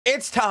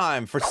It's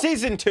time for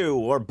season 2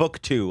 or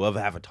book 2 of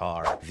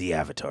Avatar, The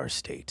Avatar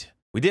State.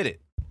 We did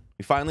it.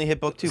 We finally hit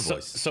book 2,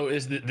 boys. So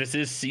this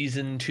is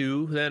season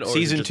 2 then? Or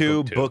season is it just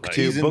 2, book 2.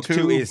 Season Book 2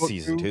 two, is book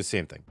season two. 2,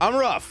 same thing. I'm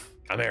Ruff.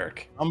 I'm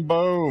Eric. I'm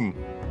Boom.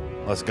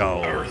 Let's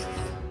go. Earth.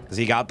 Because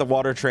he got the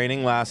water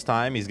training last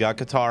time. He's got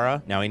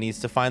Katara. Now he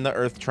needs to find the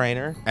earth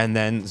trainer. And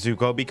then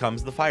Zuko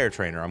becomes the fire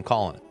trainer. I'm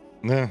calling it.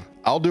 Yeah.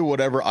 I'll do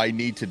whatever I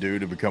need to do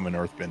to become an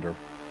earthbender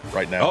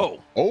right now. Oh.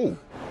 Oh.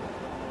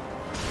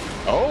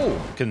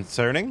 Oh.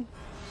 Concerning?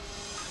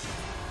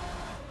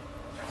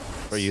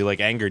 Or you like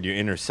angered your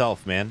inner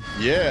self, man?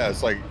 Yeah,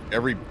 it's like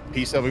every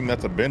piece of him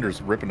that's a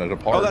bender's ripping it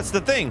apart. Oh, that's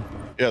the thing.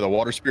 Yeah, the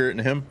water spirit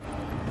in him.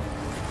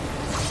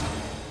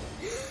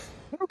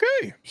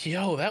 Okay.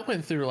 Yo, that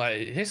went through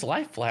like his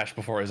life flashed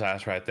before his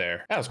eyes right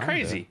there. That was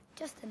crazy.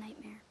 Just a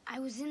nightmare. I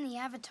was in the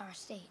Avatar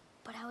state,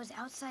 but I was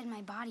outside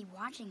my body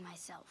watching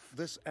myself.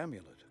 This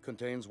amulet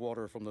contains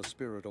water from the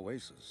spirit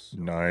oasis.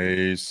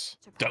 Nice.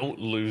 Don't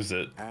lose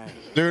it.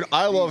 Dude,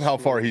 I love how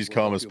far he's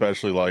come,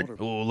 especially like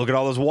Oh, look at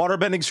all those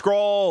waterbending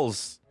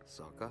scrolls.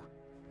 Sokka,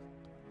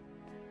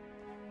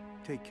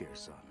 take care,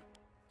 son.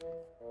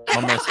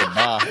 I'm gonna say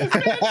bye.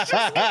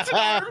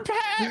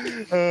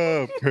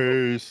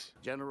 Peace.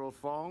 General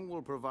Fong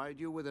will provide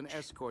you with an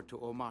escort to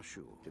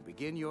Omashu to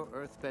begin your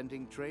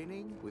earthbending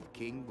training with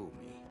King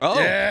Bumi. Oh,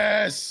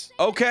 Yes.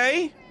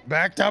 okay.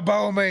 Back to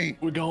Boomy.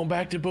 We're going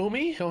back to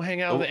Boomy. Go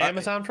hang out with the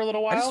Amazon for a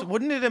little while.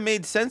 Wouldn't it have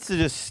made sense to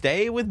just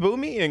stay with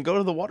Boomy and go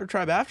to the water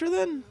tribe after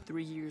then?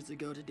 3 years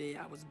ago today,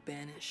 I was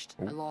banished.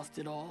 I lost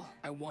it all.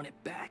 I want it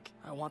back.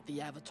 I want the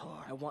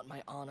Avatar. I want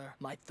my honor,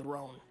 my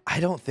throne.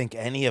 I don't think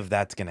any of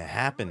that's gonna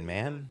happen,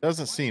 man.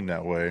 Doesn't seem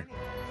that way.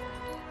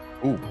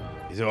 Ooh.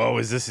 Oh,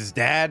 is this his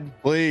dad?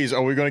 Please,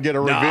 are we gonna get a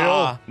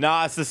reveal?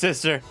 Nah, it's the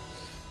sister.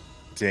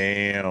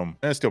 Damn.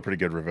 That's still pretty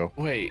good reveal.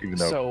 Wait, Even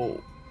though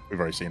so we've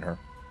already seen her.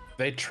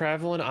 they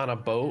traveling on a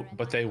boat,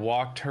 but they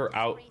walked her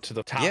out to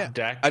the top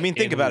deck. I mean,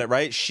 think in about it,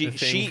 right? the She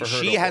thing for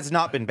her to- has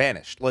not been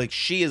banished. Like,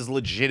 she is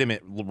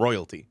legitimate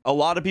royalty. A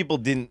lot of people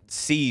didn't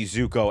see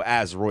Zuko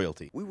as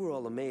royalty. We were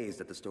all amazed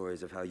at the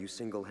stories of how you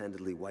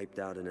single-handedly wiped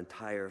out an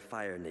entire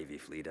Fire Navy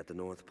fleet at the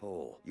North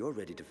Pole. You're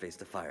ready to face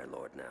the Fire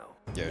Lord now.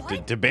 Yeah,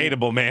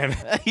 debatable, man.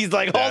 He's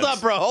like, hold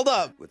up, bro, hold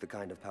up. With the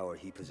kind of power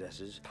he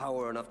possesses,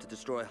 power enough to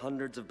destroy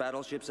hundreds of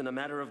battleships in a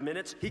matter of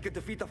minutes, he could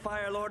defeat the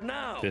Fire Lord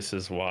now. This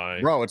is why.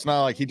 Bro, it's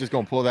not like he's just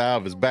gonna pull that out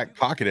of his back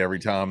pocket every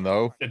time,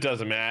 though. It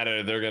doesn't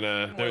matter. They're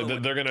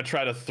gonna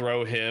try to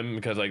throw him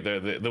because like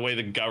the way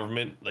the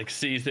government like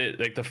sees it,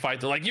 like the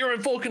fight. They're like, you're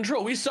in full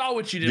control. We saw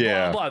what you did.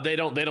 Yeah. Blah blah. They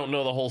don't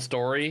know the whole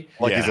story.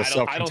 Like Yeah. he's a I don't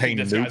think self-contained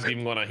this guy's nuke.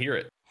 even gonna hear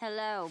it.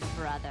 Hello,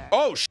 brother.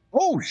 Oh,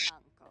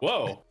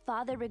 Whoa.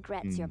 Father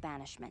regrets your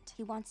banishment.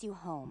 He wants you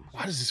home.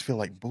 Why does this feel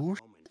like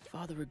bullshit?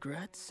 Father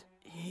regrets.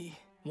 He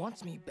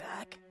wants me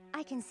back.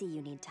 I can see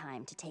you need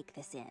time to take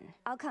this in.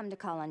 I'll come to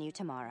call on you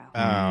tomorrow.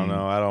 I don't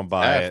know. I don't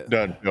buy That it.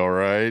 doesn't feel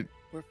right.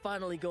 We're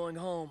finally going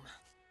home.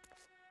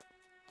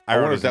 I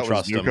wonder if doesn't that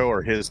was trust him. Zuko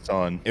or his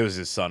son. It was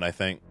his son, I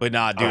think. But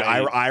nah, dude,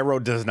 I-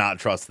 Iroh does not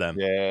trust them.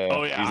 Yeah.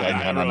 Oh yeah. He's like,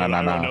 I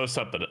no. know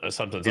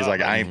something's He's up.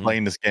 like, I ain't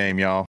playing this game,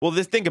 y'all. Well,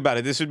 think about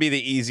it. This would be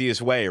the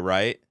easiest way,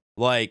 right?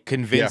 Like,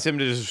 convince him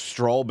to just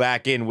stroll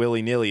back in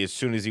willy-nilly as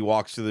soon as he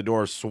walks through the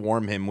door,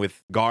 swarm him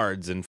with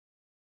guards and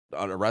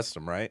arrest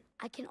him, right?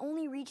 I can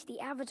only reach the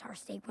Avatar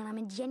state when I'm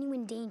in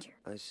genuine danger.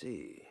 I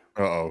see.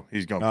 Uh-oh.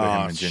 He's gonna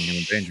put him in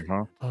genuine danger,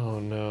 huh? Oh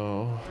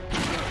no.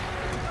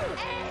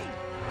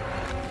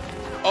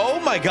 Oh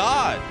my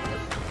God!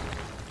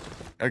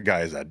 That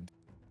guy is a...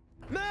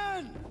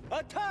 Men,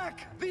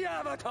 attack the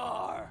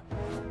Avatar!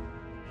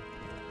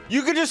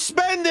 You could just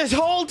spend this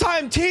whole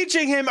time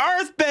teaching him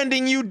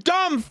earthbending, you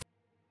dumb.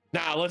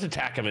 Nah, let's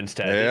attack him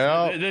instead.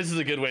 Yeah. This is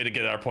a good way to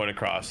get our point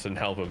across and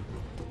help him.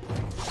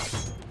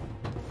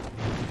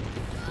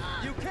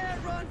 You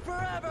can't run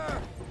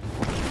forever!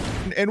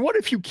 And what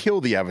if you kill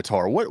the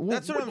Avatar?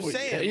 That's what I'm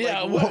saying.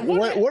 Yeah. Like,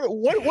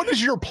 What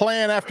is your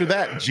plan after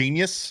that,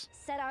 genius?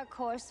 Set our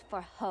course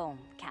for home,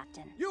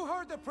 Captain. You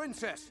heard the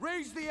princess.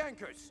 Raise the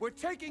anchors. We're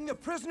taking the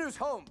prisoners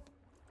home.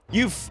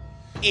 you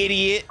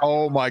idiot.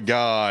 Oh my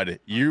God.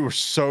 You are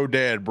so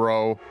dead,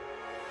 bro.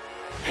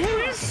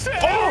 We said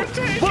Oh, we're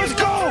taking let's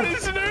go! the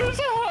prisoners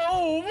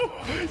home.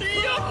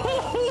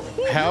 Yo.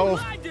 How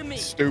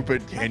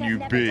stupid can Like you I've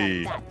never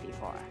be? done that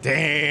before.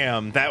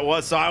 Damn,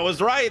 so I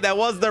was right. That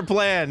was their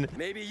plan.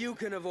 Maybe you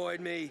can avoid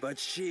me, but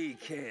she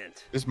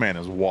can't. This man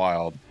is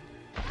wild.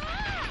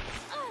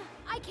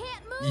 I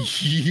can't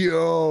move.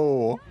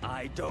 Yo.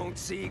 I don't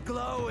see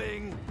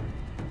glowing.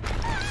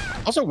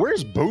 Also,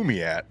 where's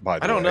Boomy at, by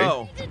the I way? don't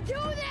know. To do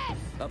this.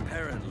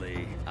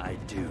 Apparently, I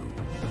do.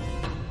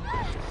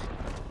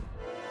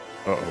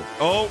 Uh-oh.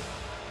 Oh,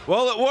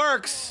 well, it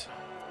works.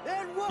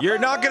 You're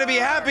not gonna be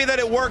happy that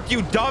it worked,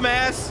 you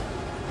dumbass.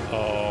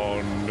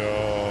 Oh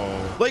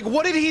no. Like,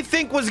 what did he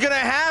think was gonna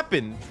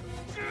happen?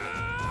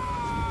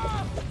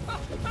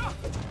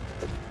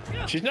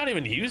 She's not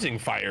even using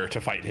fire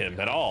to fight him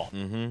at all.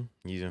 Mm-hmm.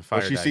 Using fire.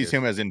 Well, she sees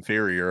him as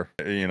inferior,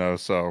 you know,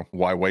 so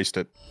why waste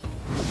it?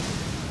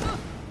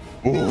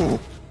 Ooh.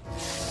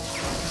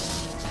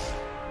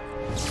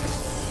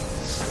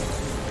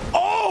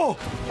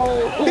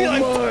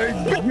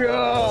 Oh my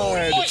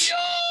god!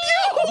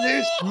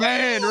 This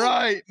man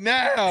right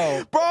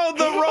now, bro.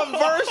 The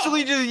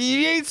reversely just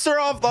yeets her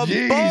off the boat.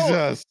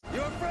 Jesus!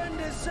 Your friend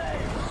is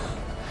safe.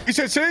 He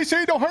said,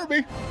 "See, don't hurt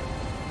me."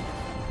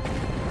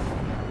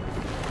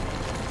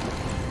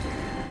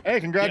 Hey,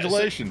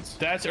 congratulations!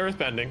 That's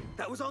earthbending.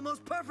 That was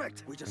almost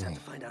perfect. We just have to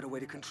find out a way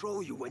to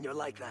control you when you're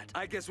like that.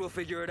 I guess we'll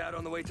figure it out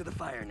on the way to the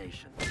Fire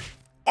Nation.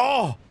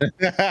 Oh,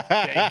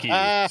 Thank you,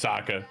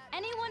 Sokka.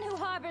 Anyone who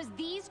harbors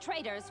these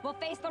traitors will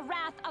face the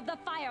wrath of the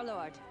Fire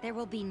Lord. There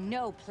will be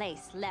no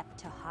place left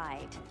to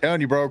hide. Telling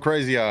you, bro,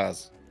 crazy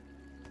eyes.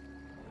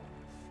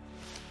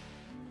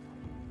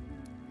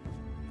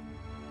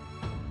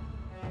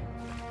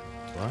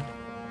 what?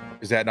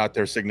 Is that not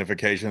their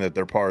signification that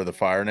they're part of the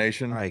Fire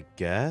Nation? I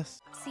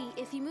guess. See,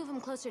 if you move them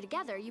closer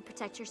together, you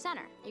protect your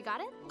center. You got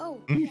it? Oh,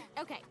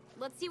 okay.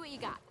 Let's see what you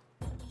got.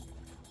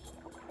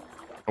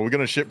 Are we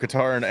gonna ship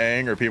Qatar and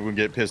Aang, or people can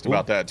get pissed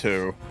about that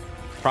too?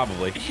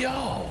 Probably.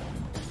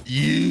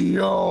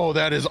 Yo,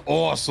 that is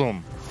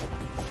awesome.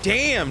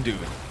 Damn, dude.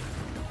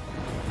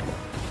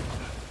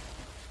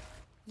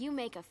 You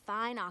make a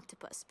fine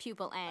octopus,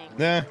 Pupil Aang.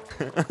 Nah.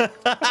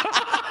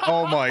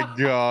 Oh my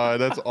god,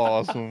 that's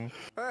awesome.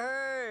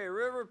 Hey,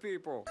 river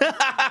people.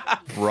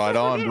 Right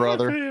on,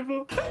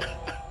 brother.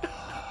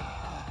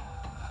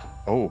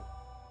 Oh.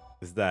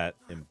 Is that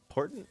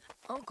important?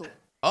 Uncle.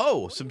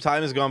 Oh, some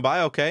time has gone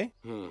by. Okay.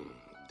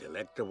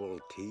 Delectable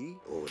tea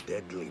or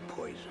deadly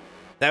poison?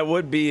 That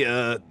would be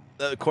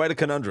quite a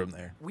conundrum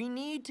there. We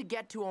need to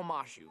get to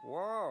Omashu.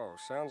 Whoa,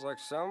 sounds like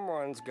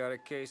someone's got a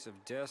case of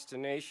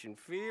destination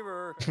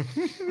fever.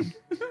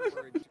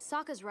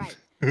 Sokka's right.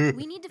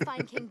 We need to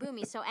find King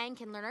Bumi so Aang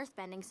can learn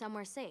earthbending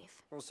somewhere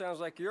safe. Well, sounds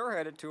like you're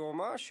headed to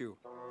Omashu.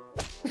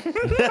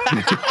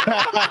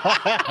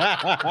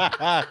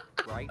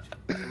 Right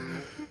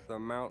through the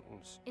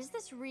mountains. Is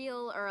this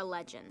real or a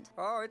legend?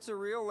 Oh, it's a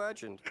real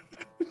legend.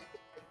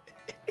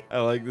 I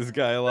like this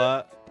guy a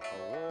lot.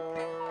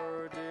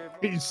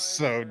 He's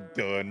so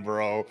done,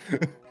 bro.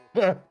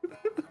 Yeah,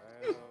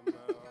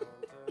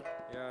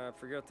 I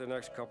forget the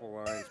next couple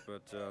lines,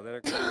 but then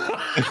it...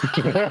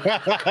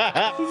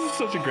 This is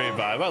such a great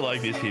vibe. I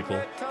like these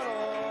people.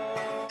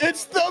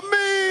 It's the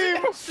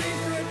meme!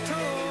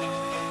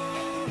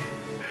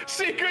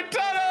 Secret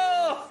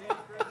tunnel!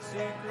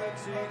 Secret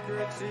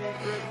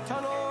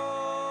tunnel!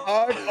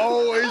 I've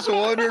always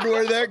wondered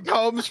where that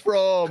comes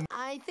from.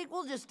 I think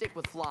we'll just stick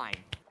with flying.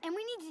 And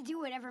we need to do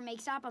whatever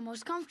makes Appa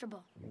most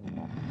comfortable.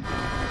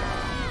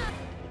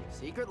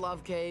 Secret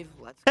love cave.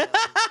 Let's go.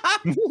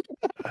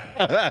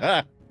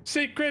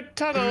 Secret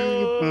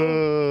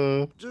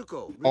tunnel!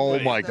 Zuko. Oh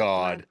remember my that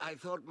god. plant I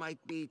thought might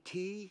be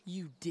tea?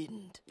 You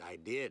didn't. I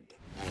did,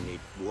 and it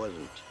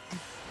wasn't.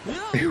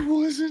 It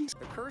wasn't.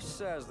 The curse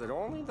says that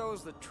only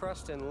those that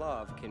trust in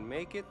love can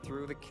make it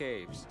through the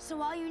caves.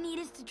 So all you need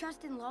is to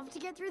trust in love to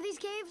get through these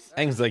caves?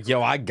 Aang's like,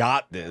 yo, I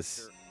got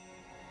this.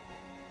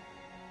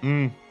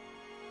 We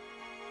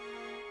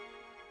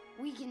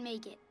can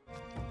make it.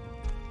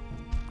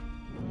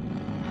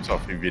 Saw a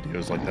few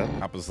videos like that.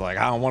 I was like,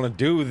 I don't want to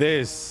do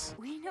this.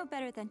 We know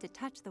better than to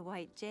touch the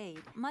white jade,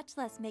 much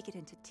less make it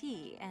into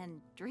tea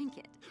and drink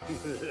it.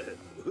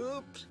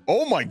 Oops.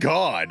 Oh my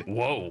god.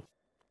 Whoa.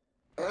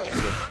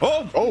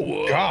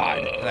 Oh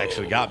God. That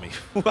actually got me.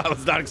 I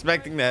was not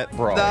expecting that.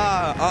 Bro.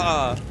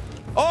 Oh.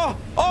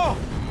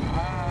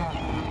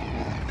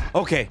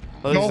 Okay.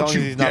 As long as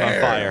he's not on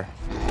fire.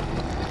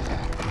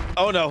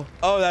 Oh no.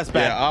 Oh, that's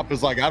bad. Yeah,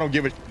 Appa's like, I don't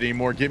give a shit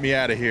anymore. Get me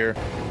out of here.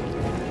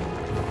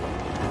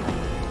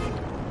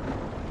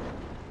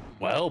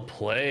 Well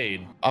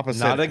played. Appa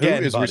said, Not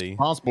again, who is buddy.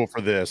 responsible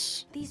for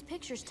this? These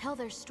pictures tell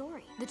their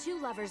story. The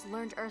two lovers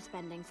learned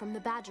earthbending from the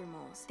Badger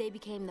Moles. They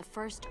became the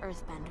first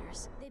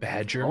earthbenders.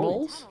 Badger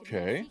moles?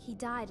 Okay. He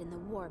died in the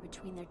war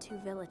between their two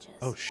villages.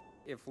 Oh,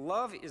 If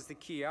love is the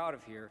key out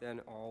of here, then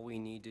all we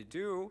need to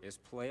do is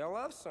play a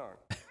love song.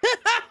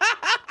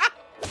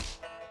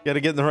 Gotta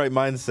get in the right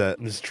mindset.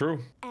 It's true.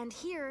 And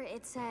here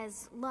it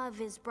says, love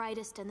is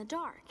brightest in the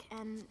dark,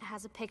 and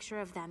has a picture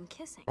of them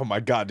kissing. Oh my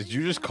god, did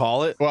you just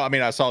call it? Well, I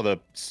mean, I saw the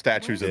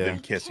statues of Yeah. them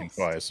kissing,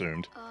 so I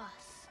assumed.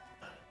 Us.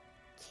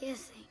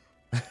 Kissing.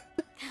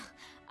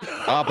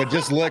 Appa,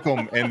 just lick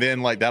them, and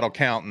then, like, that'll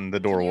count, and the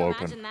door Can you will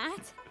imagine open.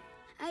 that?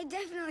 I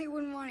definitely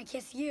wouldn't want to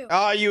kiss you.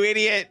 Oh, you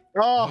idiot.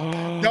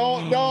 Oh,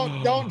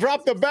 don't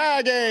drop the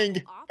bag,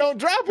 Aang. Don't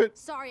drop it.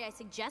 Sorry I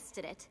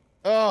suggested it.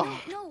 Oh,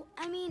 No,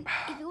 I mean,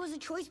 if it was a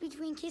choice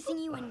between kissing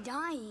you and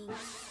dying.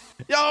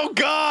 Oh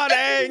god,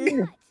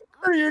 Aang.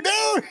 what are you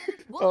doing?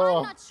 Well,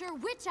 I'm not sure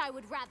which I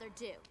would rather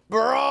do.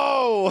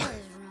 Bro. What is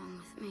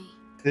wrong with me?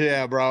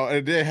 Yeah, bro,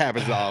 it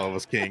happens to all of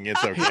us, King.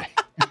 It's okay.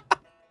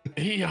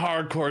 He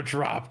hardcore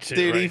dropped it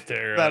Dude, he right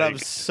there. that like, up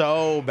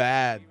so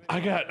bad. I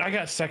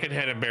got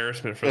secondhand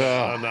embarrassment for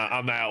that,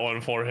 on that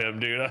one for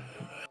him, dude.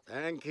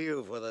 Thank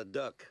you for the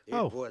duck. It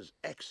was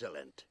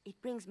excellent. It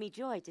brings me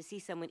joy to see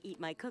someone eat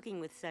my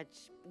cooking with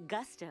such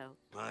gusto.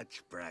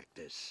 Much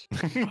practice.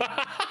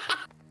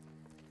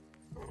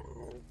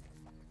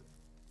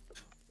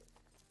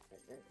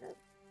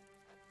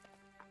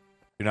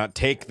 Do not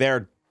take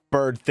their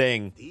bird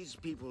thing. These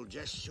people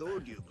just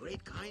showed you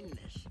great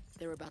kindness.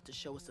 They're about to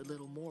show us a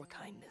little more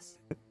kindness.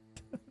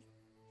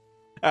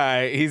 All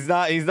right, he's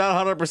not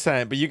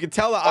 100%, but you can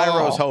tell that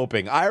Iroh's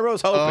hoping.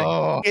 Iroh's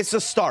hoping. It's a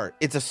start.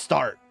 It's a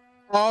start.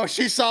 Oh,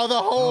 she saw the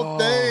whole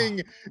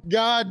thing.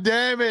 God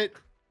damn it.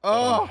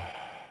 Oh,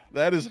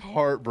 that is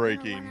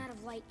heartbreaking. We're gonna run out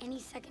of light any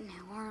second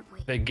now, aren't we?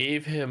 They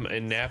gave him a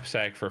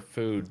knapsack for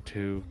food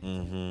too.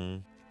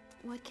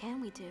 What can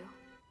we do?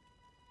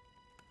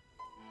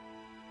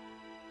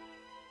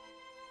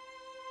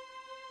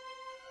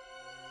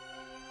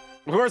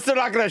 Of course, they're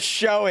not gonna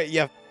show it,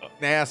 you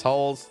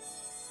assholes.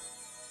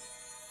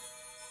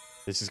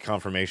 This is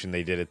confirmation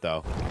they did it,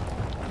 though.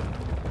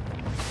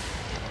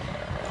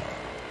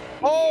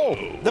 Oh,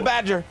 the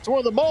badger. It's one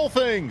of the mole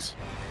things.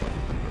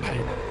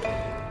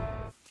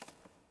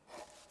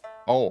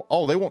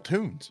 Oh, they want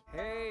tunes.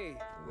 Hey,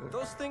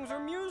 those things are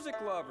music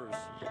lovers.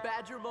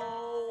 Badger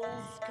moles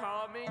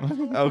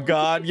coming. Oh,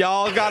 God.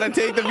 Y'all gotta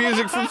take the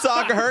music from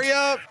Sokka. Hurry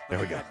up. There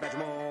we go.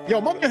 Yo,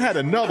 Mocha had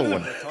another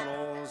one.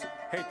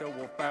 Hate the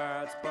wolf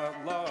bats, but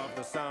love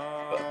the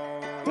sound.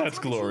 That's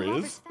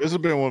glorious. This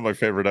has been one of my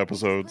favorite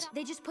episodes.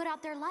 They just put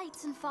out their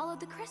lights and followed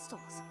the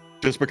crystals.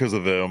 Just because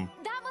of them.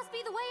 That must be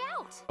the way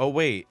out. Oh,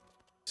 wait.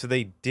 So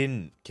they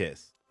didn't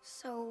kiss.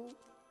 So,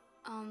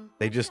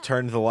 They just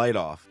turned the light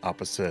off.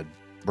 Appa said,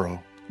 bro,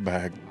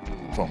 bag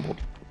fumbled.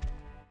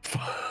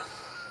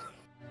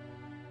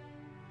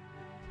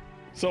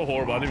 So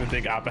horrible. I didn't even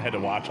think Appa had to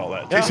watch all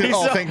that. She said,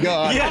 oh, thank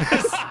God.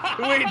 Yes,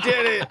 we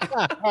did it.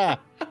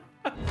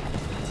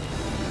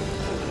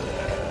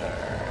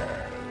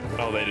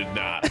 Oh, they did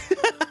not.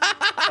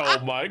 Oh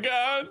my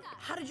God.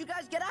 How did you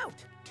guys get out?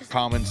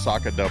 Common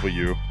Sokka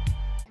W.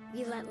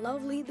 we let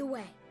love lead the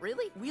way.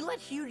 Really? We let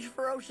huge,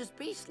 ferocious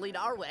beasts lead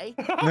our way.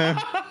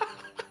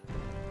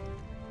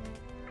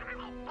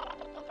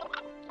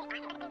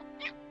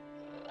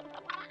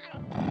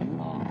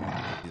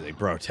 He's like,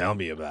 bro, tell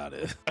me about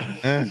it.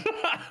 Why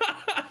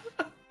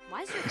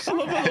is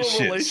your I love the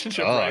little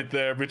relationship right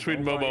there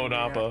between Momo and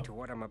Appa. To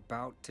what I'm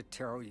about to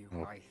tell you,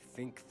 I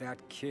think that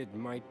kid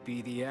might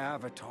be the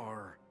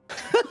Avatar.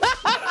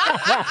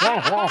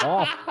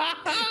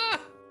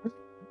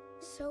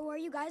 So, are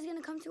you guys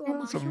gonna come to Omashu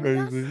That's with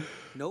amazing. us?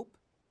 Nope.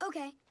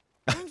 Okay.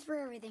 Thanks for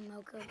everything,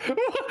 Mocha.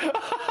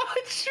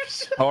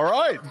 All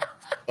right.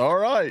 All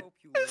right.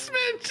 This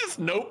man just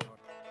nope.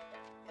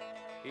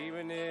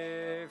 Even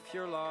if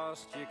you're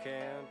lost, you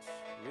can't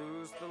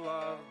lose the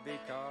love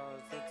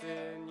because it's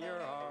in your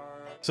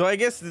heart. So I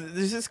guess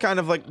this is kind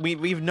of like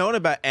we've known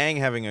about Aang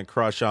having a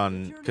crush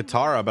on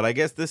Katara, but I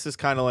guess this is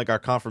kind of like our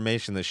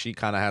confirmation that she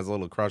kind of has a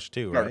little crush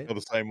too, right? Feel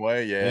the same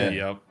way, yeah.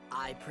 Yep.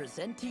 I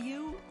present to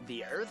you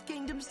the Earth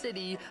Kingdom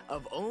city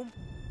of Oh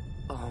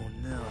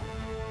no.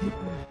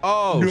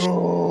 Oh,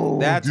 No,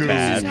 that's dude. This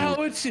bad. is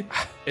how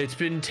it's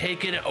been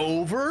taken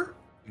over.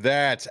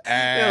 That's You're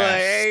ass.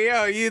 like, hey,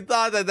 yo, you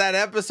thought that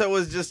episode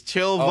was just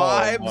chill Oh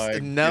my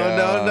vibes?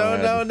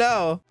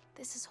 No.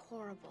 This is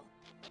horrible,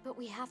 but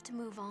we have to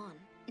move on.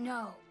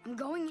 No, I'm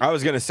going. I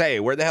was gonna say,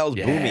 where the hell's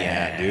Boomy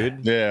at,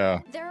 dude? Yeah.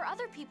 There are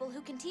other people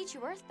who can teach you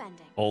earthbending.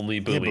 Only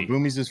Yeah, but Boomy.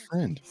 Boomy's his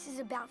friend. This is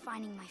about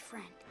finding my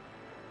friend.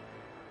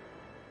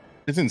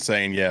 It's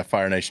insane. Yeah,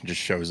 Fire Nation just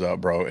shows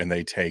up, bro, and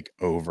they take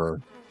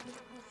over.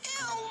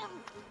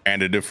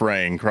 And a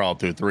Dufresne crawled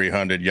through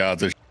 300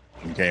 yards of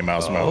and came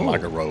out smelling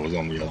like a rose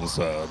on the other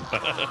side.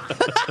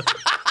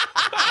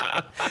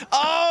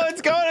 Oh,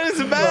 it's going in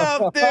his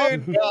mouth,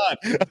 dude. Oh, God.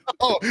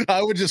 Oh,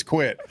 I would just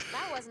quit.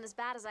 That wasn't as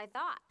bad as I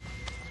thought.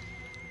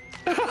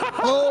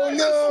 Oh,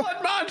 no.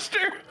 Blood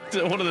monster. It's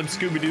one of them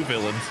Scooby-Doo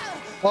villains.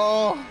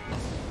 Oh.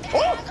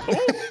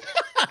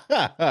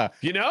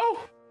 You know?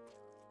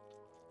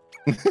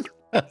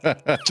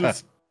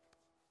 Just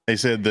They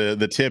said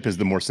the tip is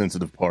the more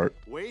sensitive part.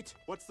 Wait,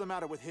 what's the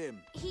matter with him?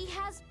 He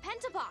has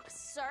pentapox,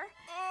 sir.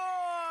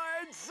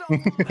 I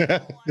think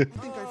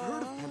I've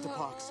heard of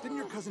Pentapox. Didn't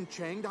your cousin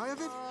Chang die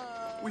of it?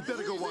 We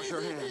better go wash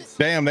our hands.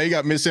 Damn, they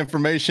got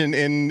misinformation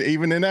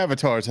even in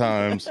Avatar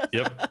times.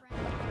 Yep.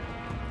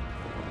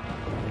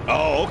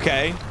 Oh,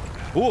 okay.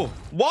 Ooh,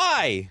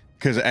 why?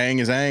 Because Aang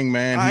is Aang,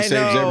 man. He I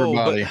saves know,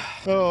 everybody.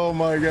 Oh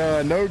my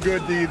God, no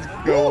good deeds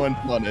go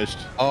unpunished.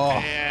 Oh,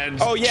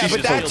 And Oh yeah, she's but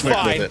just that's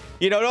like, fine.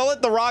 You know, don't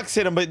let the rocks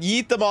hit them, but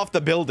yeet them off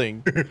the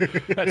building.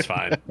 That's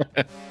fine.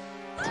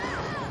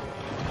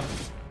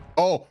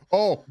 oh,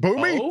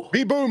 Boomy? Oh?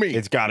 Be Boomy.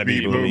 It's gotta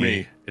be Be Boomy.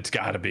 Boomy. It's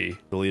gotta be.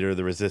 The leader of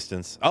the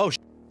resistance. Oh,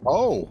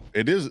 Oh,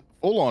 it is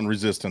full-on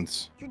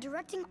resistance. You're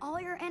directing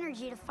all your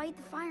energy to fight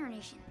the Fire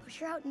Nation, but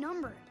you're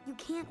outnumbered. You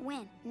can't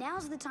win.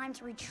 Now's the time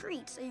to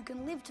retreat so you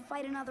can live to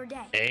fight another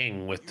day.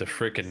 Aang with the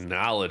freaking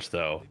knowledge,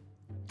 though.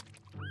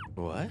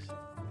 what?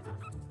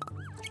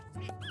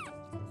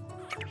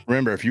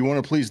 Remember, if you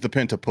want to please the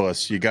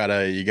Pentapus, you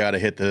gotta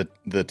hit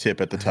the tip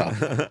at the top.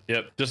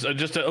 Yep.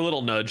 Just a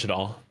little nudge and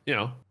all. You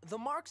know. The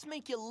marks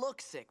make you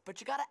look sick,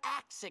 but you gotta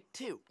act sick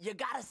too. You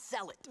gotta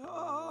sell it.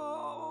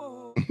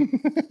 Oh.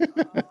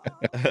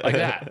 Like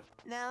that.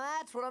 Now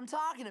that's what I'm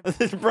talking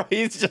about. Bro,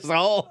 he's just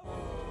all.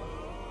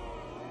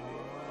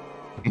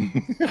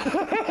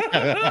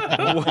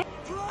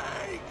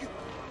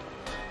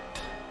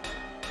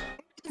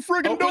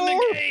 Friggin' Open door!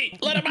 the gate!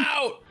 Let him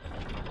out!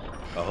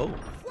 Oh.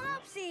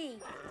 Flopsy!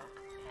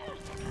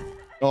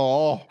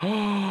 Oh.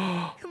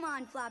 Come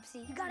on,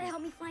 Flopsy. You gotta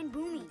help me find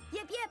Boomy.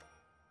 Yep, yep.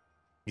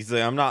 He's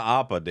like, I'm not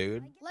Appa,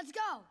 dude. Let's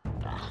go.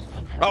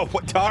 Oh,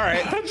 what? All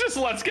right. Just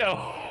let's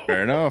go.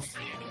 Fair enough.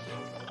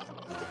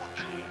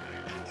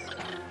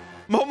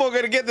 Momo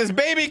gonna get this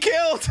baby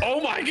killed.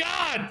 Oh my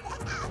god!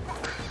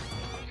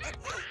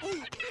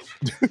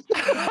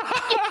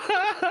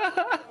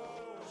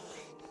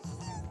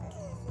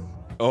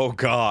 Oh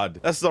god,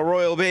 that's the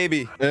royal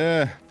baby.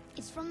 Yeah.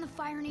 It's from the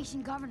Fire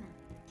Nation governor.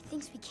 He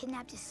thinks we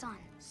kidnapped his son.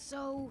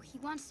 So he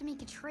wants to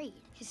make a trade.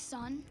 His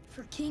son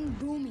for King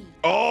Boomy.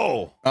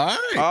 Oh. All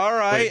right. All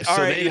right. Wait, all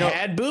so right. they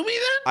had Boomy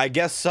then? I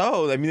guess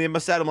so. I mean, they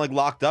must have had him like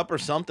locked up or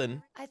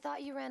something. I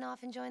thought you ran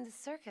off and joined the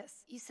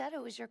circus. You said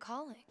it was your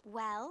calling.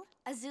 Well,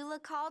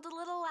 Azula called a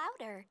little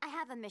louder. I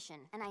have a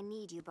mission, and I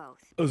need you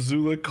both.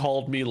 Azula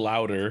called me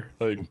louder.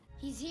 Like,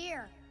 He's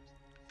here.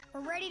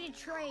 We're ready to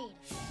trade.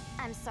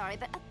 I'm sorry,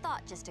 but a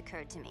thought just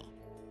occurred to me.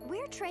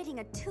 We're trading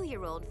a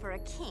 2-year-old for a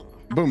king.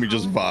 Boomy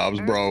just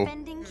vibes, bro.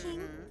 Earthbending king?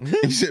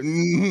 He said,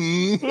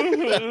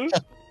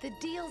 The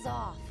deal's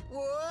off.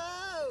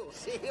 Whoa!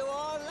 See you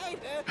all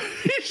later.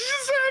 he's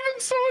just having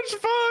so much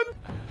fun.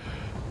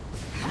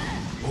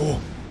 Oh,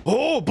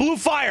 oh, blue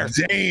fire.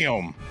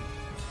 Damn.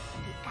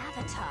 The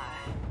Avatar.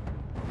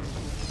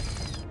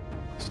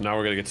 So now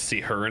we're gonna get to see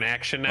her in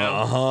action now.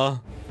 Uh-huh.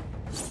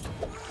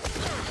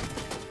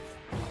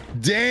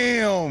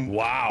 Damn.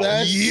 Wow.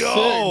 That's sick,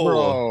 Yo.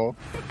 bro.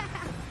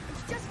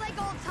 It's just like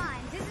old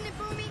times, isn't it,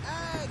 Boomy?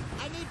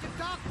 I need to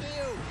talk to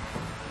you.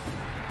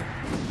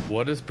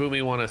 What does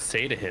Boomy want to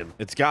say to him?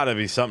 It's gotta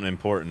be something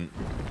important.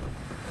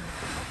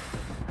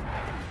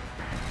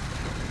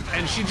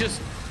 And she just...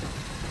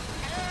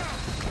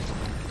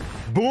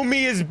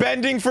 Boomy is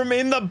bending from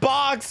in the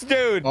box,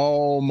 dude.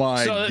 Oh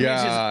my So that means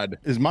he's- god.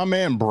 Is my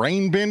man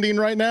brain bending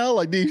right now?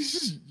 Like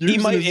these He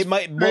might,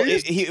 well,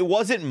 it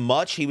wasn't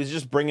much. He was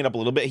just bringing up a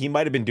little bit. He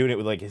might have been doing it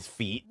with like his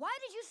feet. Why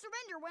did you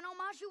surrender when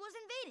Omashu was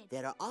invaded?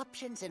 There are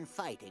options in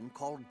fighting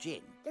called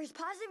Jing. There's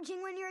positive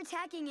Jing when you're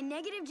attacking and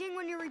negative Jing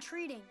when you're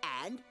retreating.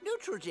 And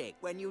neutral Jing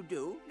when you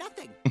do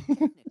nothing.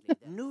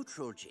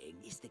 Neutral Jing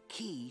is the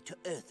key to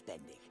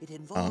earthbending. It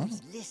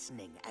involves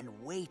listening and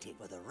waiting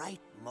for the right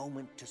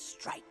moment to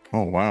strike.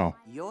 Oh wow.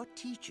 Your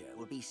teacher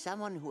will be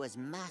someone who has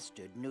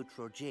mastered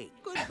neutral Jing.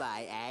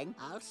 Goodbye, Aang.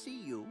 I'll see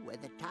you when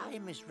the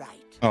time is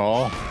right.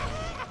 Oh.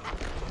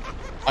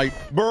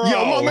 Bro.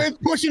 Yo, my man's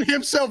pushing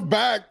himself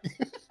back.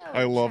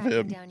 I love Tracking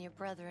him. down your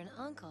brother and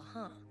uncle,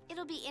 huh?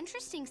 It'll be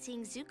interesting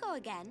seeing Zuko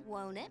again,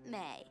 won't it,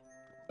 May?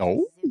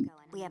 Oh.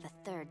 We have a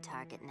third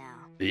target now.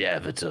 The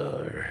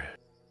Avatar.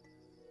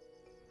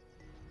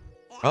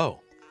 Oh.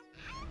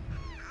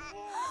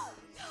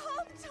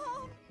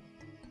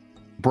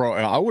 Bro,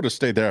 I would have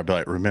stayed there. I'd be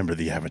like, remember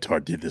the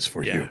Avatar did this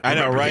for you. I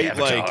know, Remember the right?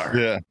 Like, Avatar.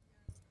 Yeah.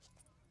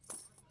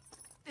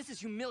 This is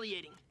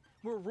humiliating.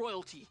 We're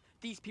royalty.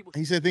 These people.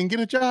 He said, then get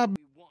a job.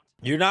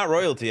 you're not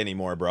royalty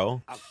anymore,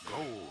 bro. A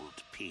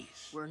gold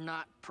piece. We're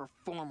not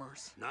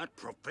performers. Not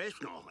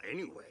professional,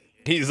 anyway.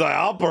 He's like,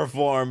 I'll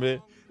perform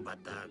it.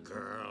 But the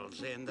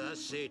girls in the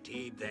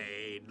city,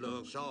 they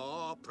look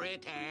so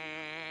pretty.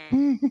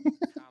 Come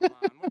on,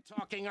 we're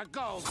talking a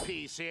gold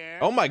piece here.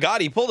 Oh my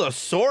god, he pulled a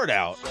sword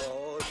out.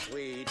 So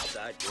sweet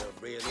that you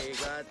really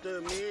got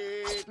to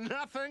meet.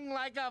 Nothing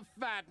like a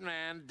fat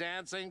man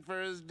dancing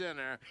for his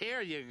dinner.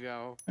 Here you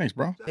go. Thanks,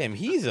 bro. Damn,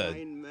 he's a...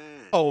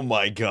 Oh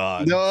my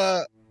god.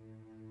 No,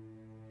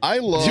 I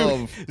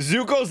love...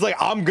 Zuko's like,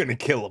 I'm gonna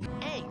kill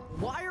him. Hey,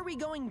 why are we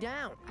going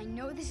down? I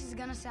know this is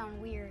gonna sound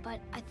weird, but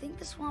I think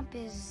the swamp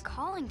is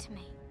calling to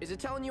me. Is it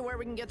telling you where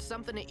we can get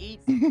something to eat?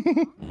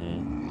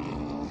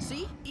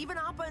 See? Even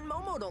Appa and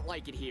Momo don't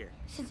like it here.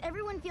 Since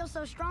everyone feels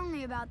so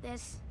strongly about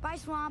this, bye,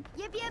 swamp.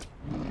 Yep, yep.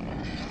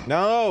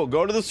 No,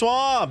 go to the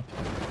swamp.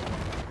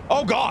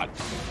 Oh god.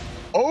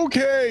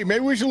 Okay,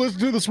 maybe we should listen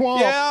to the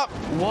swamp. Yeah.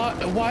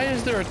 Why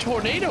is there a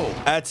tornado?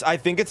 I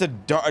think it's a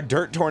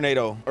dirt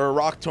tornado or a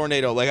rock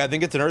tornado. Like, I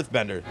think it's an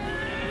earthbender.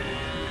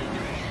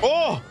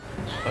 Oh!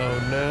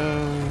 Oh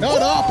no.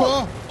 Not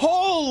Appa.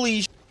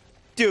 Holy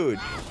dude.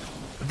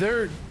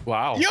 They're...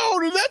 Wow. Yo,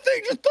 did that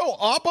thing just throw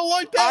Appa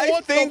like that?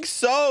 I think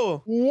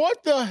so.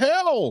 What the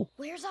hell?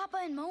 Where's Appa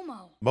and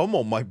Momo?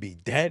 Momo might be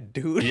dead,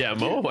 dude. Yeah,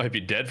 Momo might be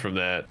dead from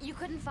that. You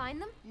couldn't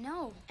find them?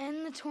 No,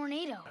 and the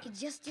tornado. It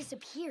just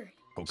disappeared.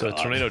 Oh, So the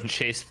God. tornado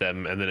chased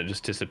them and then it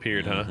just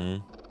disappeared, huh?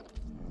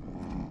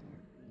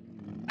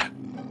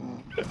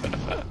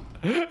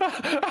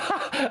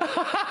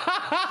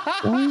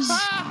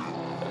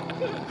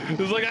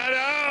 It's like, I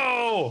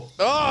know.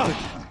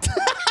 Oh!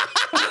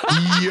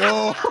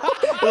 Yo.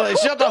 Like,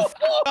 shut the f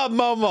up,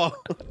 Momo.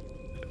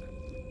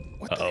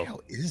 What the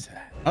hell is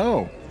that?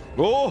 Oh.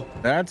 Oh.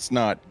 That's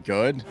not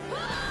good.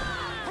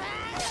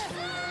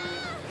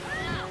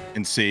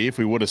 And see, if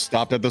we would have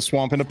stopped at the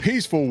swamp in a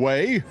peaceful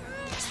way.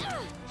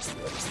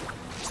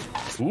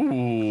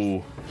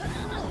 Ooh.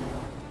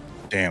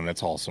 Damn,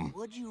 that's awesome.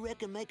 Would you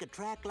reckon make a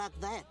track like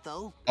that,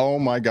 though? Oh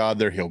my God,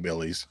 they're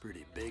hillbillies.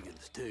 Pretty big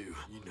ones, too.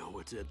 You know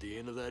what's at the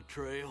end of that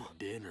trail?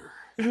 Dinner.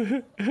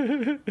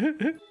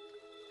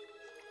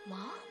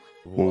 Mom?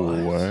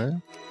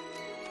 What?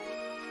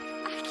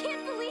 I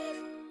can't believe.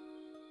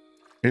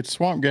 It's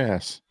swamp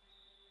gas.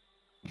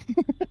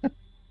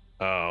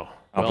 Oh,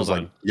 I was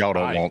like, y'all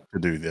don't Bye. want to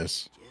do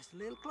this. Just a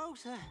little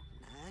closer.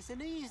 Nice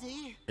and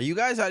easy. Are you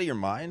guys out of your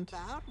mind?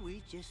 About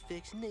we just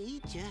fixing to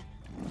eat ya.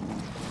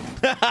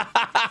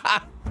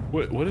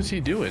 What is he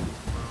doing?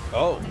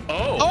 Oh.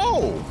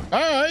 Oh, all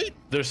right.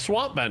 They're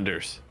swamp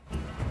benders.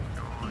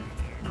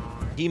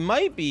 He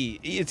might be.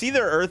 It's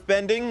either earth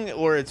bending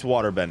or it's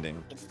water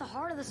bending. It's the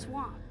heart of the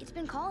swamp. It's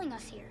been calling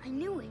us here. I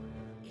knew it.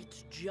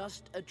 It's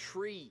just a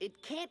tree.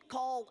 It can't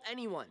call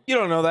anyone. You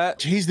don't know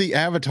that. He's the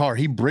Avatar.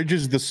 He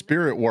bridges the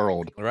spirit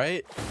world.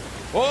 Right?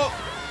 Whoa.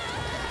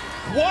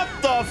 What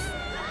the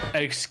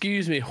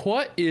Excuse me,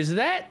 what is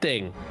that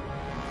thing?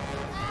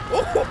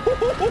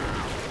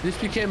 This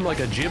became like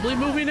a Ghibli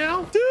movie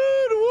now? Dude,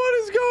 what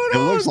is going It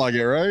on? looks like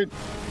it, right?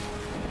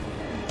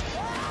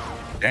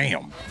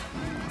 Damn.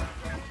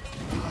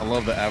 I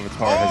love the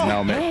Avatar has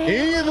now met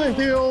King of the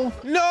Hill.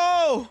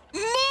 No!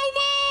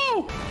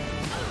 Momo!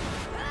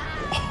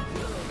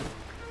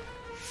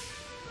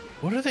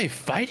 What are they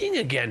fighting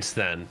against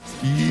then?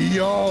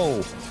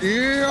 Yo.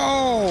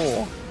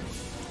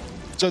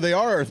 So they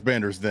are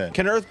earthbenders then.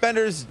 Can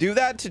earthbenders do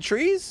that to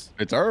trees?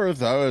 It's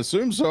Earth, I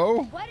assume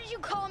so. Why did you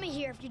call me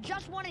here if you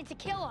just wanted to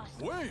kill us?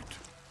 Wait.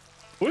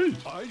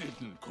 I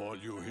didn't call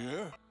you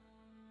here.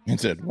 He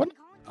said, what?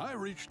 I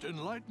reached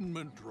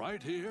enlightenment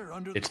right here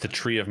under It's the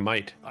Tree of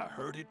Might. I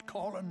heard it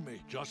calling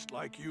me, just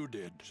like you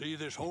did. See,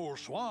 this whole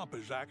swamp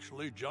is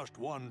actually just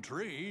one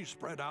tree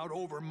spread out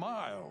over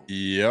miles.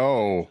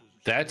 Yo.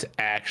 That's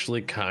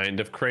actually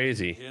kind of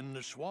crazy. In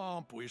the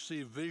swamp, we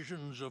see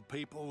visions of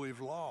people we've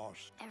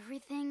lost.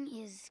 Everything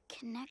is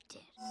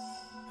connected.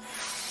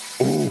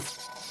 Ooh.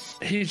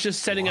 He's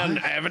just sending out an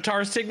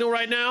Avatar signal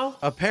right now?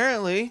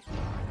 Apparently.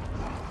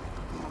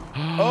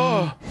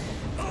 Oh.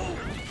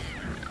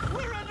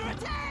 We're under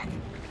attack!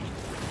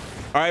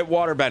 All right,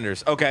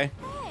 waterbenders. Okay.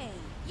 Hey,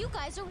 you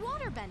guys are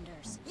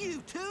waterbenders.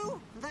 You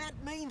too? That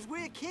means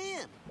we're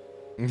kin.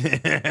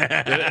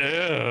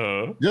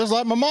 Just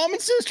like my mom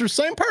and sister,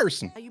 same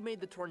person. You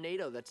made the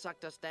tornado that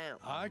sucked us down.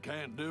 I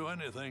can't do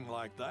anything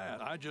like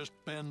that. I just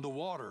bend the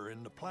water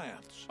in the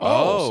plants.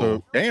 Oh,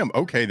 so damn.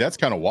 Okay, that's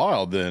kind of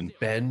wild then.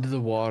 Bend the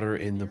water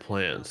in the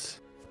plants.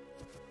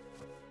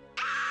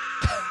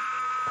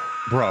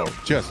 Bro,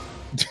 just.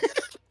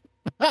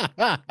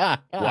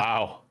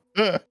 Wow.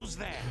 Who's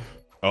that?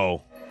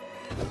 Oh.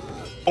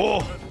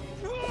 Oh.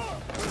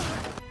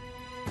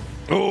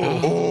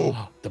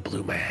 Oh. The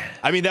blue man.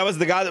 I mean, that was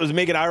the guy that was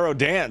making Iroh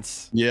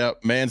dance. Yeah,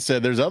 man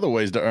said there's other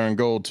ways to earn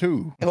gold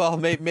too. Well,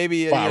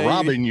 maybe by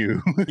robbing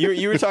you.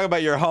 You were talking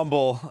about your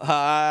humble.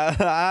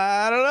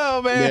 I don't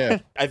know, man. Yeah.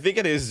 I think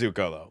it is Zuko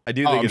though. I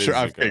do think I'm it is sure.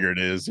 I Zuko. figured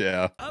it is.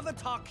 Yeah.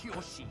 Avatar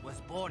Kyoshi was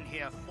born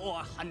here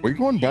 400 We're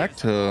going back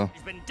to.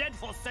 He's been dead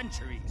for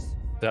centuries.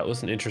 That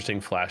was an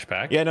interesting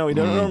flashback. Yeah, no, we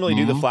don't normally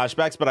do the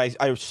flashbacks, but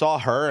I saw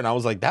her and I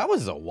was like, that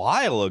was a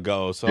while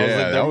ago. So I was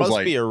like, there must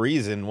be a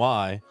reason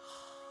why.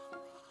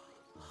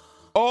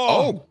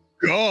 Oh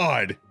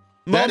God.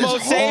 That Momo,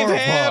 is save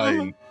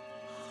horrifying.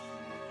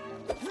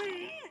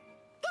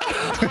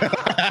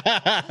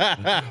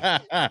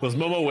 Was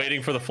Momo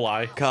waiting for the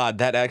fly? God,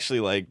 that actually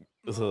like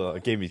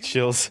gave me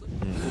chills.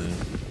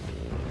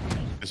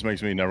 This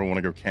makes me never want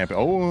to go camping.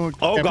 Oh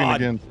camping God.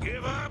 again.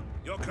 Give up!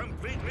 You're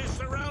completely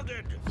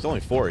surrounded. There's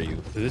only 4 of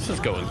you. This is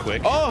going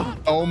quick.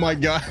 Oh my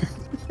God.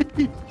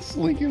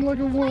 Slinking like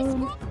a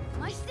worm.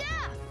 My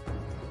staff!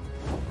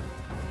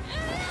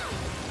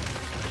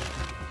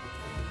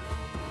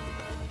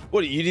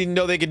 What, you didn't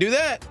know they could do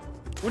that?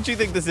 What do you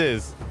think this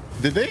is?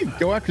 Did they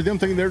go after them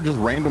thinking they're just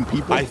random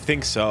people? I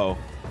think so.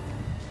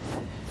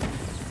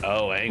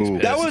 Oh,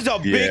 Aang's That was a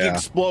big Yeah.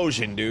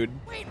 explosion, dude.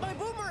 Wait, my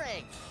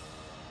boomerang!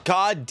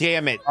 God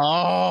damn it.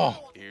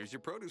 Oh. Here's your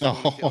produce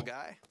Oh.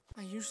 guy.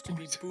 I used to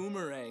be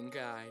boomerang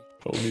guy.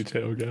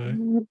 Ponytail guy.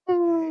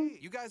 Hey,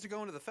 you guys are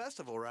going to the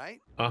festival,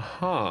 right?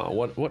 Uh-huh.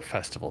 What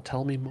festival?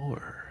 Tell me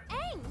more.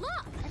 Hey,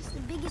 look! That's the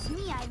biggest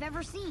me I've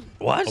ever seen.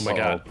 What? Oh my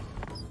God.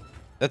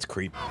 That's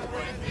creepy.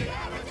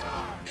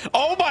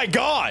 Oh my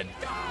God.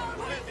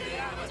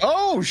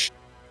 Oh,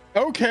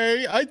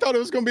 okay. I thought it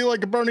was gonna be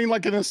like burning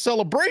like in a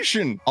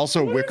celebration.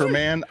 Also, Wicker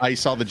Man. I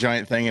saw the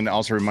giant thing, and it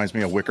also reminds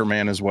me of Wicker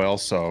Man as well.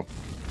 So.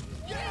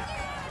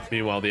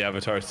 Meanwhile, the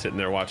Avatar's sitting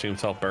there watching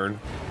himself burn.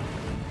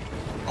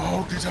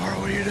 Oh, Kizaru,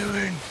 what are you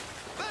doing?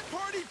 That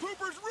party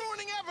pooper's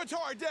ruining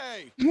Avatar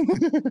Day.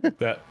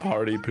 That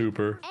party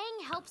pooper.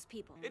 Aang helps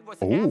people. It was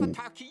Ooh.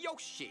 Avatar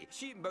Kyoshi.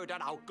 She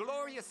murdered our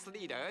glorious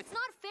leader. It's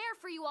not fair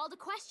for you all to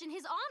question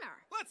his honor.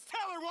 Let's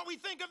tell her what we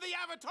think of the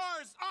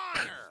Avatar's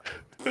honor.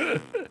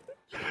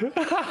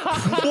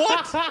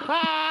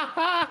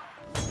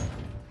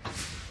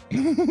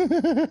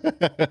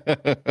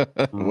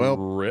 Well,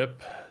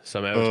 rip.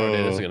 Some Avatar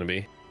Day this is gonna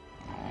be.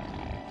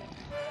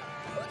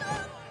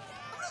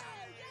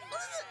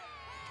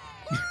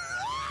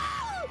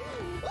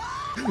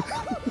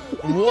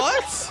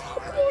 What?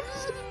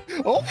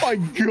 Oh my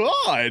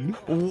god!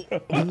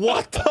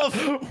 What the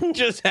f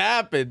just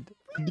happened?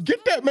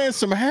 Get that man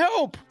some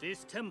help.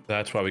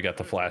 That's why we got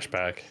the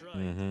flashback.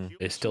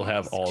 They still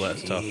have all that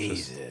stuff.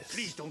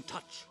 Please don't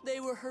touch. They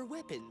were her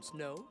weapons,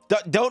 no?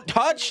 Don't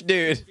touch,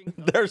 dude.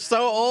 They're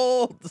so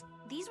old.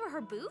 These were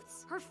her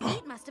boots? Her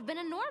feet must have been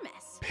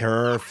enormous.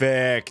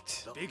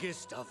 Perfect. The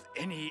biggest of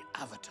any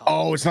avatar.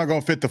 Oh, it's not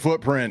gonna fit the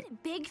footprint.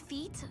 Big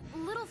feet,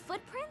 little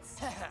footprints.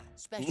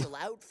 Special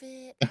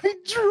outfit. He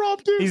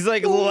dropped it. He's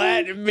like,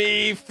 let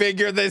me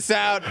figure this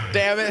out,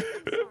 damn it.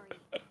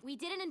 We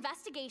did an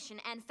investigation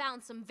and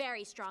found some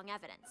very strong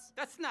evidence.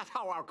 That's not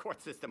how our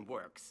court system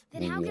works.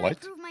 Then how can I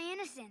prove my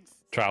innocence?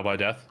 Trial by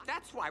death.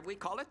 That's why we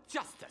call it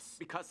justice,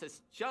 because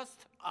it's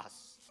just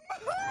us.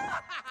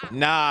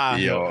 Nah.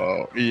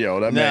 Yo,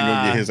 that man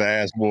gonna get his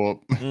ass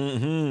whooped.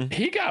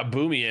 He got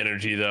boomy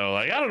energy though.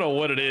 Like I don't know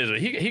what it is. But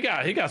he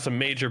got some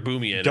major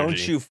boomy energy.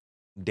 Don't you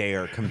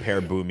dare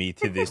compare Boomy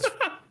to this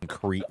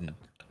cretin.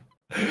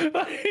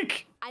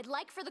 Like, I'd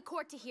like for the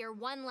court to hear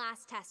one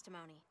last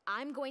testimony.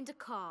 I'm going to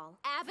call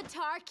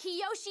Avatar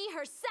Kyoshi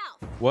herself.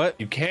 What?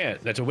 You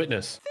can't. That's a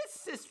witness.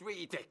 This is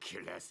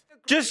ridiculous.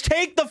 Just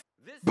take the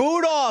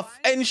boot off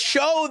and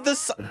show the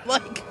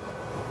like.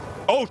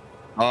 Oh.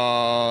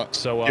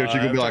 So Kyoshi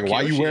gonna be like,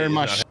 why you wearing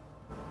my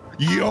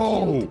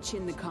Yo!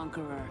 Chin the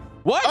Conqueror.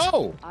 What?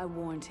 Oh! I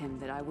warned him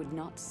that I would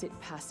not sit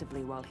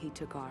passively while he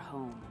took our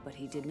home, but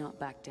he did not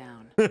back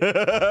down.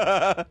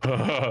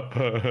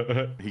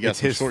 He got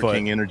some Short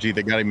King energy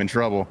that got him in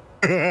trouble.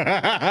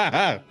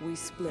 We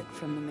split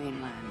from the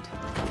mainland.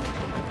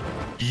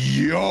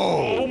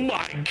 Yo! Oh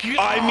my god!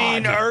 I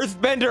mean,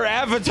 Earthbender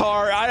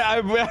Avatar.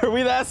 Are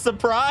we that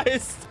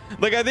surprised?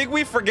 Like, I think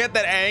we forget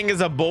that Aang is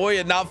a boy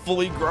and not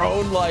fully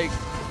grown. Like,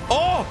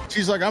 oh!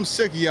 She's like, I'm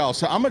sick of y'all,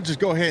 so I'm gonna just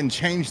go ahead and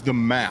change the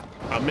map.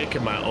 I'm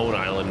making my own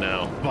island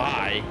now.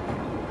 Bye.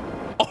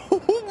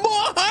 Oh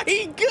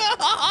my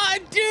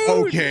god, dude!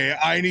 Okay,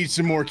 I need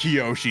some more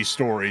Kyoshi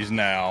stories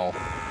now.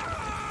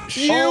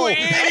 You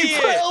idiot! He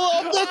fell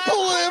off the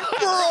cliff,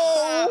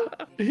 bro!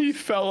 He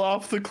fell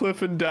off the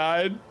cliff and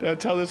died.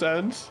 That's how this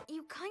ends.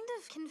 You kind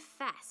of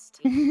confessed.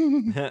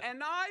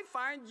 And I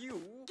find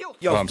you guilty.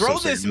 Yo, throw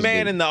this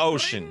man in the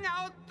ocean. Bring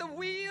out the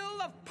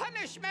wheel of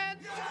punishment.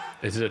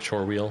 Is it a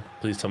chore wheel?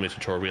 Please tell me it's a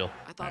chore wheel.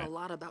 I thought a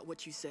lot about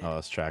what you said. Oh,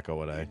 let's track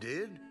what I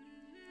did?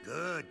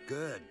 Good,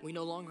 good. We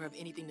no longer have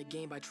anything to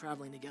gain by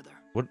traveling together.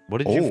 What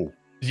did you?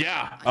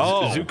 Yeah.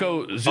 Oh.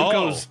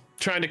 Zuko's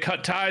trying to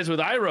cut ties with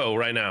Iroh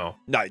right now.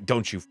 No,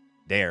 don't you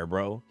dare,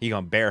 bro. He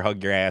gonna bear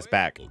hug your ass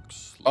back.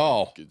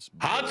 Oh.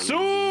 Hot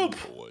soup!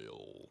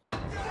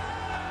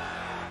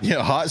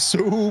 Yeah, hot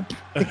soup.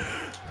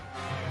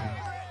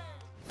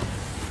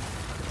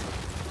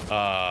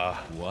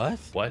 What?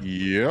 What?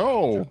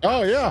 Yo.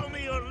 Oh, yeah. Show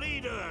me your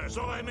leader,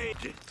 so I may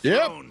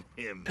Yep.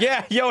 him.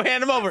 Yeah, yo,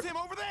 hand him over. That's him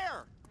over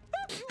there.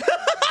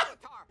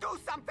 Do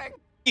something.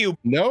 You.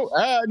 No,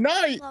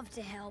 night. Love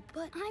to help,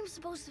 but I'm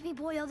supposed to be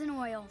boiled in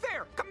oil.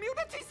 There,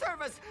 community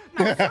service.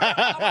 Now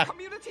serve our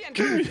community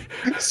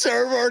and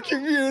Serve our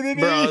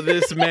community. Bro,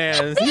 this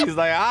man, he's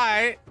like, all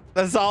right,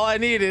 that's all I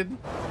needed.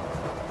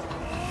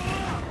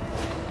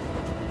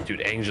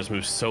 Dude, Aang just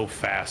moves so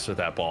fast with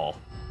that ball.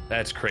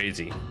 That's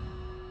crazy.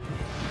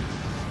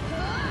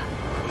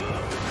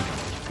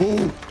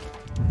 Ooh.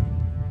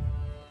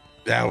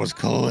 That was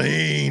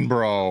clean,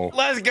 bro.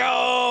 Let's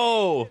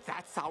go.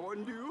 That's our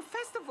new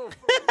festival.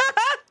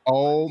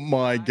 Oh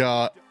my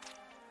god.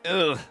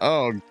 Ugh.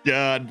 Oh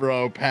god,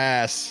 bro.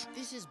 Pass.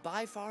 This is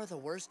by far the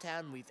worst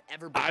town we've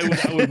ever been. I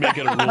would make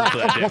it a rule for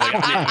that. Dave.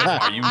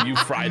 Like, I mean, you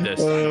fried this.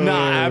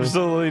 Nah,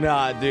 absolutely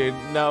not, dude.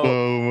 No.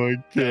 Oh my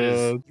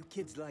god. You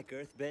kids like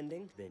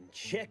earthbending? Then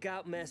check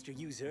out Master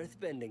Yu's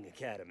Earthbending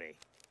Academy.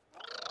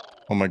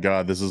 Oh my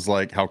god, this is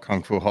like how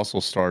Kung Fu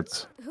Hustle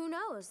starts. Who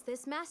knows?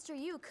 This Master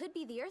Yu could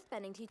be the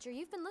earthbending teacher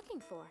you've been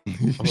looking for.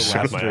 I'm gonna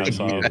laugh my ass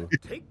off.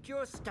 Take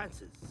your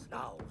stances.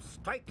 Now,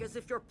 strike as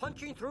if you're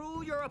punching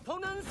through your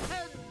opponent's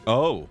head.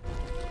 Oh.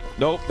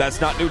 Nope,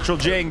 that's not neutral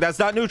Jing. That's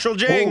not neutral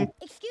Jing. Oh.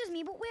 Excuse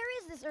me, but where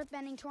is this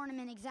earthbending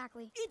tournament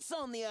exactly? It's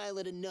on the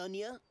island of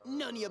Nunya.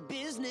 None of your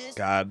business.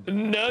 God.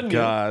 None.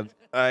 God.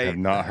 I have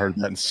not heard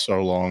that in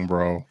so long,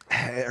 bro.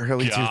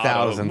 Early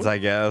 2000s, I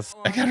guess.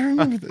 I gotta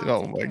remember that.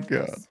 Oh my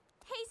god.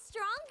 Hey,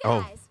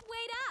 strong guys,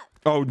 wait up.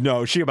 Oh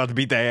no, she about to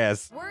beat the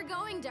ass. We're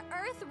going to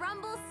Earth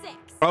Rumble 6.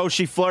 Oh,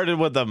 she flirted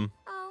with them.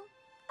 Oh,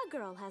 a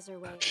girl has her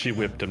way. She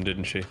whipped him,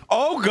 didn't she?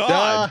 Oh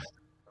god.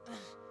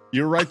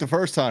 You were right the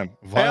first time.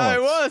 Yeah, Violence. I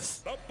was.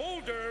 The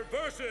Boulder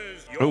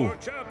versus your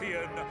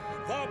champion, the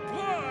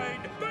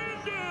Blind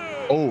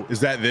Bender. Oh, is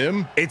that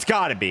them? It's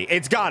gotta be.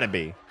 It's gotta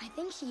be. I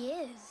think she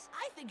is.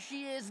 I think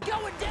she is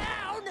going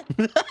down.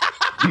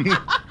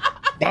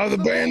 By the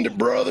Bandit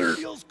brother.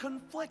 Feels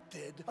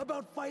conflicted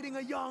about fighting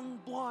a young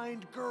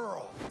blind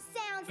girl.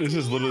 This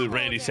is literally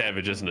Randy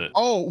Savage, isn't it?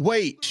 Oh,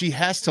 wait. She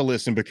has to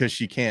listen because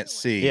she can't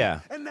see.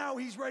 Yeah. And now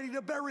he's ready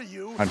to bury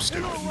you. I'm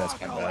stupid.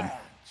 That's my bad.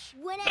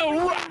 A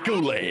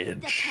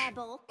Rockoledge.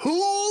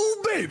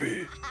 Ooh,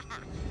 baby.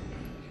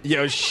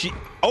 Yo, she.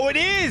 Oh, it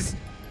is.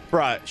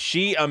 Bruh,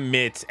 she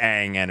emits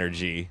Aang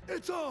energy.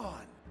 It's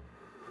on.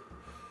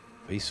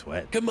 He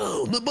sweat. Come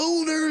on, the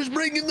boulder is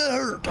bringing the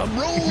hurt. I'm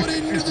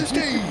rolling into the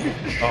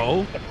stage.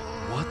 Oh,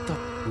 what the?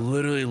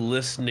 Literally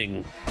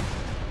listening.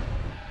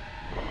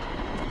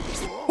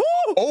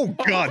 Oh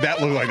God, that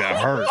looked like that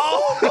hurt.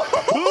 Oh, the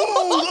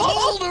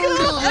boulder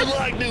doesn't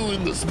like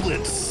doing the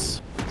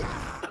splits.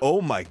 Oh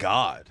my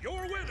God.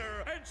 Your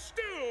winner and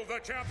still the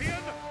champion.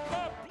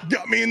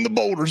 Got me in the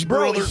boulders,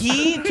 Bro, brother.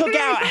 he took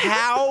out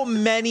how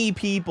many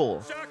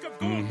people? Sack of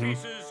gold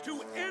pieces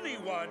to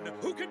anyone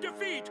who can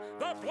defeat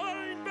the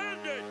Blind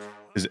Bandit.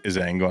 Is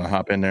Aang gonna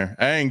hop in there?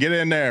 Aang, get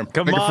in there.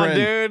 Come Make a on, friend.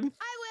 dude.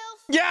 I will.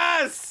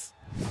 Yes.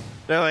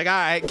 They're like, all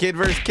right, kid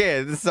versus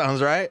kid. This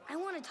sounds right. I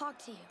want to talk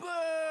to you. Boo!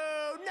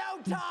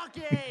 No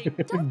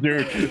talking!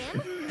 Dude.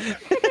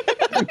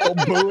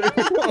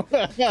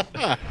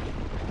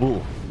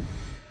 Ooh.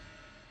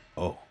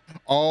 Oh.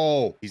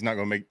 Oh, he's not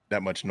gonna make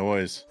that much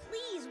noise.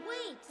 Please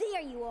wait.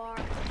 There you are.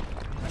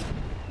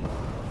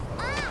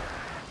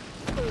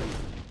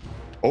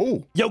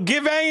 Oh. Yo,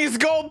 give Aang his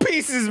gold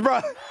pieces,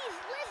 bro. Please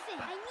listen.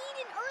 I need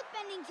an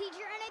earthbending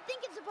teacher, and I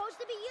think it's supposed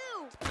to be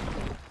you.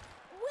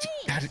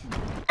 Wait.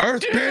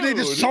 Earthbending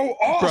is so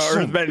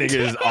awesome. Bro, earthbending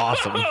is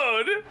awesome.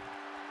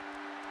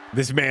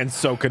 This man's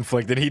so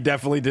conflicted. He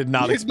definitely did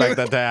not expect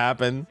that to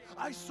happen.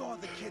 I saw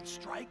the kid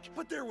strike,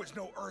 but there was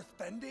no earth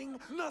bending.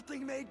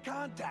 Nothing made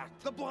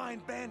contact. The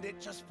Blind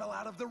Bandit just fell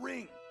out of the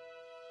ring.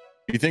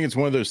 You think it's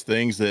one of those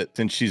things that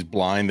since she's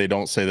blind, they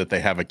don't say that they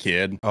have a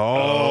kid?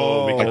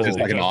 Oh, like it's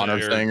like an honor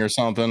thing or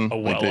something. A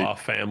Like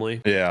well-off family.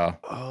 Yeah.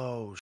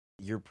 Oh,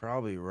 you're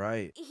probably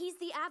right. He's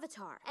the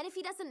Avatar, and if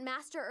he doesn't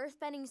master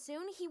earthbending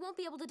soon, he won't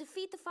be able to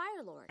defeat the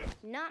Fire Lord.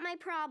 Not my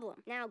problem.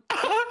 Now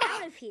get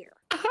out of here.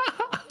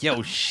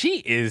 Yo, she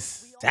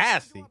is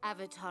sassy.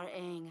 Avatar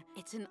Aang,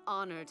 it's an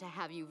honor to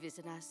have you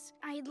visit us.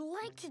 I'd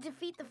like to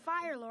defeat the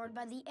Fire Lord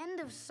by the end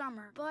of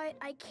summer, but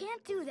I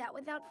can't do that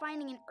without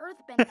finding an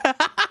earthbender.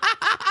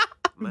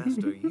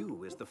 Master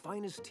Yu is the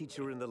finest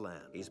teacher in the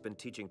land. He's been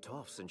teaching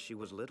Toph since she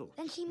was little.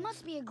 Then she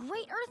must be a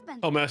great earthbender.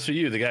 Oh, Master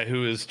Yu, the guy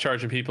who is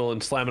charging people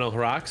and slamming on the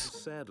rocks?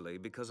 Sadly,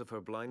 because of her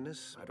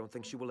blindness, I don't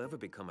think she will ever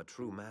become a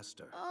true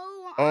master.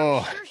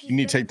 Oh, you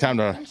need to take time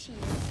to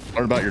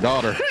learn about your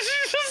daughter.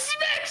 She just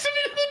smacks him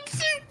in the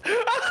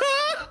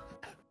tooth.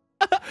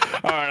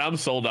 All right, I'm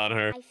sold on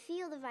her. I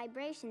feel the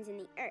vibrations in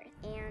the earth,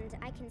 and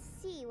I can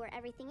see where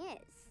everything is.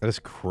 That is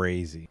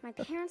crazy. My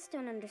parents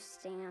don't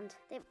understand.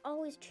 They've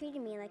always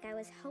treated me like I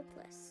was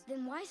helpless.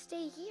 Then why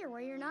stay here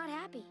where you're not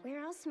happy? Where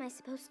else am I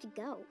supposed to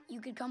go?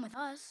 You could come with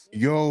us.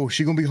 Yo,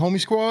 she gonna be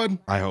homie squad?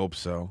 I hope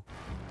so.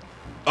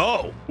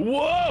 Oh,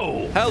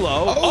 whoa.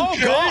 Hello. Oh,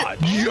 God.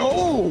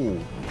 Yo.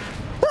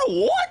 Bro,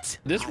 what?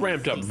 This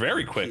ramped up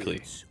very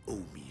quickly. Owe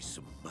me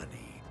some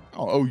money.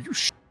 Oh, you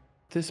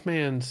This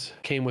man's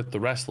came with the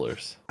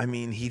wrestlers. I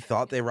mean, he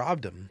thought they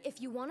robbed him.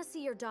 If you want to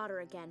see your daughter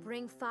again,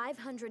 bring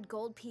 500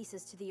 gold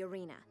pieces to the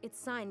arena. It's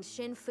signed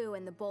Shin Fu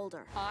and the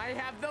Boulder. I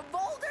have the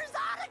Boulder's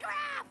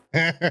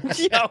autograph!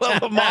 Yo,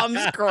 the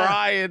mom's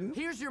crying.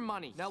 Here's your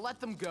money. Now let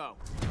them go.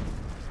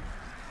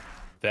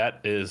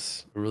 That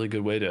is a really good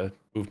way to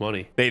move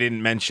money. They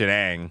didn't mention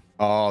Aang.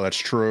 Oh, that's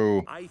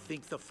true. I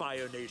think the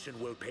Fire Nation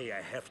will pay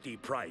a hefty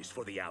price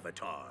for the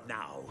Avatar.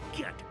 Now,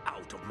 get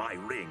out of my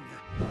ring.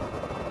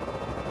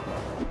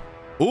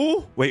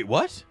 Ooh, wait,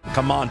 what?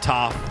 Come on,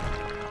 Toph.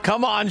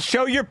 Come on,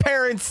 show your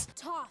parents.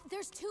 Toph,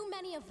 there's too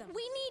many of them.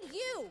 We need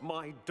you.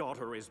 My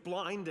daughter is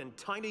blind and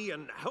tiny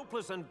and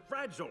helpless and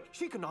fragile.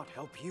 She cannot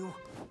help you.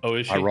 Oh,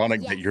 is she?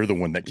 Ironic that you're the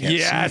one that can't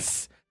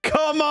Yes.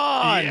 Come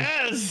on.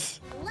 Yes.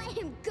 Let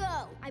him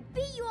go. I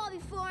beat you all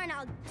before, and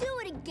I'll do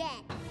it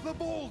again. The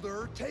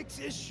Boulder takes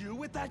issue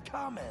with that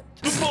comment.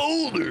 The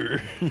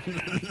Boulder.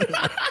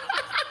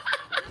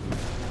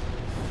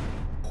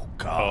 Oh,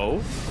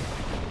 God.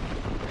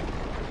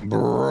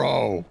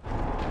 Bro.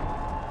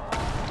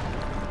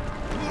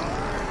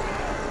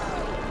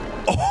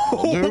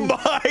 Oh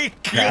my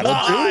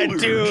God,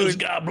 dude. Just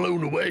got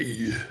blown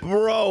away.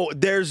 Bro,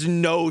 there's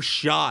no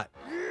shot.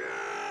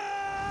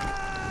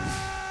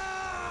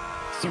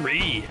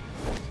 3.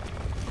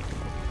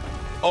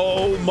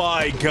 Oh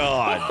my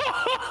God.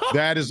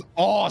 That is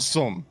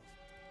awesome.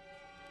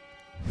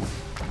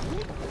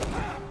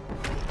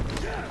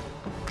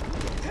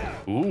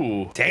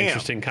 Ooh, damn.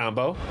 Interesting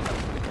combo.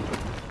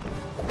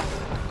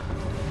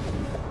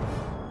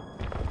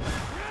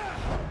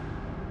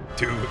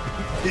 Dude,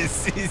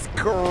 this is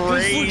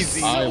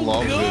crazy. I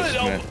love this,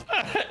 man.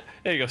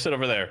 There you go, sit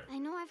over there. I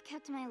know I've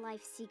kept my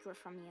life secret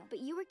from you, but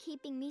you were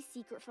keeping me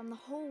secret from the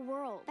whole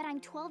world. That I'm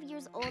 12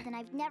 years old and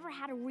I've never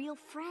had a real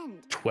friend.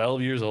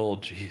 12 years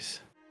old, jeez.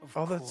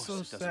 Oh, that's so It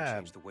doesn't sad.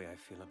 change the way I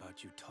feel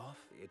about you, Toph.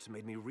 It's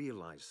made me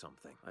realize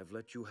something. I've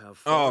let you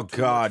have Oh, far too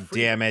God much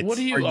freedom. damn it. What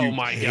are you? Are Oh you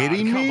my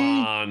kidding God! me?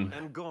 Come on.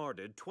 And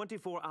guarded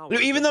 24 hours.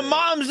 Dude, even a the day.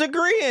 mom's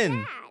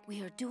agreeing.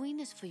 We are doing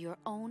this for your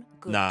own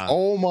good. Nah,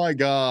 Oh my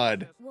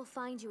God. We'll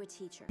find you a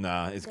teacher.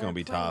 nah, it's There gonna are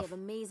be plenty tough. of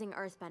amazing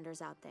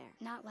earthbenders out there.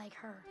 Not like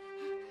her.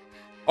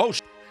 Oh,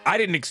 I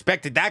didn't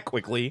expect it that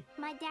quickly.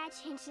 My dad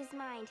changed his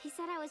mind. He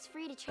said I was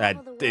free to That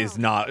travel the world. is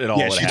not at all.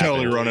 Yeah, what she's happened.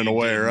 totally running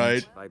away,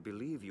 right? I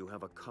believe you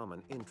have a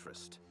common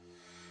interest.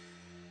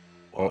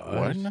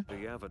 What?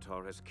 The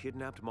Avatar has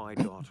kidnapped my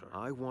daughter.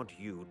 I want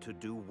you to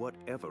do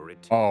whatever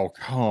it takes. Oh,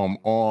 come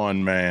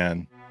on,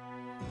 man.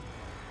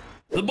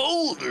 The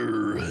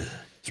boulder.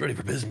 It's ready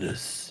for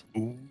business.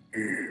 Ooh,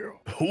 yeah.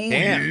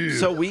 Damn.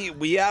 So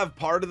we have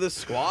part of the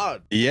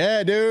squad.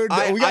 Yeah, dude.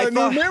 We got a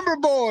new member,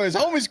 boys.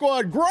 Homie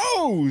squad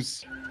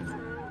grows.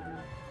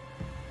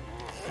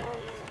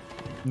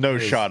 No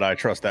shot. I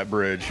trust that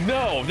bridge.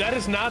 No, that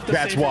is not the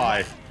That's same.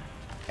 why.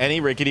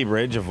 Any rickety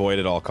bridge, avoid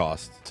at all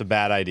costs. It's a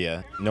bad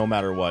idea. No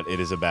matter what, it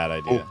is a bad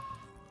idea.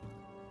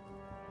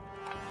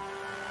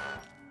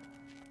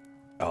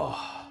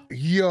 Oh.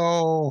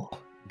 Yo.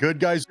 Good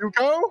guy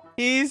Zuko?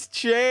 He's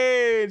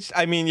changed.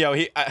 I mean,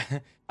 yo,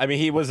 I mean,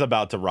 he was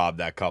about to rob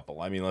that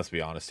couple. I mean, let's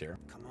be honest here.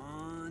 Come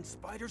on,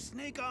 Spider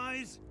Snake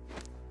Eyes.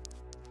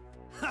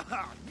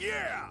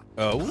 Yeah.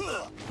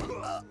 Oh.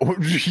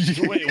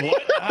 Wait,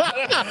 what?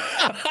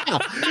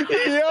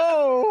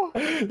 Yo.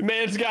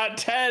 Man's got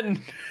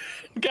 10.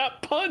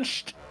 Got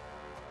punched.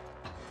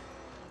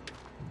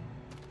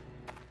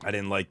 I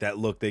didn't like that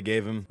look they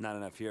gave him. Not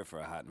enough here for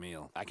a hot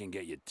meal. I can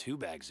get you 2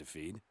 bags of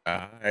feed.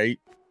 All right.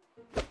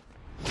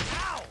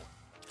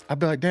 I'd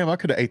be like, damn, I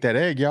could have ate that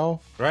egg,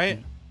 y'all.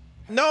 Right?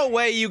 No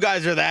way you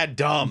guys are that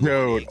dumb.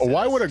 Dude,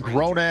 why would a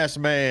grown-ass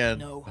man...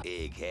 No.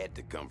 Egg had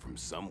to come from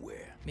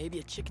somewhere. Maybe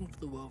a chicken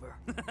flew over.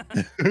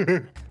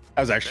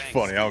 That was actually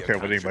funny. I don't care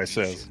what anybody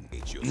says.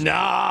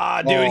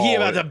 Nah, dude, he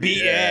about to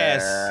beat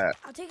ass.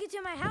 I'll take you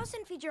to my house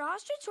and feed your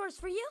ostrich horse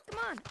for you. Come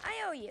on,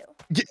 I owe you.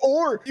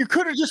 Or you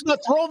could have just not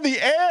thrown the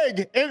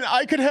egg and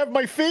I could have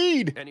my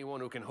feed.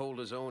 Anyone who can hold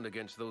his own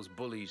against those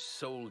bullies'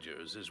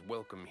 soldiers is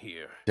welcome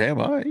here. Damn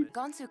right.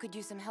 Gonsu could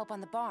use some help on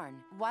the barn.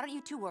 Why don't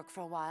you two work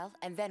for a while,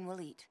 and then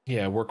we'll eat.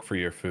 Yeah, work for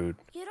your food.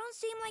 You don't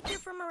seem like you're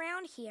from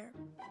around here.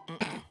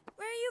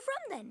 Where are you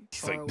from then?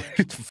 He's like,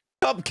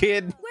 up,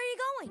 kid. Where are you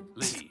going?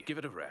 Lee, give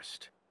it a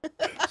rest.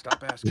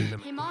 Stop asking them.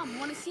 Hey, Mom,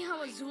 want to see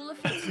how Azula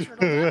feeds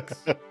turtle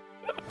ducks?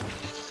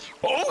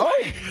 Oh,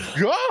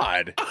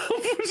 God.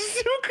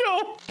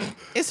 Zuko.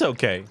 It's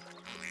okay.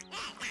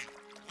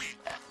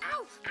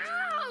 Ow!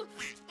 Ow!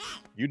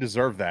 You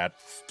deserve that.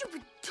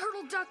 Stupid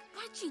turtle duck.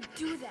 Why'd you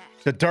do that?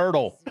 The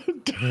turtle.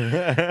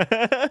 Azula?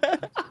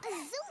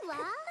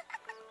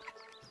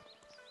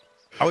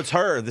 Oh, it's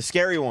her, the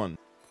scary one.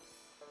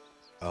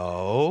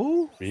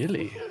 Oh?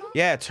 Really?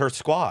 Yeah, it's her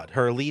squad,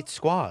 her elite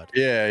squad.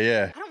 Yeah,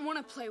 yeah. I don't want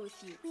to play with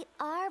you. We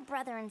are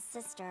brother and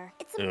sister.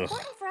 It's Ugh.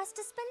 important for us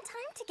to spend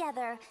time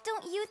together.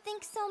 Don't you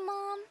think so,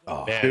 Mom?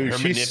 Oh, Man, dude, her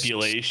she's-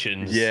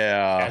 manipulations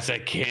Yeah. as a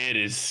kid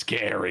is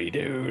scary,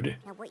 dude.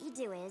 Now what you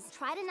do is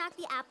try to knock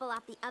the apple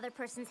off the other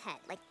person's head,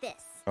 like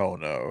this. Oh,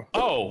 no.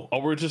 Oh,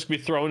 we're just gonna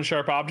be throwing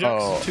sharp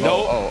objects? Oh,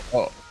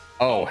 too?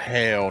 oh,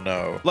 hell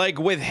no. Like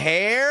with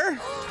hair?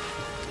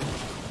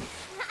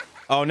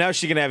 Oh, now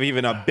she can have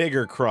even a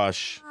bigger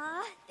crush.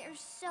 They're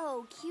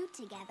so cute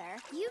together.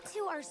 You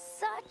two are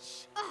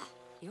such... Ugh.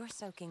 You're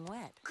soaking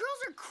wet.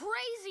 Girls are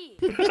crazy.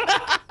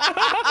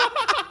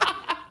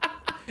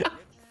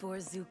 For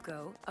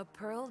Zuko, a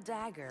pearl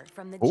dagger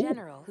from the Ooh.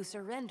 general who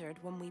surrendered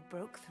when we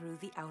broke through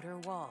the outer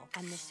wall,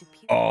 and the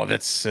superior. Oh,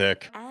 that's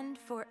sick. And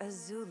for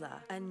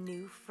Azula, a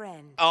new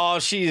friend. Oh,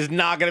 she's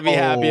not gonna be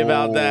happy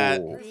about that.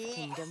 Earth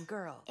Kingdom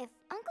girl. If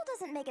Uncle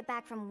doesn't make it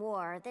back from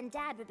war, then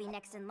Dad would be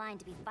next in line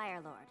to be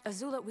Fire Lord.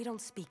 Azula, we don't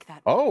speak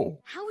that. Oh.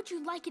 How would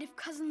you like it if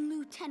Cousin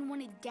Lu 10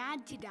 wanted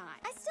Dad to die?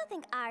 I still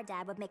think our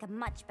dad would make a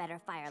much better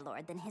Fire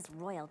Lord than his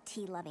royal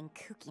tea-loving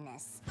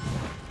kookiness.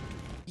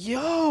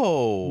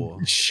 Yo.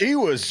 She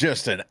was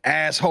just an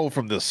asshole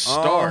from the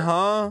start.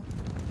 Uh-huh.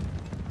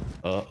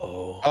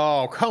 Uh-oh.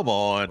 Oh, come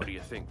on. What do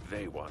you think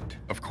they want?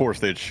 Of course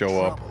they'd show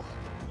up.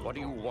 What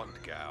do you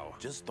want, Gao?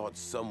 Just thought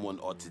someone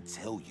ought to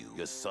tell you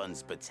your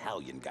son's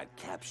battalion got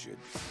captured.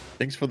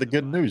 Thanks for the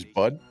good news,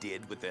 bud.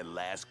 Did with their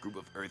last group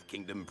of Earth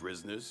Kingdom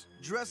prisoners.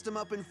 Dressed them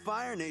up in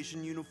Fire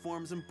Nation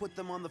uniforms and put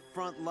them on the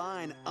front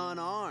line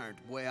unarmed,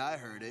 way I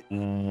heard it.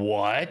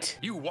 What?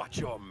 You watch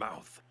your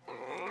mouth.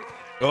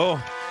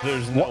 Oh.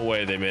 There's no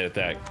way they made it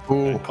that.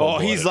 Oh,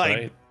 he's cold-blooded, like,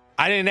 right?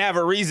 I didn't have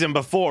a reason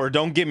before.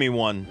 Don't give me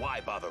one.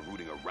 Why bother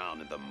rooting around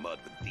in the mud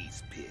with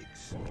these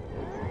pigs?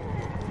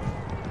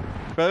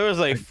 But there was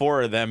like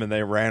 4 of them and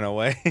they ran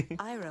away.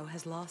 Iroh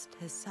has lost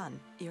his son.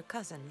 Your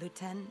cousin,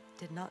 Luten,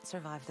 did not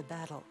survive the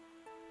battle.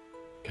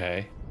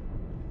 Okay.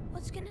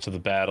 What's gonna... So the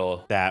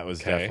battle. That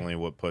was Okay. definitely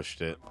what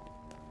pushed it.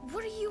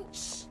 What are you...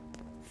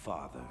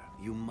 Father,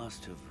 you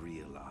must have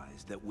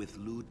realized that with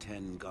Lu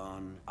Ten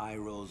gone,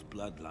 Iroh's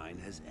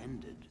bloodline has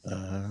ended.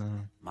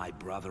 My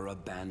brother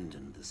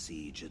abandoned the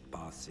siege at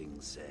Ba Sing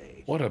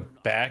Se. What a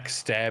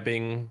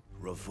backstabbing.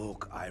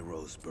 Revoke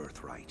Iroh's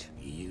birthright.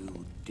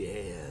 You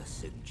dare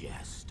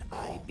suggest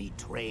I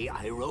betray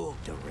Iroh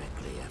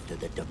directly after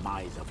the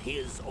demise of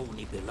his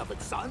only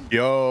beloved son?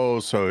 Yo,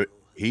 so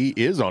He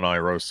is on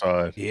Iroh's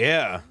side.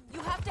 Yeah.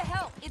 You have to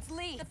help. It's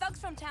Lee. The thugs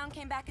from town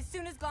came back as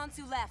soon as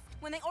Gonsu left.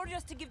 When they ordered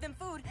us to give them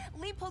food,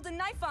 Lee pulled a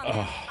knife on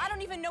them. I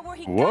don't even know where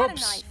he got a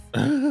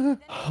knife.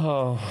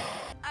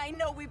 I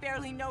know we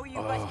barely know you,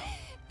 but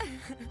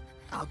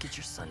I'll get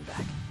your son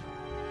back.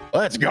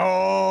 Let's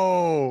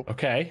go.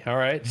 Okay, all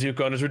right.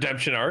 Zuko on his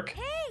redemption arc.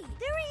 Hey,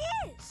 there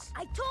he is.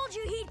 I told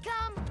you he'd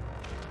come.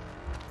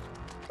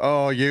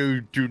 Oh,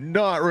 you do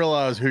not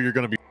realize who you're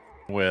going to be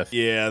with.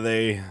 Yeah,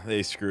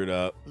 they screwed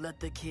up. Let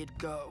the kid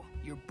go.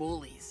 You're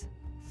bullies.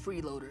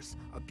 Freeloaders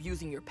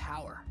abusing your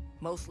power,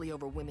 mostly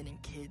over women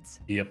and kids.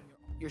 Yep.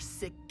 You're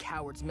sick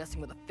cowards messing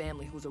with a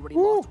family who's already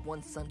lost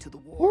one son to the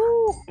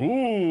war.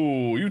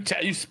 Ooh,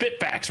 you spit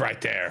facts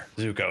right there,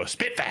 Zuko.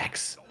 Spit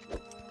facts.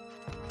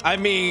 I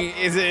mean,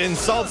 is it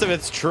insults if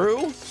it's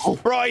true?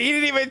 Bro, he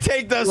didn't even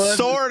take the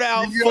sword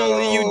out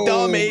fully, you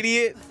dumb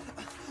idiot.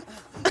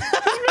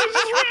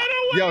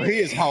 Yo, he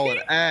is hauling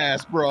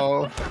ass,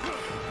 bro.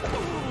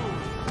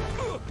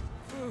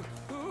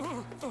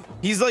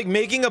 He's like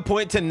making a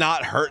point to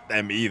not hurt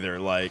them either,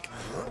 like.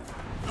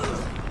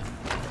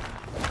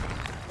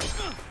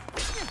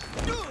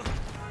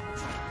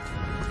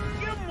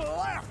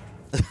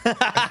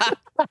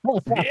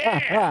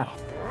 Yeah.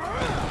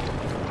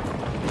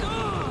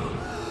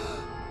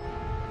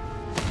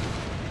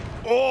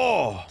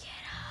 Oh.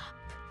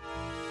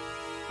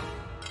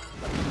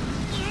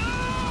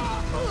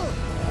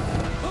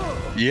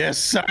 Yes,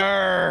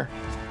 sir.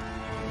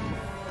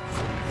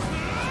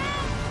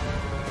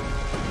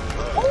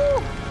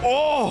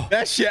 Oh,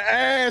 that's your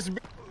ass.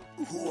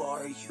 Who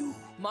are you?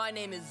 My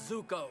name is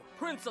Zuko,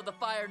 Prince of the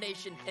Fire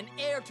Nation and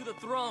heir to the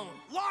throne.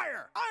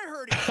 Liar! I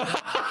heard it. You're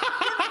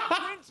not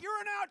a prince, you're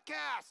an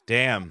outcast.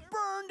 Damn.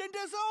 Burned and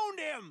disowned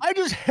him. I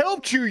just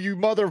helped you, you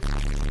mother.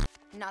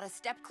 not a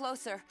step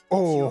closer.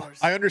 Oh,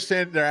 I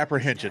understand their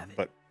apprehension,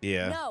 but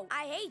yeah. No,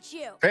 I hate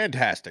you.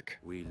 Fantastic.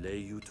 We lay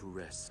you to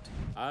rest.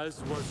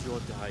 As was your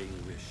dying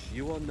wish,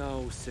 you are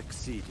now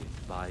succeeded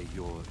by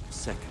your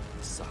second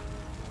son.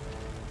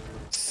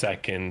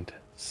 Second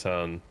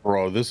son.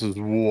 Bro, this is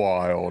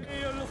wild.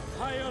 Hail,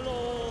 Fire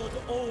Lord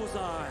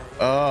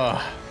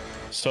Ozai.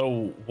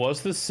 So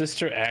was the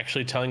sister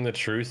actually telling the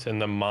truth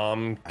and the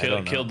mom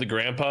killed the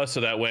grandpa so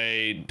that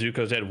way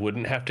Zuko's dad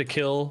wouldn't have to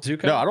kill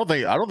Zuko? No, I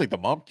don't think the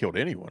mom killed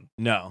anyone.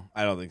 No,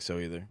 I don't think so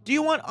either. Do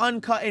you want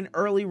uncut and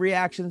early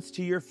reactions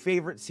to your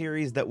favorite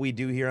series that we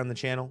do here on the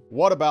channel?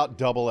 What about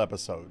double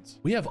episodes?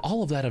 We have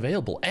all of that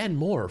available and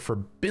more for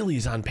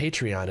Billies on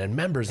Patreon and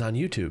members on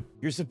YouTube.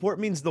 Your support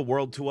means the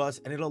world to us,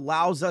 and it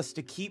allows us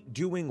to keep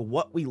doing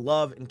what we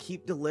love and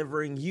keep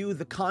delivering you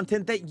the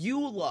content that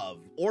you love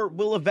or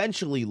will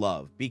eventually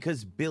love,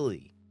 because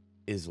Billy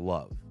is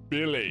love.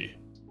 Billy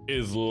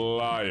is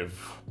live.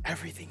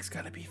 Everything's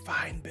gonna be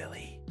fine,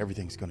 Billy.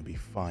 Everything's gonna be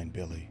fine,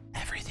 Billy.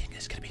 Everything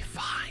is gonna be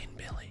fine,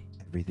 Billy.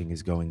 Everything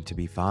is going to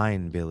be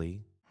fine,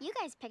 Billy. You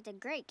guys picked a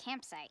great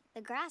campsite. The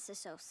grass is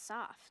so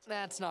soft.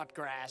 That's not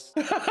grass.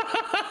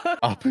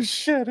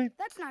 Appreciate.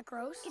 That's not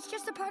gross. It's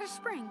just a part of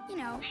spring. You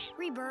know,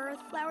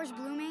 rebirth, flowers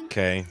blooming.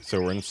 Okay,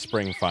 so we're in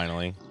spring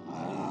finally.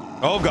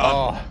 Oh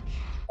God.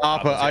 Oh,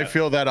 Appa, I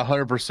feel that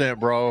 100%,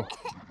 bro.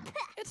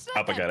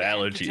 Appa got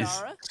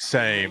allergies.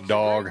 Same,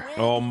 dog.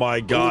 Oh my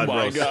God, oh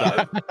my bro.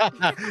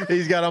 God.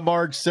 He's got a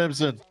Marge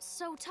Simpson.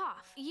 So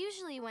tough.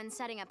 Usually when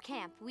setting up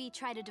camp, we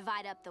try to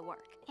divide up the work.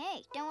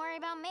 Hey, don't worry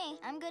about me.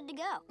 I'm good to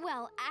go.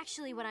 Well,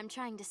 actually what I'm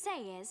trying to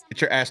say is...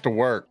 Get your ass to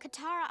work.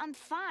 Katara, I'm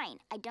fine.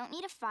 I don't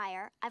need a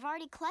fire. I've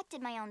already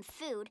collected my own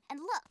food. And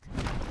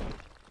look,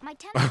 my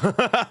temple.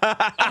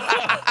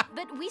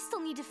 But we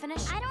still need to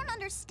finish... I don't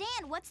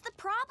understand. What's the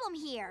problem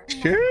here?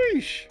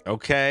 Sheesh.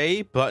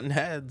 Okay, button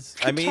heads.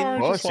 I mean,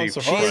 she's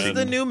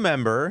the new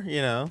member,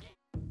 you know.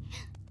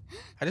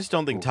 I just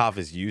don't think Toph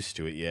is used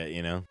to it yet,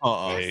 you know.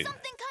 There's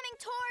something coming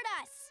toward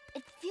us.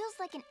 It feels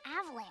like an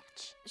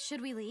avalanche.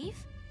 Should we leave?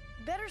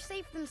 Better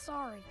safe than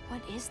sorry.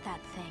 What is that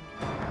thing?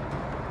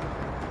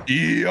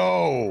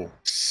 Yo,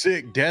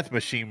 sick death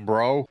machine,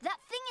 bro. That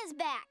thing is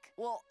back.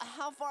 Well,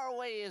 how far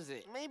away is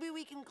it? Maybe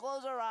we can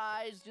close our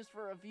eyes just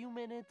for a few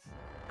minutes.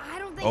 I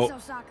don't think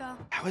so, Sokka.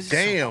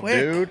 Damn,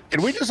 dude.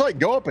 Can we just like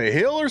go up a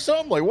hill or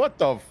something? Like what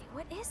the?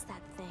 What is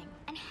that thing?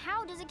 And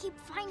how does it keep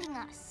finding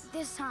us?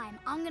 This time,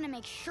 I'm gonna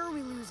make sure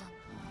we lose him.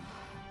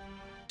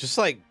 Just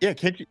like, yeah,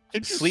 can't you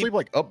sleep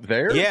like up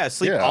there? Yeah,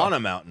 sleep on a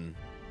mountain.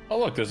 Oh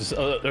look, there's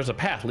a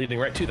path leading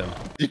right to them.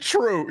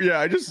 True.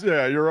 Yeah,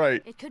 you're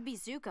right. It could be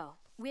Zuko.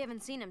 We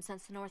haven't seen him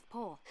since the North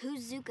Pole.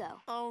 Who's Zuko?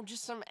 Oh,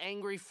 just some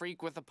angry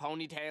freak with a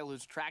ponytail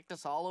who's tracked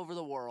us all over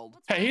the world.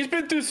 Hey, he's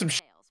been through some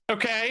shit,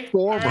 okay?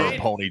 Former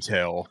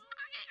ponytail.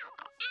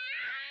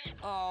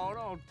 Oh,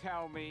 don't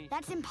tell me.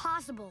 That's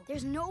impossible.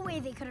 There's no way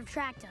they could have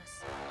tracked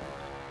us.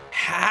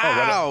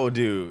 How,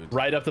 dude?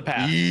 Right up the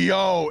path.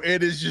 Yo,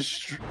 it is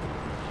just...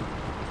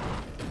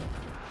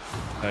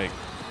 Like,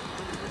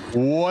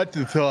 what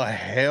the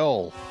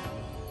hell?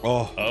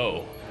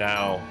 Oh,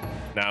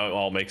 now it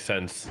all makes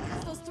sense.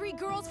 Those 3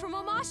 girls from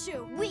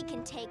Omashu. We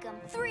can take them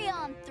 3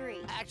 on 3.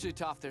 Actually,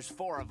 Toph, there's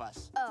 4 of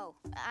us. Oh,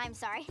 I'm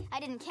sorry. I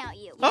didn't count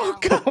you. Oh,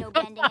 God. No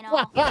bending and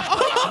all.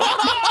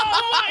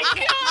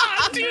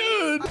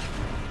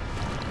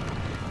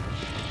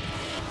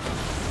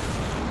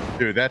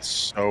 Dude, that's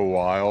so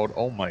wild.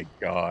 Oh my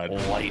god.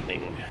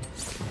 Lightning.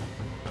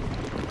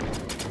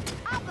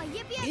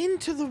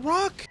 Into the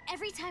rock.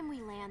 Every time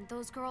we land,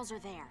 those girls are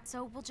there.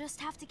 So we'll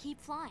just have to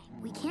keep flying.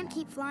 We can't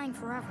keep flying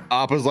forever.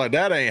 Appa's like,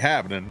 that ain't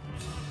happening.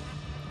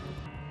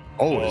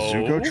 Oh, a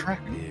Zuko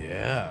track?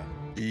 Yeah.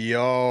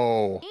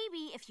 Yo.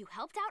 Maybe if you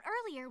helped out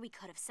earlier, we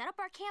could have set up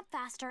our camp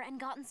faster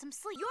and gotten some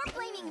sleep. You're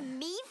blaming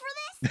me for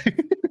this?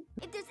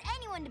 If there's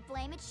anyone to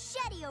blame, it's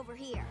Shetty over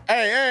here.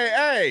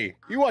 Hey,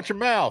 you watch your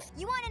mouth.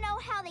 You want to know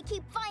how they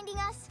keep finding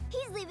us?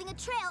 He's leaving a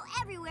trail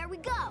everywhere we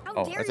go.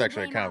 Oh, that's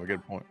actually kind of a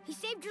good point. He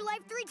saved your life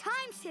 3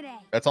 times today.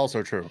 That's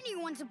also true.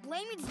 Anyone to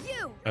blame, it's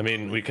you. I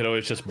mean, we could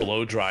always just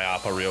blow dry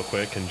Appa real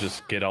quick and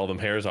just get all them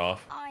hairs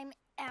off. I'm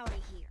out of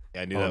here.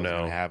 Yeah, I knew that was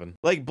gonna happen.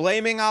 Like,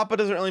 blaming Appa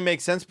doesn't really make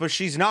sense, but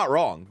she's not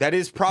wrong. That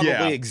is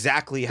probably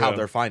exactly how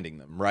they're finding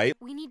them, right?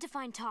 We need to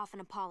find Toph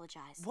and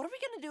apologize. What are we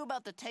gonna do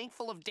about the tank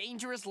full of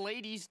dangerous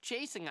ladies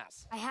chasing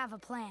us? I have a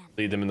plan.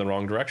 Lead them in the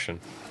wrong direction.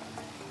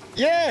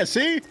 Yeah,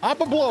 see?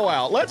 Appa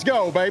blowout. Let's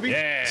go, baby.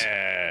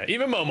 Yeah,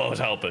 even Momo's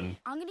helping.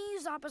 I'm gonna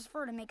use Appa's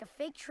fur to make a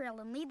fake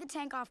trail and lead the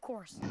tank off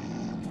course.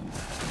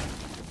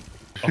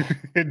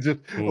 Just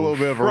a little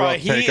bit of a rough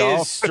he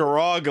is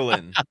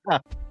struggling.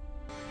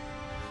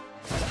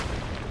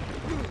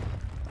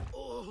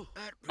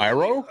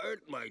 Iroh?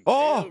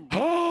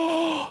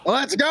 Oh!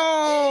 Let's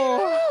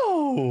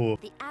go!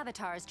 The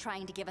Avatar is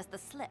trying to give us the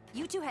slip.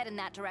 You two head in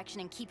that direction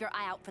and keep your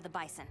eye out for the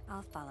bison.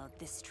 I'll follow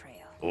this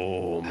trail.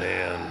 Oh,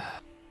 man.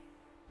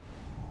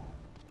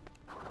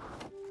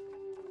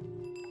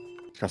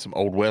 Got some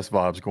Old West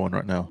vibes going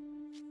right now.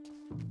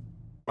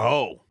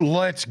 Oh.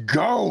 Let's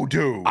go,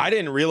 dude. I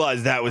didn't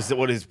realize that was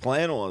what his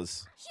plan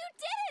was. You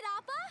did it,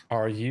 Appa!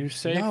 Are you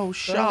safe? No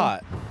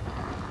shot.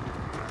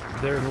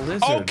 They're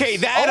lizards. Okay,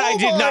 that I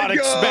did not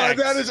expect.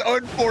 That is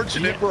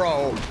unfortunate,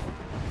 bro.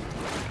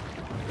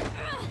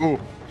 Ooh,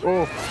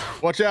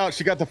 watch out.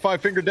 She got the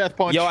 5-finger death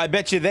punch. Yo, I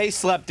bet you they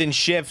slept in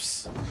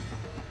shifts.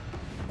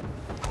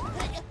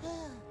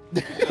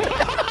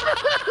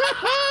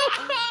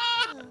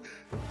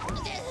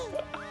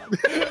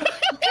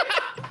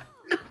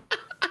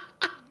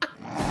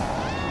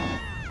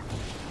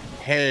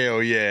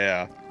 Hell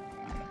yeah.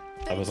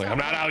 I was like, I'm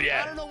not out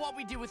yet. I don't know what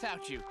we do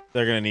without you.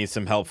 They're gonna need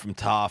some help from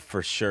Toph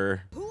for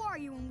sure. Who are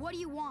you and what do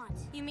you want?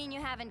 You mean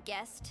you haven't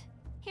guessed?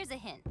 Here's a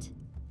hint.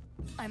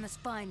 I must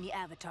find the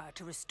Avatar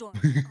to restore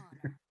my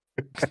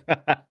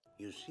honor.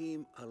 You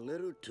seem a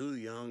little too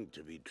young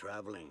to be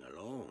traveling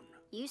alone.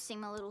 You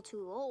seem a little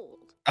too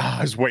old. I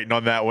was waiting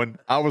on that one.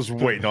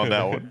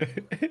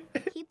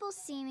 People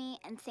see me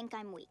and think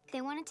I'm weak.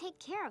 They want to take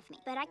care of me,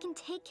 but I can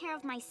take care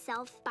of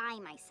myself by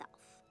myself.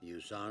 You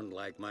sound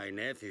like my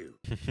nephew.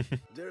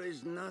 There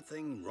is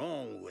nothing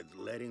wrong with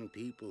letting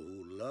people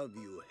who love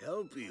you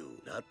help you.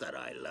 Not that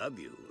I love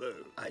you.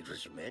 I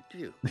just met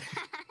you.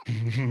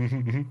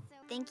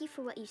 Thank you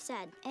for what you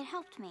said. It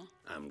helped me.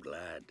 I'm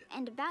glad.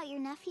 And about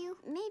your nephew,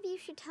 maybe you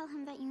should tell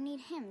him that you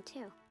need him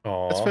too.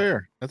 Aww. That's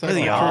fair. That's What are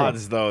the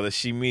odds, though, that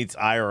she meets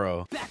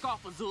Iroh? Back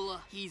off, Azula.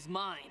 He's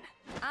mine.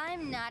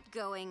 I'm not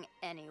going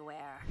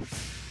anywhere.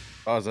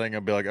 I was gonna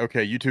be like,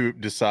 okay, you two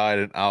decide,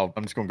 and I'm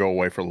just gonna go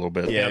away for a little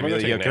bit. Yeah,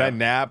 like, yo, can I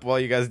nap while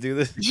you guys do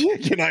this?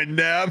 Can I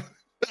nap?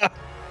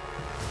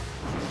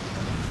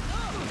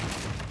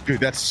 Dude,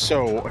 that's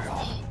so.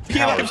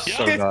 That was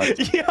so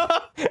nuts. Yeah,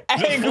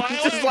 Aang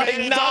was just like,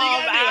 knob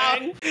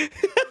out.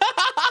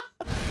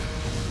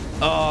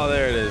 Oh,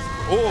 there it is.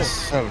 Oh,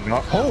 so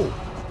not.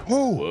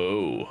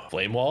 Whoa.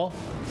 Flame wall?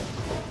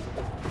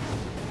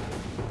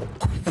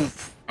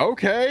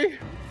 Okay.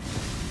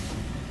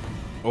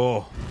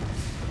 Oh.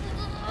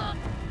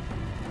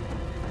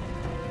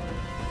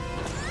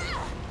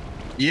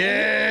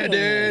 Yeah,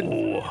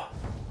 dude.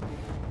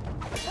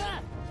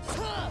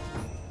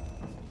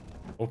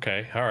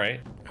 Okay, all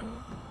right.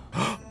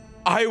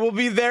 I will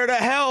be there to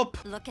help.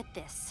 Look at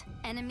this.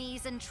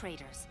 Enemies and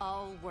traitors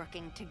all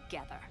working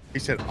together. He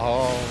said,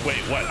 oh. Wait,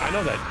 what? I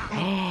know that.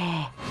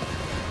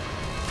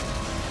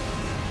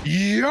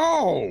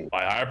 Yo!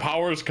 By our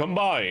powers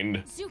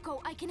combined. Zuko,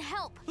 I can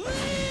help.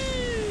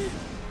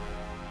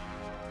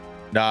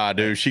 Nah,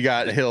 dude, she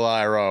got Hill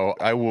Iroh.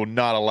 I will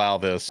not allow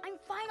this. I'm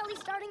finally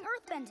starting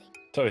earthbending.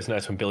 It's always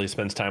nice when Billy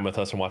spends time with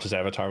us and watches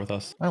Avatar with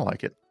us. I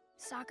like it.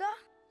 Sokka?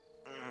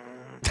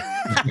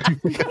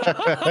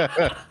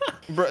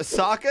 Bro,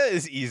 Sokka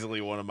is easily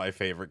one of my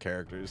favorite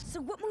characters.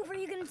 So what move are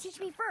you gonna teach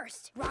me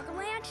first? Rocket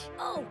launch?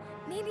 Oh,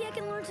 maybe I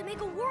can learn to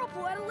make a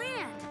whirlpool out of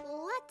land.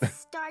 Let's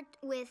start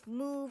with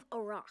move a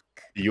rock.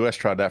 The U.S.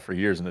 tried that for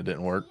years and it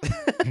didn't work.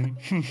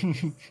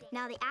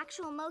 Now the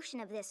actual motion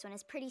of this one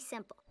is pretty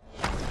simple.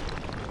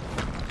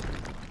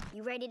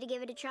 You ready to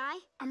give it a try?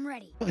 I'm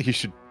ready. I think you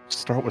should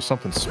start with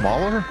something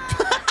smaller.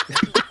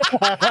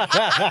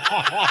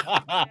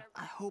 I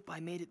hope I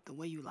made it the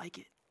way you like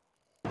it.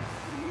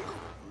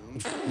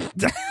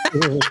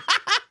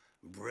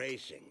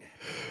 Bracing.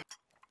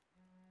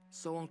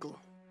 So, Uncle,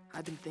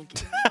 I've been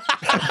thinking.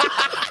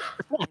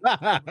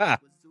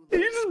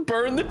 Did you just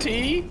burn the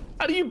tea?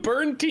 How do you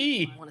burn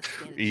tea?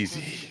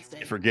 Easy.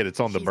 Forget it's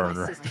on the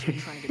burner.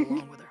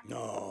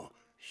 No,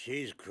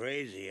 She's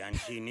crazy and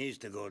she needs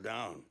to go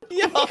down.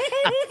 Iroh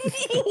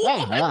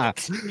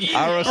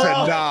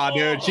said, nah,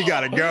 dude, she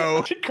gotta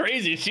go. She's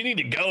crazy. She need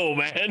to go,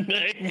 man.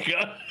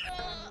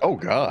 Oh,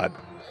 God.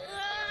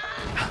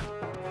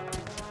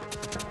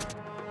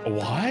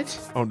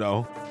 What? Oh,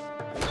 no.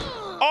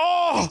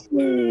 Oh!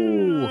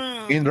 Ooh.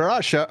 In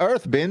Russia,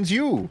 Earth bends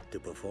you. To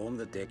perform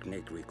the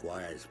technique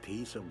requires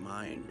peace of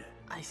mind.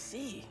 I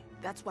see.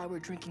 That's why we're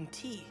drinking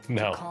tea.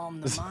 No. To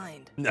calm the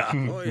mind. No.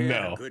 Oh,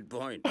 yeah, No. good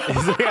point.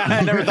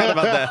 I never thought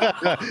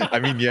about that. I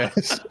mean,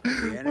 yes.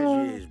 The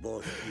energy is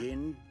both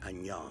yin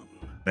and yang.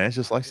 Man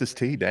just likes his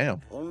tea,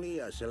 damn. Only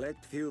a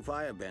select few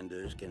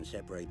firebenders can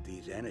separate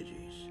these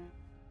energies.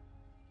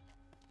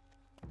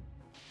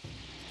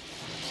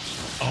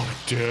 Oh,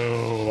 dude.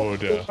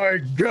 Oh, my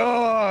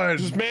God.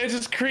 This man's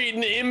just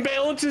creating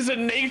imbalances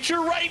in nature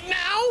right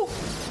now?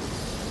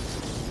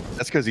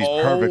 That's because he's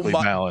perfectly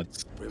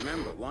balanced.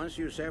 Remember, once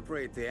you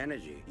separate the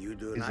energy, you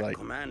do not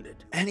command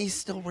it. And he's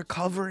still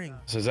recovering.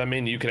 So does that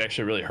mean you could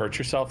actually really hurt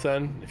yourself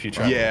then? If you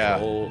try Yeah.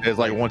 to roll? It's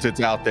like once it's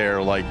out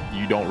there, like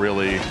you don't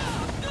really.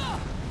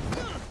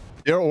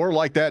 Yeah, or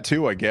like that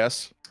too, I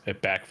guess.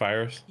 It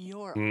backfires.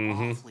 You're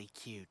Mhm. awfully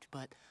cute,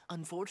 but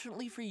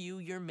unfortunately for you,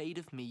 you're made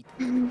of meat.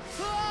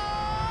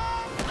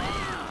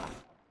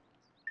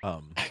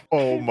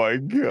 Oh my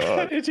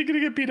God. Is he gonna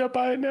get beat up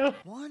by it now?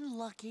 One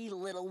lucky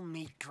little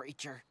meat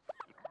creature.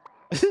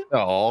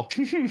 Oh.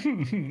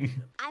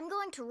 I'm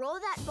going to roll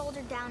that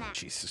boulder down at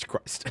Jesus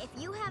Christ. If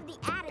you have the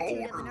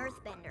attitude of an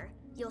earthbender,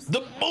 you'll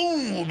The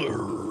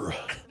boulder.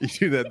 You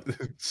do that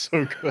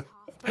so good.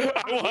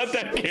 I want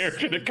that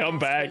character to come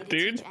back,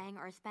 dude. Aang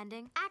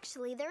earthbending.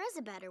 Actually, there is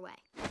a better way.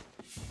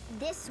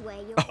 This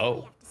way, you'll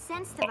only have to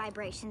sense the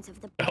vibrations of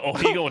the. Oh,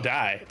 he gonna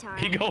die.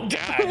 He gonna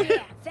die.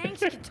 Yeah,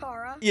 thanks,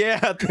 Katara.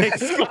 Yeah,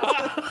 thanks.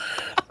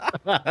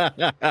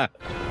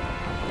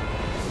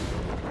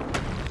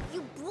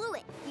 You blew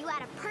it. You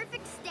had a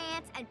perfect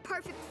stance and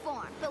perfect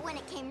form, but when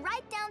it came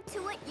right down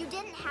to it, you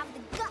didn't have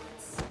the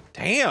guts.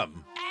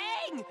 Damn.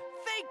 Aang!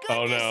 Thank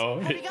Oh goodness! no,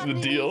 Have you got the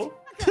any deal. meat?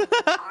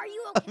 Are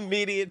you okay?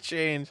 Immediate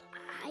change.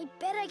 I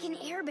bet I can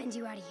airbend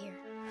you out of here.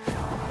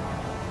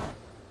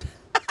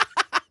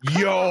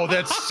 Yo,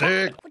 that's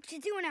sick. What you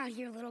doing out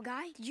here, little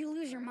guy? Did you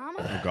lose your mama?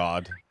 Oh,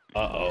 God.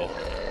 Uh-oh.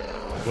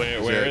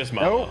 Where is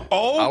Mama? Nope.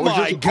 Oh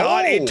my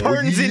God, it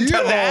turns into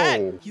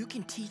that. You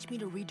can teach me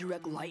to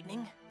redirect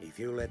lightning? If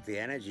you let the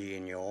energy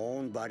in your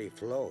own body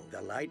flow,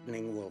 the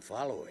lightning will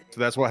follow it. So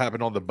that's what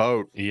happened on the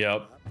boat.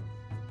 Yep.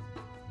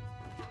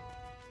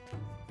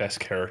 Best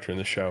character in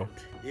the show.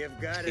 You've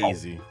got it.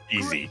 Easy.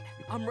 Easy.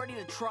 I'm ready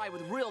to try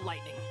with real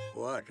lightning.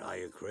 What, are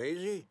you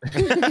crazy?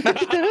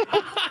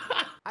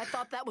 I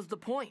thought that was the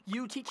point.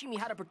 You teaching me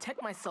how to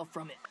protect myself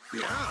from it.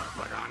 Yeah,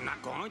 but I'm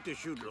not going to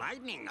shoot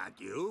lightning at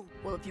you.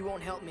 Well, if you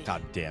won't help me.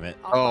 God damn it.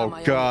 I'll buy Oh my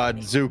own God,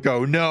 lightning.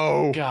 Zuko,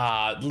 no.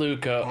 God,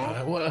 Luca.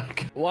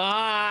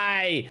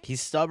 Why? He's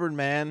stubborn,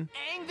 man.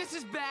 Aang, this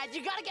is bad.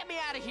 You gotta get me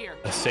out of here.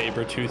 A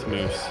saber-tooth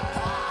moose.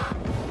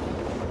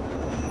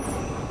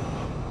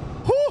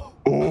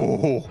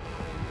 Oh.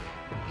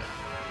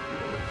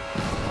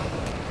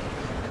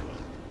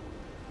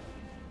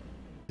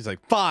 He's like,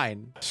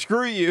 fine,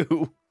 screw you.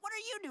 What are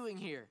you doing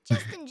here?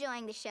 Just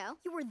enjoying the show.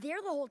 You were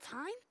there the whole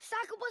time?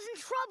 Sokka was in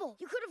trouble.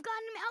 You could have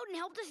gotten him out and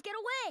helped us get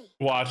away.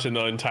 Watching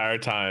the entire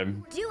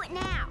time. Do it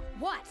now.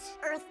 What?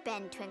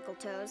 Earthbend, Twinkle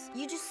Toes.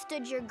 You just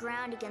stood your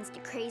ground against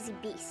a crazy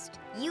beast.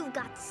 You've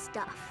got the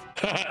stuff.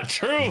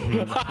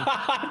 True.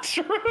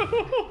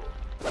 True.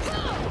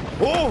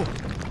 Oh!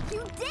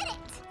 You did it!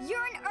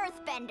 You're an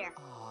earthbender.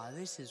 Aw,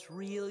 this is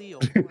really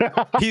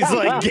He's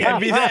like, get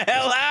me the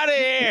hell out of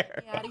here.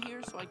 Get me out of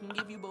here so I can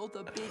give you both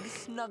a big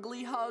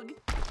snuggly hug.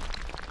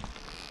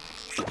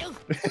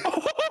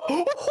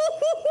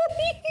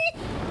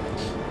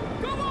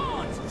 Come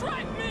on,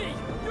 strike me!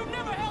 You've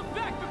never held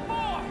back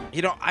before!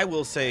 You know, I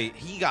will say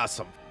he got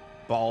some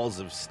balls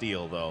of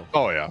steel, though.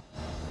 Oh yeah.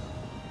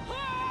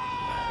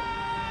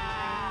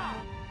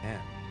 Man,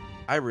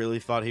 I really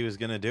thought he was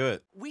gonna do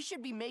it. We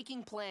should be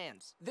making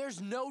plans. There's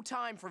no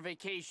time for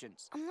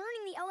vacations. I'm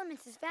learning the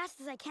elements as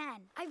fast as I can.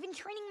 I've been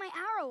training my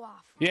arrow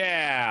off.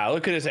 Yeah,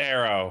 look at his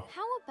arrow.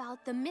 How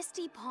about the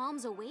Misty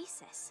Palms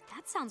Oasis?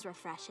 That sounds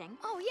refreshing.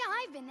 Oh, yeah,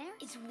 I've been there.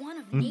 It's one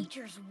of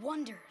nature's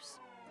wonders.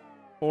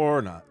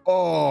 Or not.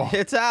 Oh.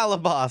 It's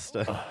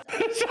Alabasta.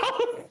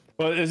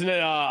 Well, isn't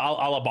it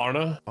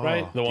Alabarna,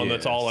 right? The one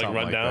that's all like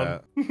something run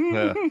down.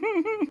 Yeah.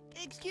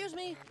 Excuse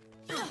me.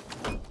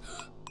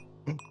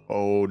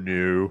 Oh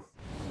no.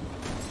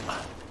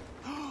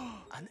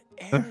 An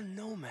air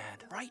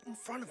nomad right in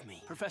front of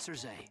me. Professor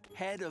Zay,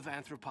 head of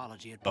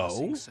anthropology at Ba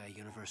Sing Se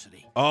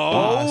University.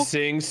 Oh,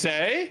 Sing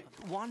Se?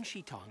 Wan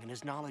Shitong and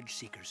his knowledge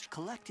seekers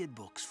collected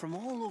books from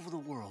all over the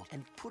world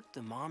and put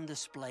them on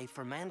display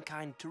for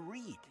mankind to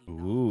read.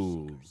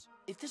 Ooh.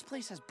 If this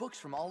place has books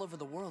from all over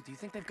the world, do you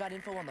think they've got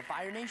info on the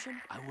Fire Nation?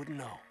 I wouldn't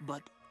know,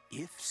 but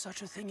if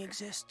such a thing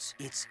exists,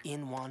 it's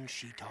in Wan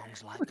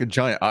Shitong's library. Like a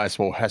giant ice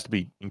wall has to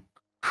be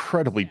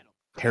incredibly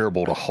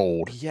terrible to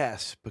hold.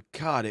 Yes, but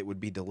God, it would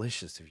be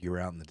delicious if you were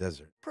out in the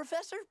desert.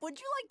 Professor, would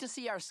you like to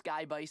see our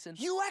sky bison?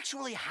 You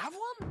actually have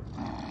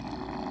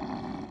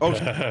one?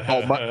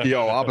 Oh,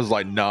 yo, I was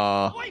like,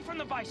 nah. Away from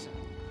the bison.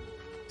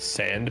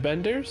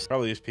 Sandbenders?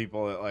 Probably just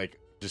people that like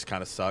just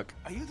kind of suck.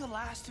 Are you the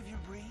last of your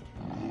breed?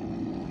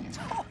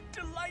 Oh,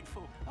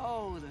 delightful.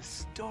 Oh, the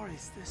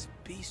stories this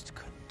beast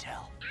could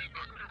tell.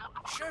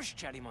 Shush,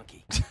 Chatty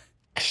Monkey.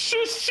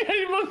 Shush,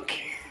 Chatty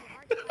Monkey.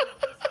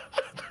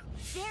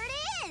 There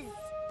it is!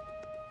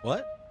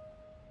 What?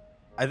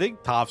 I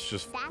think Toph's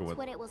just That's with...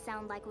 what it will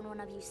sound like when one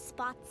of you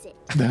spots it.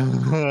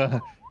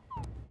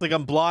 Like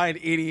I'm blind,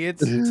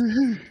 idiots.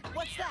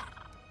 What's that?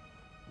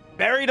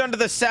 Buried under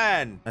the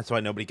sand. That's why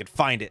nobody could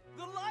find it.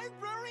 The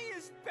library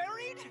is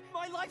buried?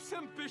 My life's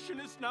ambition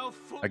is now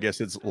full. I guess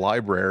it's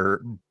library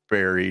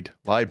buried.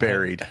 Lie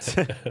buried.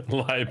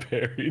 Lie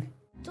buried.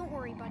 Don't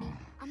worry, buddy.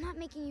 I'm not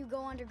making you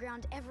go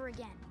underground ever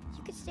again.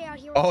 You could stay out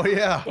here. Oh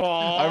yeah.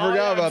 Oh, I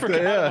forgot about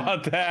that. Yeah.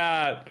 About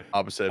that.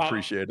 Opposite,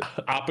 appreciate it.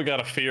 Appa got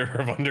a fear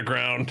of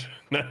underground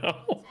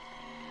now.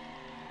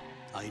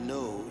 I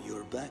know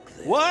you're back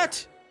there.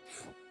 What?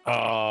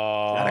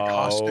 Oh, is that a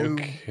costume?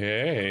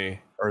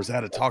 Okay. Or is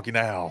that a talking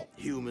owl?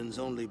 Humans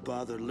only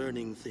bother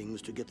learning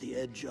things to get the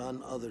edge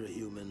on other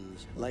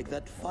humans. Like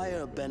that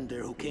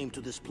firebender who came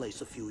to this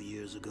place a few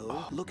years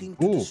ago, looking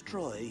to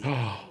destroy your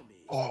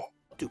enemies.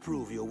 To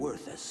prove your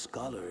worth as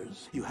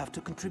scholars, you have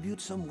to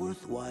contribute some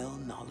worthwhile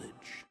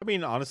knowledge. I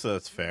mean, honestly,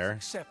 that's fair.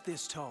 Accept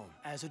this tome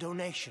as a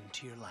donation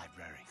to your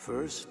library.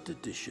 First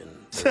edition.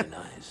 Very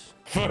nice.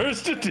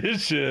 First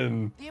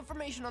edition. The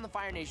information on the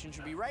Fire Nation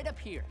should be right up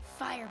here.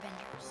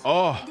 Firebenders.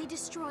 Oh. They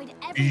destroyed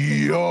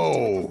everything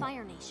with the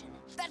Fire Nation.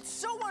 That's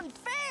so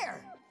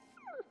unfair!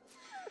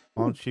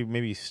 Why don't you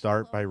maybe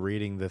start by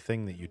reading the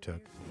thing that you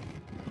took?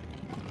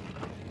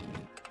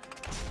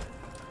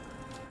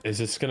 Is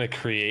this gonna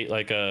create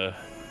like a...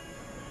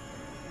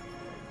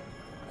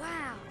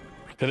 Wow.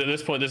 Because at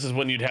this point, this is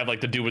when you'd have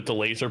like the dude with the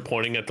laser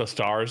pointing at the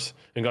stars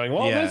and going,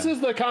 well, Yeah. this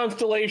is the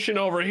constellation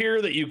over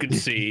here that you can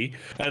see.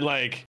 And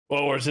like,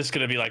 well, or is this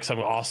going to be like some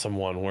awesome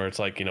one where it's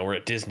like, you know, we're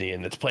at Disney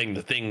and it's playing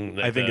the thing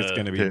that I think it's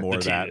going to be more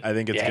of that. I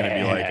think it's going to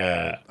be like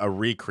Yeah. a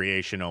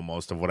recreation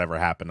almost of whatever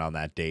happened on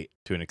that date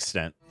to an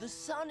extent. The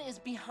sun is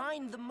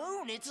behind the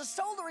moon. It's a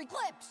solar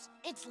eclipse.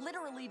 It's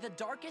literally the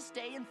darkest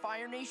day in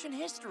Fire Nation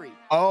history.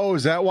 Oh,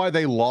 is that why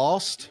they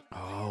lost?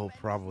 Oh,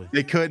 probably.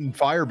 They couldn't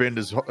firebend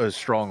as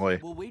strongly.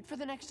 We'll wait for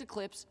the next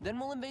eclipse, then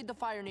we'll invade the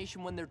Fire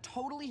Nation when they're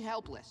totally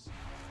helpless.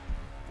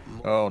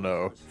 Oh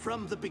no.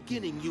 From the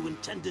beginning, you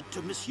intended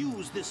to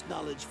misuse this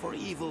knowledge for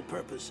evil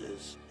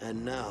purposes.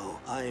 And now,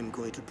 I am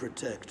going to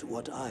protect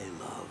what I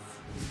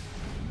love.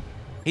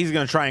 He's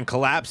going to try and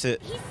collapse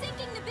it. He's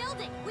sinking the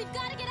building. We've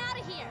got to get out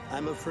of here.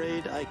 I'm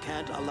afraid I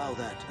can't allow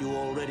that. You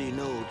already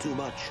know too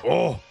much.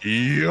 Oh,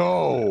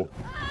 yo.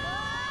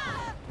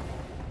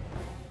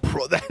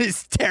 Bro, that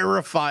is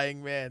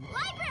terrifying, man.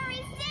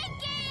 Library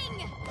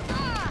sinking!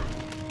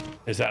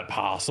 Is that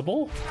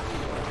possible?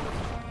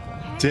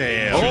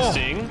 Damn.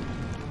 Interesting.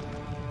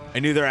 I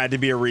knew there had to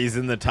be a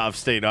reason the Toph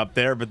stayed up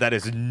there, but that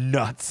is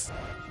nuts.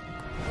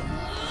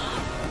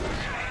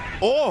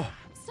 Oh!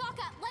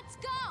 Sokka, let's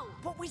go!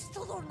 But we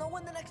still don't know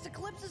when the next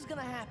eclipse is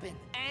gonna happen.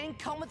 And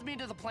come with me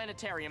to the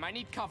planetarium. I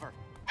need cover.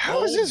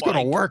 How is this going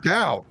to work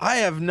out? I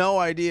have no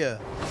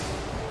idea.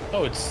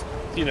 Oh, it's,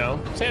 you know,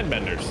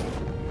 sandbenders.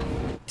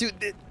 Dude,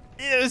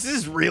 this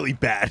is really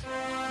bad.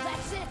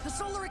 That's it, the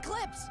solar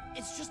eclipse.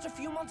 It's just a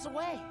few months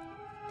away.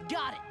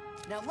 Got it.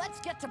 Now let's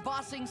get to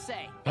Ba Sing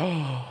Se.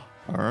 Oh.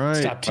 All right.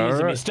 Stop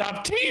teasing me.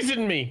 Stop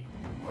teasing me.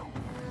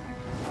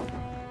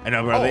 I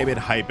know, bro. They've been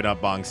hyping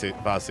up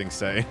Ba Sing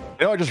Se.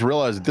 You know, I just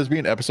realized this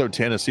being episode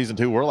 10 of season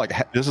 2, we're like,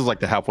 this is like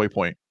the halfway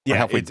point. We're Yeah,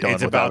 halfway it's done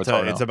with about Avatar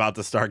to now. it's about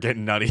to start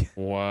getting nutty.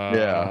 Wow.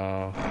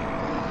 Yeah.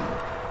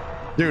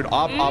 Dude,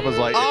 Appa's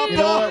like, you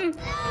know what?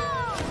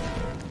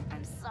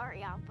 I'm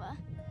sorry, Appa.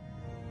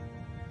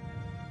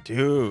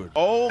 Dude.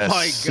 Oh That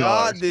my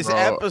God, sucks, this bro.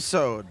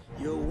 episode.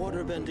 Your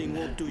waterbending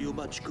won't do you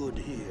much good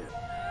here.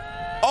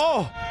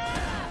 Oh!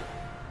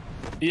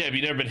 Yeah, but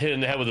you've never been hit in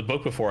the head with a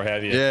book before,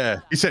 have you?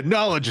 Yeah. He said,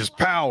 knowledge is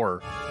power.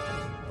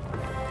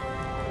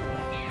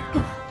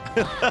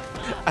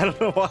 I don't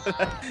know why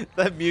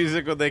that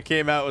music when they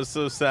came out was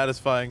so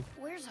satisfying.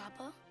 Where's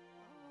Appa?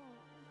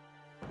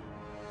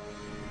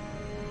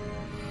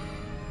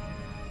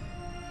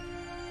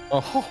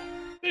 Oh.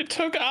 It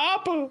took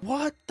Appa.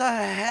 What the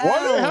hell? Why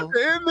do they have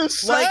to end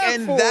this Like, sad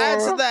and for?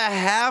 that's the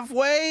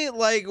halfway?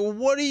 Like,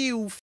 what are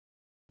you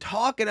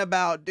talking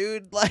about,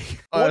 dude?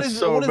 Like, what is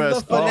so the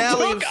messed up.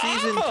 finale of Took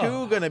season Appa.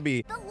 2 gonna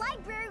be? The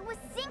library was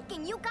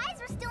sinking. You guys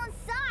were still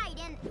inside,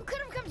 and You could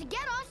have come to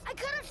get us. I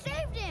could have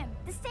saved him.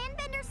 the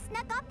sandbender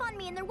snuck up on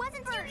me, and there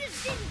wasn't. You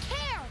just didn't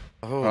care.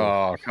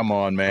 Oh, come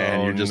on,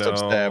 man. Oh, You're just no.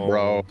 upset,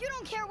 bro. You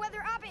don't care whether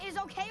Appa is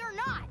okay or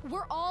not.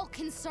 We're all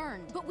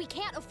concerned, but we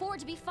can't afford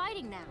to be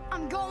fighting now.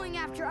 I'm going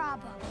after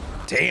Appa.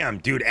 Damn,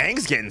 dude,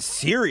 Aang's getting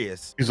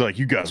serious. He's like,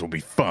 you guys will be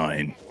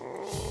fine.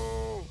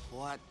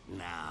 What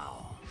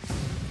now?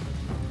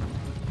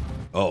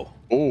 Oh.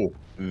 Oh,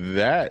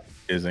 That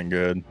isn't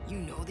good. You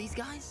know these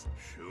guys?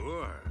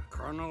 Sure.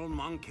 Colonel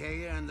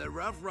Monkey and the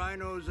Rough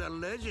Rhinos are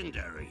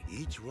legendary.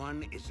 Each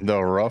one is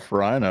The Rough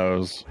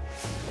Rhinos.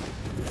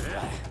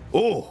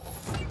 Oh.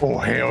 Oh,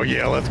 hell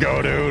yeah. Let's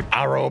go, dude.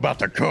 Iroh about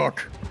to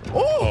cook.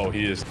 Oh,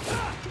 he is.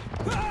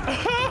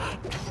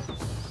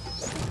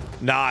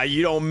 Nah,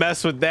 you don't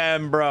mess with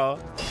them, bro.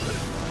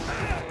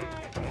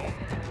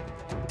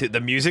 Dude,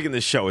 the music in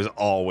this show is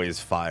always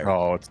fire.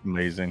 Oh, it's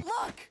amazing.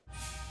 Look!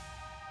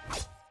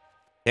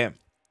 Him.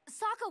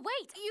 Sokka,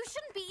 wait! You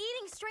shouldn't be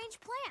eating strange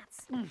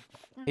plants.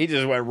 He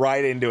just went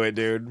right into it,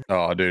 dude.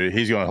 Oh, dude.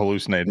 He's going to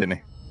hallucinate, didn't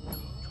he?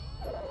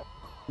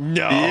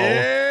 No.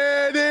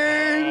 Yeah,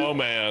 dude. Oh,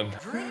 man.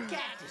 Drink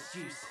cactus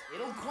juice.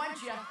 It'll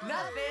quench you.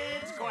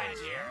 Nothing's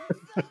quenchier.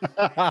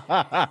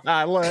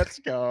 Let's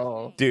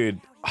go. Dude,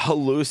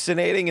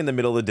 hallucinating in the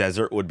middle of the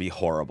desert would be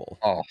horrible.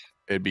 Oh,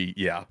 it'd be,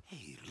 yeah.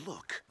 Hey,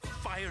 look.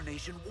 Fire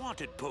Nation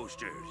wanted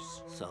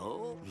posters.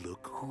 So,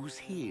 look who's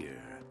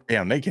here.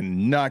 Damn, they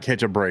cannot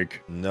catch a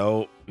break.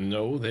 No.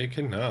 No, they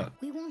cannot.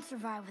 We won't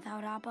survive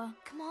without Appa.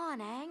 Come on,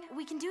 Aang.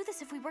 We can do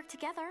this if we work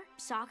together.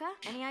 Sokka,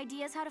 any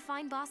ideas how to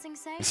find Ba Sing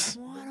Se?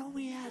 Why don't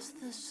we ask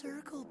the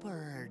circle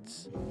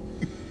birds?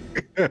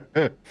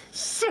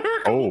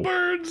 Circle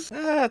birds.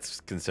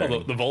 That's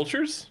concerning. Oh, the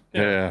vultures?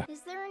 Yeah.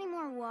 Is there any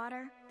more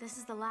water? This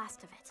is the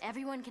last of it.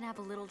 Everyone can have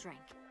a little drink.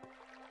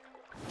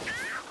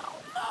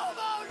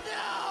 Oh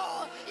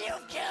no!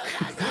 You've killed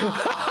us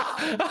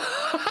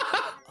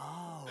all!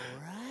 All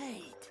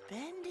right,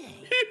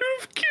 Bending.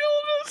 You've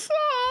killed us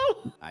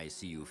all! I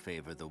see you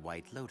favor the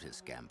White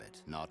Lotus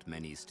Gambit. Not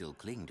many still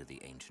cling to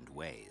the ancient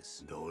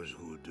ways. Those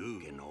who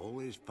do can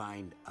always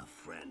find a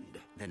friend.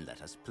 Then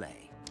let us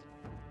play.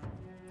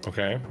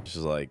 Okay. This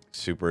is like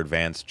super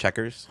advanced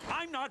checkers.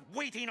 I'm not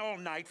waiting all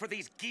night for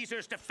these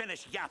geezers to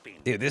finish yapping.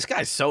 Dude, this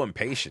guy's so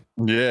impatient.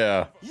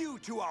 Yeah. You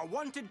two are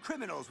wanted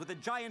criminals with a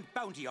giant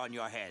bounty on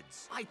your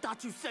heads. I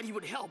thought you said he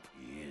would help.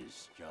 He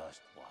is. Just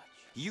watch.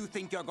 You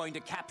think you're going to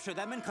capture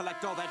them and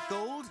collect all that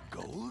gold?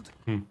 Gold?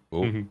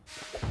 Oh.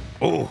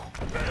 Oh.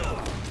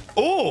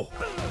 Oh.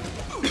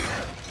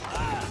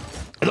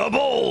 The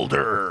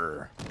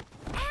boulder.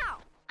 Ow!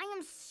 I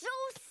am so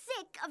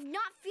sick of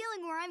not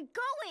feeling where I'm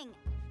going.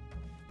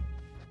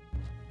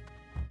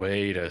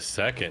 Wait a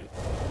second.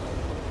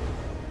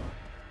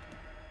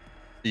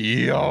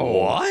 Yo.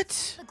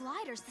 What? The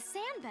gliders the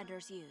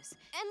sandbenders use.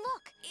 And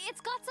look, it's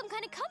got some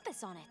kind of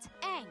compass on it.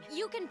 Aang,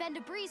 you can bend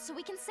a breeze so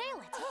we can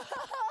sail it.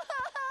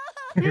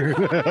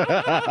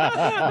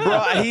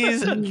 Bro,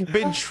 he's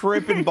been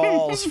tripping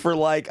balls for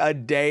like a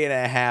day and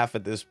a half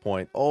at this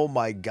point. Oh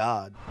my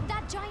god.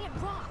 That giant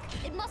rock,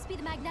 it must be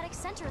the magnetic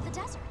center of the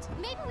desert.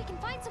 Maybe we can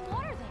find some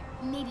water there.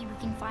 Maybe we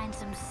can find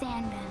some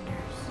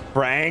sandbenders.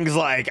 Frank's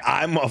like,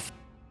 I'm a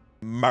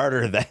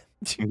murder them.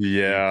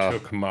 Yeah.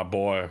 Took my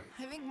boy.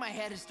 I think my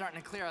head is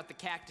starting to clear out the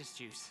cactus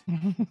juice.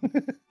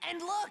 And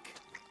look!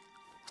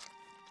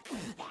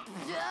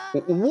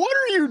 What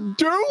are you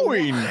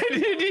doing? Why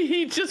did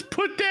he just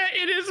put that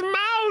in his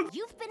mouth?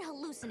 You've been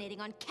hallucinating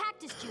on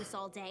cactus juice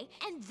all day,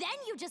 and then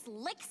you just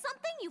lick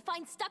something you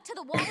find stuck to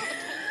the wall of a cave.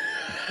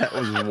 That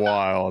was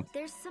wild.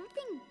 There's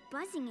something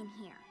buzzing in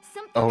here.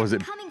 Something Oh, is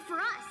that's it coming for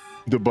us.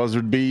 the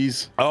buzzard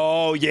bees?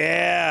 Oh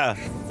yeah.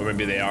 Or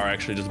maybe they are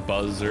actually just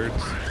buzzards.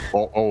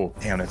 Oh,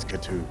 damn, that's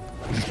good too.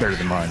 It's better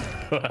than mine.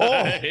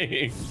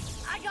 I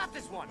got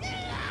this one.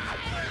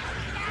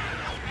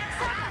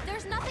 Sokka,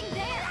 there's nothing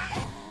there.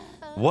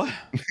 What?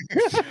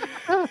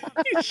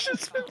 He's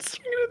just been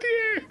swinging at the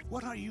air.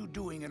 What are you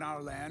doing in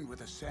our land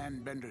with a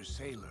sandbender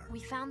sailor? We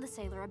found the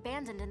sailor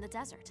abandoned in the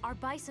desert. Our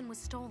bison was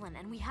stolen,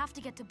 and we have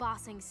to get to Ba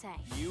Sing Se.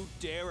 You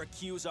dare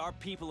accuse our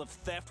people of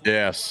theft?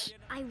 Yes.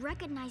 I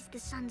recognize the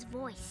son's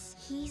voice.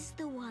 He's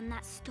the one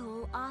that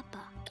stole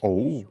Appa.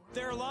 Oh.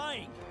 They're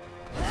lying.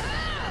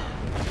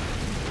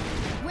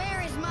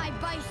 Where is my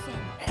bison?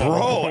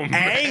 Bro,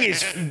 Aang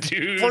is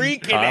dude.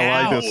 freaking I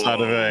out. like this side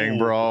of Aang,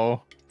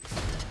 bro.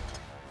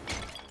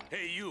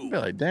 Hey, you. Be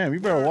like, damn, you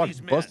better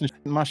watch busting shit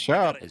in my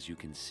shop. As you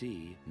can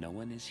see, no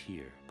one is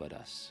here but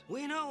us.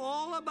 We know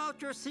all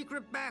about your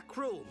secret back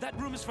room. That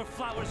room is for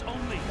flowers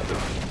only.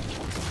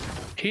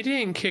 He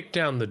didn't kick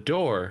down the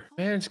door.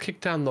 Man's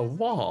kicked down the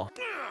wall.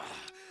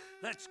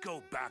 Let's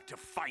go back to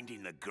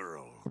finding the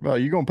girl. Bro,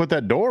 you gonna put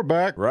that door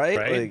back? Right?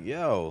 Right? Like,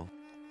 yo.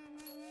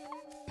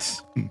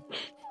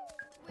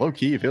 Low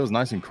key, if it was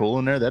nice and cool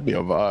in there, that'd be a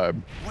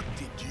vibe. What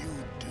did you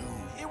do?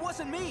 It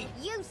wasn't me.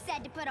 You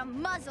said to put a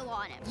muzzle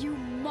on him. You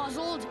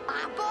muzzled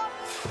Appa?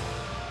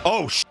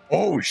 Oh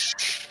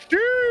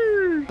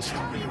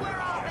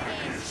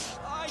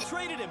I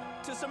traded him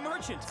to some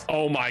merchants.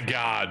 Oh my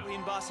god.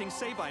 In Ba Sing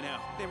Se by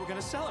now. They were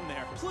gonna sell him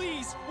there.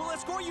 Please, we'll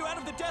escort you out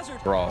of the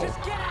desert. Bro. Just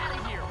get out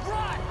of here.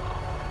 Run!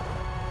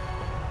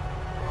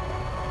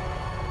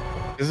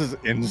 This is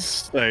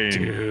insane.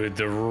 Dude,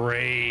 the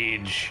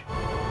rage.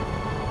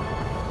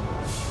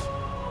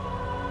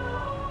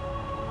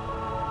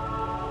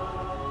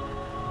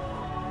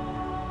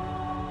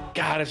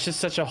 God, it's just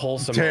such a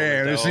wholesome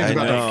Damn, this moment,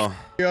 thing's though. about to f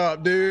you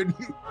up, dude.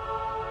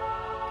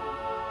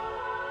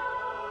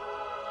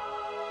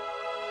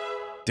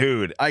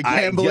 Dude, I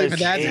can't believe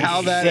that's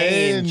how that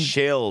ends.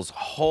 Chills.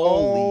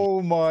 Holy.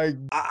 Oh my.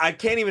 I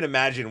can't even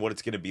imagine what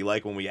it's going to be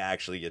like when we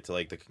actually get to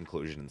like the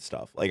conclusion and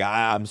stuff. Like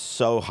I'm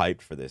so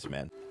hyped for this,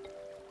 man.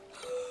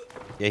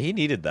 Yeah, he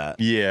needed that.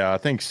 Yeah, I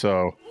think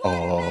so.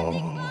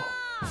 Oh.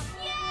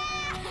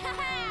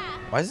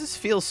 Why does this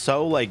feel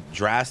so like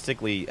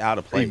drastically out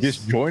of place? He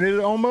disjointed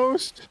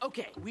almost.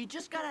 Okay, we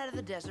just got out of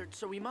the desert,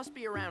 so we must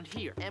be around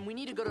here. And we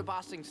need to go to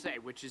Ba Sing Se,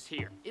 which is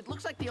here. It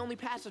looks like the only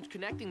passage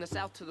connecting the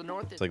south to the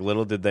north is... It's like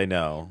little did they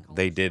know,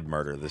 they did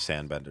murder the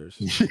Sandbenders.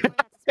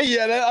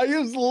 Yeah, I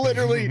was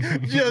literally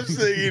just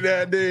thinking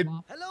that, dude.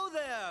 Hello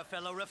there,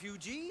 fellow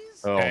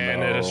refugees. Oh, and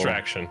no. a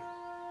distraction.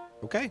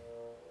 Okay.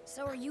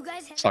 So are you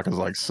guys... Sokka's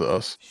like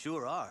sus.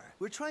 Sure are.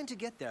 We're trying to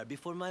get there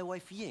before my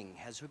wife Ying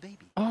has her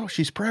baby. Oh,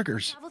 she's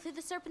preggers. Travel through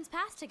the Serpent's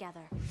Pass together.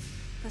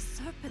 The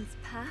Serpent's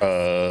Pass?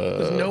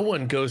 Because no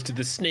one goes to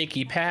the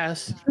Snaky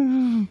Pass.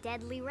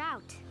 Deadly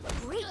route.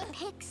 Great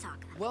pick,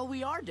 Sokka. Well,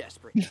 we are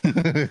desperate.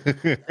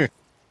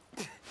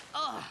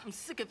 Ugh, I'm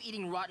sick of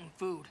eating rotten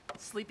food,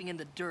 sleeping in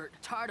the dirt,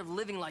 tired of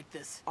living like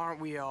this.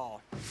 Aren't we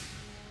all?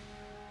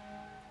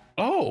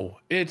 Oh,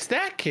 it's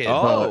that kid.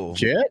 Oh,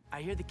 Jet?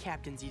 I hear the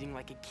captain's eating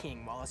like a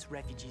king while us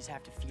refugees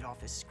have to feed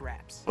off his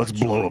scraps. Let's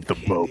blow up the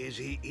boat. Is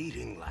he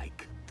eating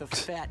like? The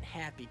fat,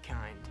 happy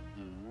kind.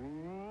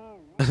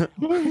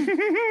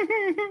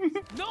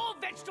 No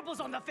vegetables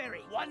on the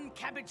ferry. One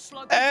cabbage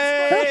slug.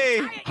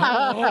 Hey!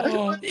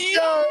 Oh,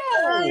 yo!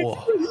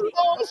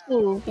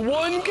 Awesome.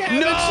 One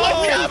cabbage. No!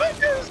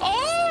 Cabbages.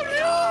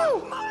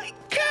 Oh no! My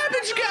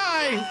cabbage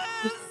guy.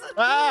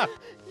 Ah!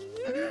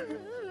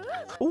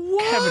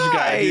 Why? Cabbage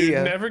guy, dude,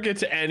 never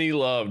gets any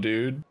love,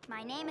 dude.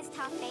 My name is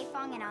Toph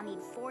Beifong, and I'll need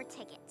 4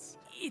 tickets.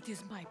 It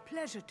is my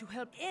pleasure to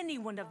help any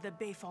one of the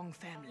Beifong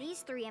family. These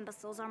 3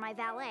 imbeciles are my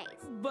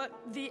valets. But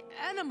the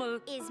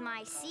animal is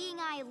my seeing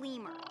eye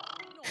lemur.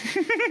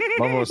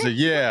 Momo said,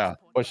 yeah.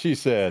 What she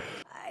said.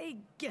 I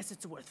guess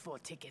it's worth 4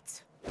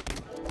 tickets.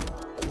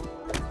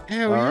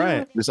 Hell All yeah.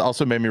 right. This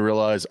also made me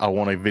realize I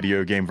want a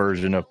video game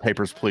version of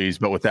Papers, Please,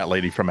 but with that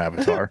lady from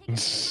Avatar.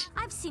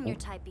 I've seen your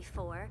type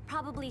before.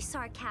 Probably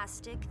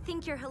sarcastic,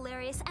 think you're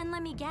hilarious, and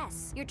let me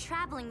guess, you're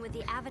traveling with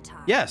the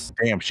Avatar. Yes.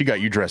 Damn, she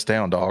got you dressed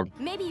down, dog.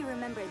 Maybe you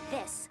remember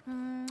this.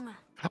 Mwah.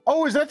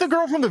 Oh, is that the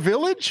girl from the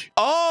village?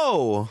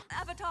 Oh.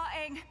 Avatar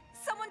Aang,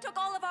 someone took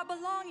all of our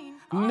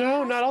belongings.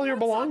 No, not all your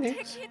belongings.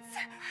 Tickets,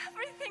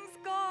 everything's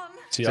gone.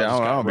 See,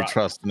 I don't be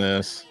trusting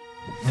this.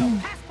 No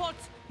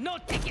passports, no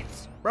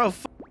tickets. Bro,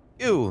 f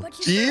you.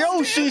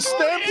 Yo, she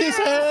stamped his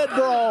head,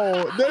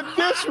 bro. The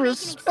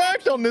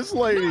disrespect on this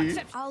lady.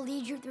 I'll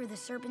lead you through the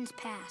Serpent's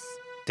Pass.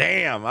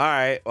 Damn. All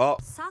right. Well,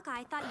 Sokka,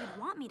 I thought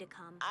you'd want me to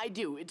come. I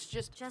do. It's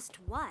just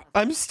what?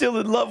 I'm still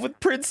in love with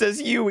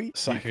Princess Yui.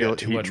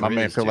 My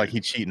man feel like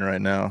he's cheating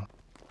right now.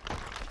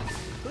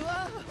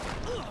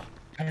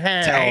 Hell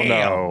Damn.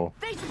 no.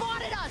 They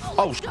spotted us.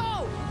 Oh, Let's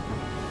go.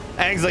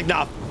 Aang's like,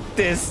 nah,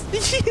 this.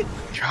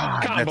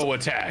 God, Combo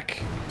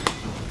attack.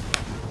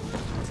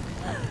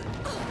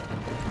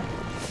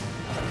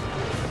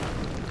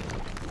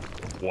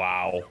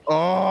 Wow.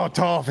 Oh,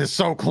 Toph is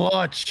so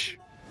clutch.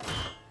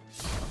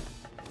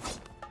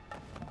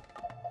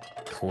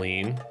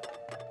 Clean.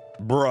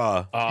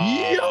 Bruh.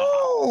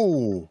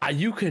 Yo!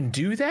 You can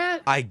do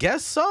that? I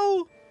guess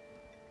so.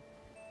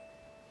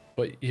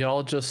 But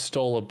y'all just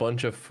stole a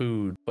bunch of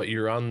food, but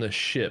you're on the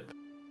ship.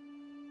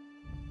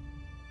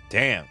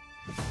 Damn.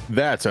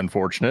 That's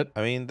unfortunate.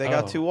 I mean, they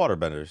got 2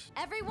 waterbenders.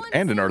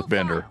 And an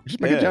earthbender.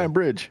 Just make a giant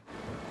bridge.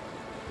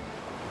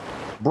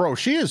 Bro,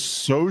 she is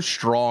so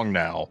strong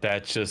now.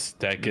 That gets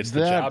the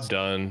job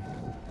done.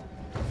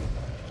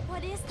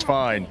 What is It's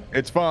fine.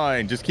 It's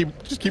fine. Just keep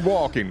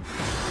walking.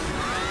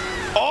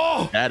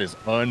 Oh! That is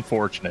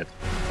unfortunate.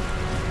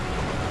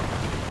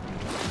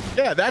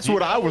 Yeah, that's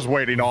what I was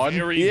waiting on.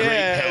 Very great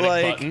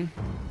panic button.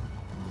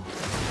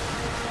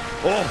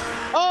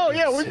 Oh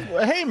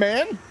yeah. Hey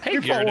man, Hey,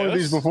 you fought one of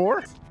these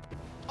before.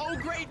 Oh,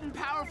 great and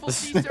powerful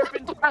sea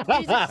serpent.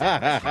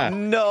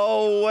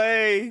 No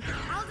way.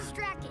 I'll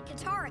distract it.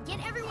 Katara, get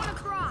everyone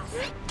across.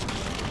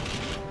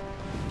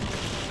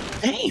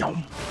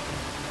 Damn.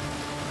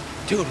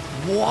 Dude,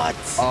 what?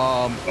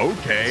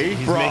 Okay.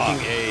 He's making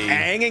a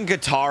Aang and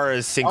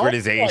Katara's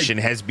synchronization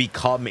has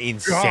become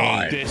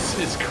insane. This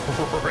is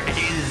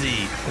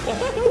crazy.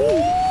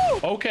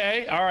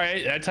 Okay, all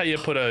right. That's how you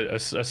put a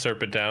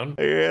serpent down.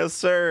 Yes,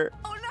 sir.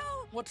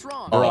 What's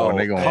wrong? Oh,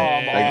 they gonna,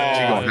 come she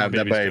on. gonna have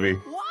that baby.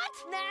 What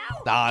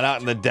now? Nah,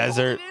 not in the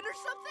desert.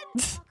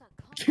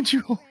 Can't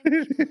you?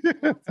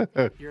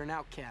 You're an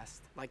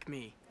outcast, like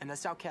me, and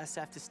us outcasts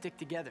have to stick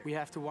together. We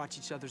have to watch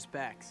each other's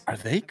backs. Are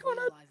they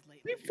gonna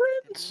be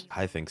friends?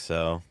 I think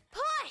so.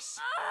 Push!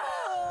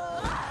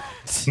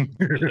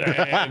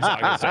 And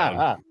Sokka's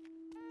down.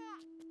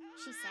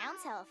 She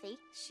sounds healthy.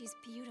 She's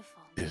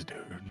beautiful. This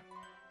dude.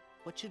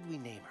 What should we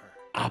name her?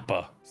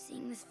 Appa.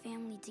 Seeing this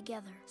family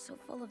together, so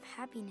full of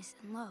happiness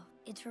and love,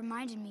 it's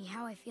reminded me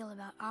how I feel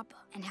about Appa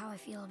and how I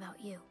feel about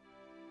you.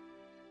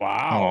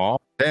 Wow. Aw,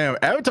 damn,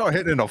 Avatar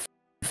hitting in a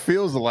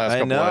feels the last I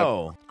couple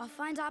know. I'll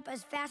find Appa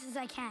as fast as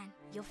I can.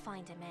 You'll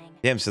find him, Aang.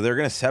 Damn, so they're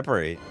gonna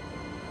separate.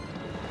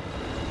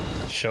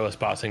 Show us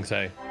Ba Sing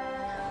Se.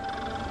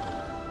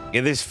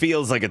 Yeah, this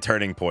feels like a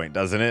turning point,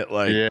 doesn't it?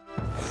 Like, yeah.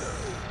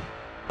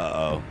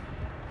 Uh-oh.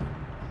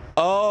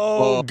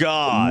 Oh,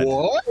 God.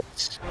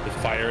 What? The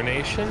Fire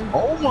Nation?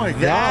 Oh, my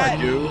That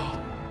God, dude.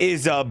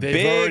 Is a They've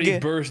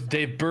big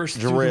they burst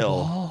through the drill.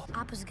 wall.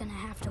 Appa's gonna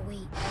have to wait.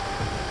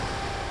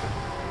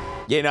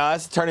 Yeah, no,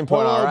 that's a turning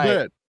point. A All little right.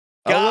 bit.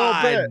 A little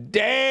God bit.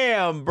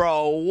 damn,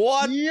 bro.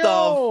 What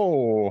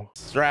Yo.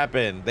 the? Strap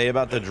in. They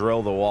about to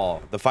drill the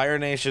wall. The Fire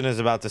Nation is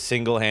about to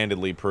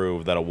single-handedly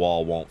prove that a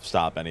wall won't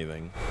stop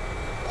anything.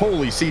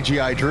 Holy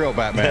CGI drill,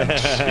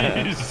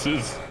 Batman.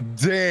 Jesus.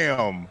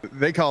 Damn.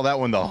 They call that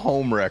one the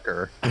home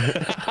wrecker.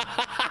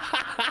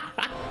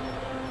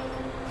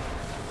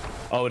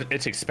 Oh,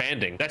 it's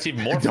expanding. That's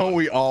even more Don't fun.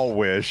 we all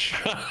wish?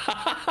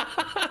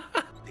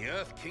 The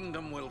Earth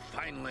Kingdom will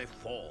finally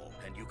fall,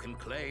 and you can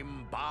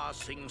claim Ba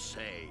Sing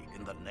Se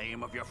in the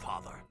name of your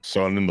father.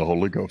 Son and the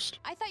Holy Ghost.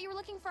 I thought you were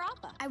looking for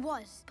Appa. I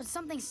was, but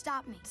something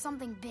stopped me.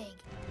 Something big.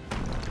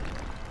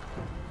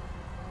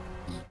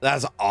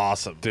 That's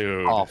awesome.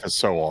 Dude. Off is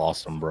so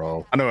awesome,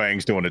 bro. I know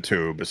Aang's doing it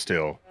too, but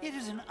still. It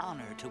is an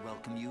honor to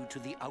welcome you to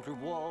the Outer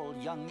Wall,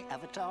 young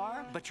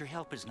Avatar, but your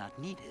help is not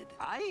needed.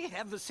 I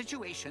have the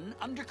situation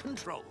under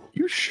control.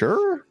 You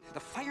sure? The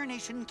Fire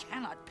Nation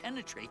cannot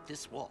penetrate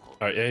this wall.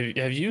 All right,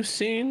 have you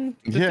seen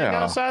the thing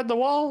Yeah. outside the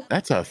wall?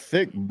 That's a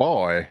thick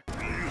boy.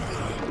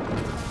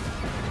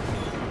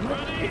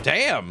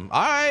 Damn.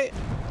 All right.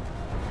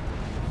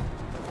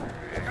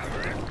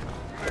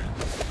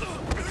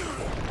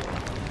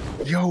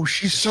 Yo,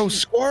 she's so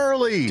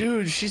squirrely.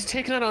 Dude, she's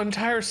taking out an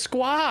entire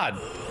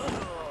squad.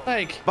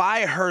 Like,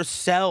 by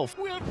herself.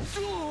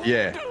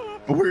 Yeah.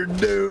 We're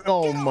due.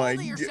 Oh my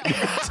God.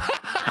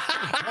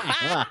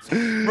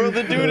 Bro,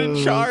 the dude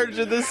in charge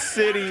of the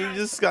city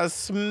just got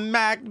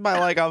smacked by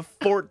like a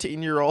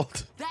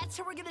 14-year-old. That's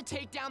how we're gonna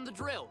take down the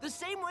drill. The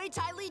same way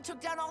Ty Lee took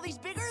down all these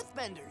big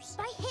earthbenders.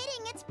 By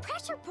hitting its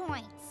pressure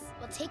points.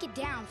 We'll take it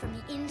down from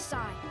the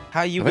inside.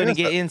 How you I think gonna that's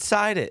get the-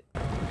 inside it?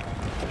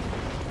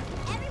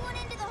 Everyone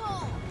into the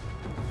hole.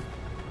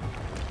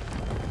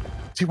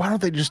 See, why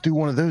don't they just do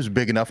one of those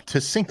big enough to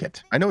sink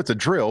it? I know it's a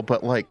drill,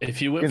 but like,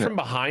 if you went know. from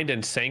behind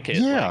and sank it,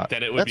 Yeah, like,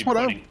 then it would that's be what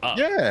I'm- pointing up.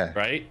 yeah.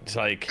 Right? It's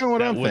like, That's what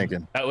that I'm would,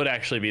 thinking. That would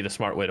actually be the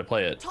smart way to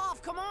play it.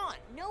 Toph, come on.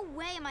 No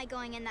way am I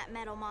going in that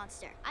metal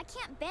monster. I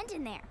can't bend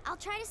in there. I'll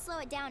try to slow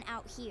it down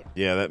out here.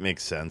 Yeah, that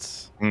makes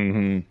sense.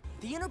 Mm-hmm.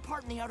 The inner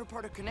part and the outer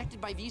part are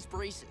connected by these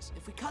braces.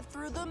 If we cut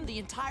through them, the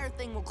entire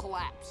thing will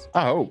collapse.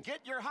 I hope. Get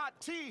your hot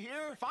tea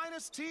here.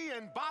 Finest tea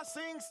and Ba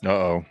Sing's.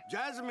 Uh-oh.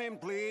 Jasmine,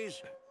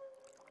 please.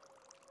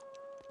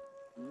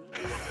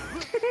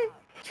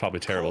 It's probably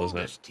terrible, isn't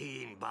it? This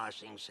tea in Ba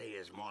Sing Se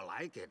is more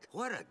like it.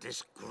 What a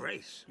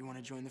disgrace. You want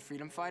to join the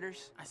Freedom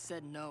Fighters? I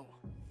said no.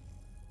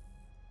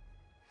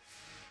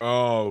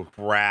 Oh,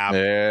 crap.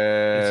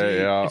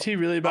 Yeah. Is he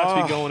really about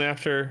to be going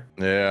after?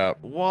 Yeah.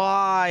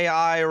 Why,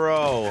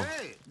 Iroh?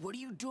 Hey, what are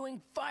you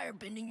doing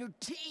firebending your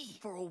tea?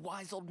 For a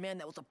wise old man,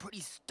 that was a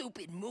pretty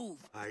stupid move.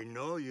 I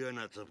know you're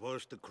not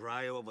supposed to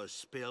cry over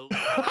spill.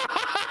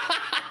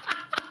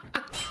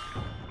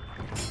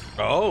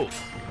 Oh.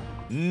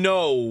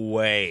 No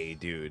way,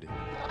 dude.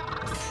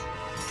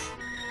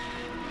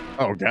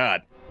 Oh,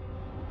 God.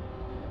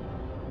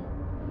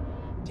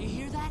 Do you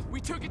hear that? We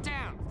took it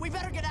down. We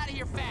better get out of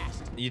here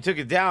fast. You took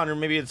it down, or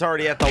maybe it's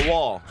already at the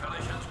wall.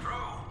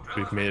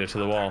 We've made it to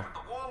the wall.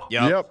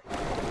 Yep.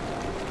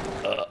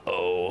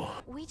 Uh-oh.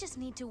 We just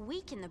need to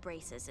weaken the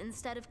braces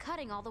instead of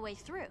cutting all the way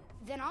through.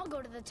 Then I'll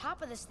go to the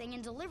top of this thing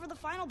and deliver the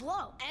final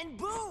blow. And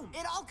boom,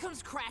 it all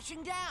comes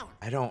crashing down.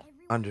 I don't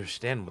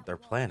understand what their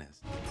plan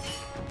is.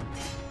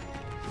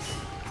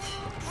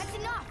 That's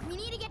enough. We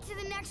need to get to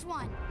the next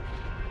one.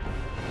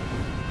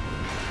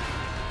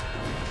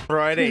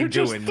 Bro, it ain't They're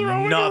just doing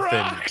throwing nothing.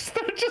 rocks.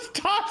 They're just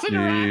tossing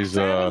rocks.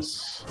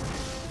 Jesus.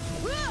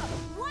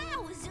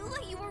 Wow,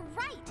 Azula, you were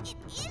right. It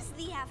is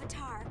the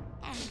Avatar.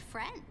 And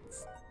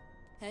friends.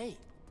 Hey.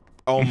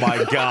 Oh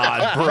my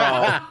God,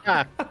 bro.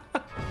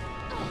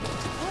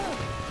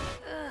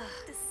 Ugh,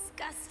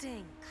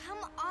 disgusting. Come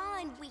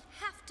on, we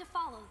have to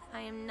follow them. I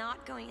am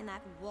not going in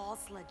that wall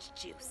sludge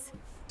juice.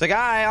 It's like, all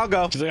right, I'll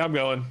go. She's like, I'm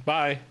going.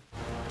 Bye.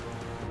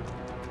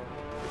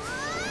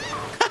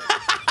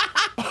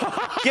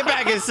 Get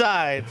back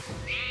inside.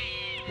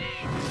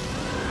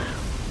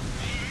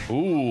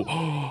 Ooh.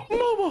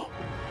 Momo.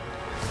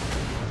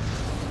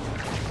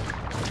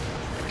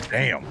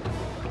 Damn.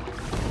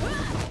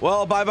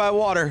 Well, bye-bye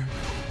water.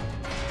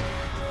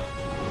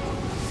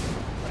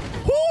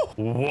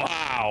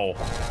 Wow.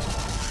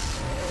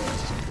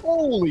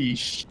 Holy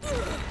sh...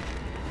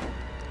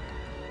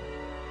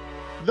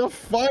 The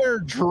fire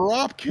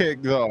drop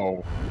kick,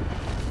 though.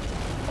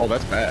 Oh,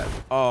 that's bad.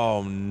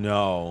 Oh,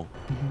 no.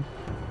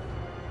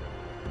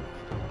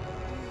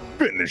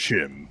 Finish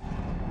him.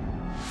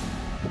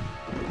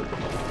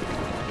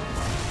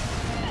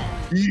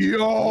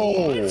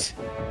 Yo.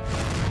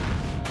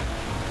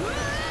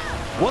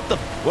 What the?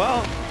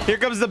 Well, here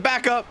comes the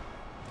backup.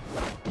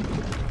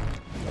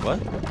 What?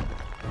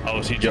 Oh,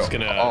 is he just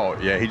gonna? Oh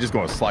yeah, he's just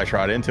gonna slice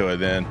right into it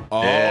then.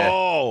 Oh. Yeah.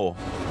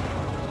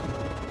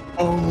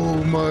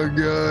 Oh my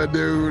god,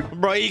 dude.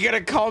 Bro, you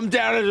gotta calm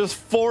down and just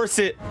force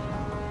it.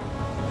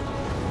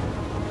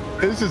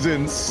 This is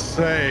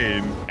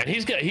insane. And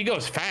he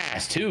goes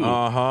fast too.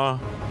 Uh-huh.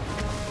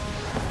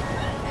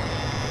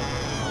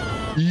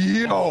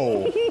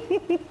 Yo.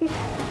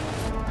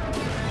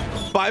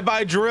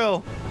 Bye-bye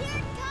drill.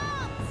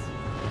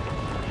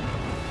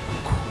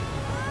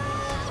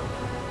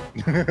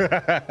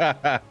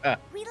 Relax.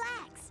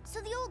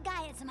 So the old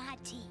guy had some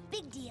hot tea.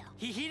 Big deal.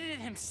 He heated it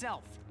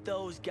himself.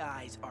 Those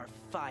guys are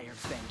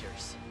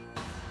firebenders.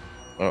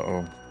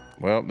 Uh-oh.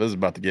 Well, this is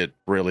about to get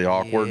really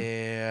awkward.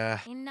 Yeah.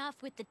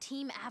 Enough with the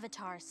Team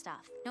Avatar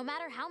stuff. No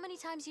matter how many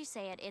times you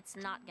say it, it's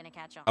not gonna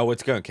catch on. Oh,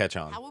 it's gonna catch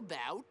on. How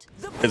about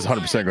It's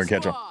 100% gonna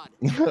catch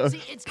on.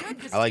 See, it's good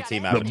 'cause I like it's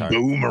Team got Avatar. The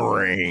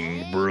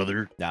boomerang,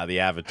 brother. Nah, the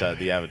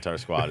Avatar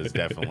squad is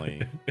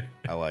definitely.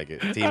 I like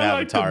it. Team I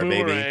like the Avatar,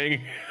 baby.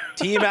 boomerang.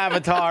 Team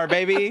Avatar,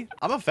 baby.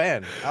 I'm a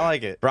fan. I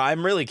like it. Bro,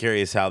 I'm really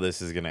curious how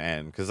this is gonna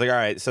end. Because, like, all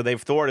right, so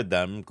they've thwarted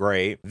them.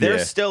 Great. They're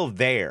Yeah. still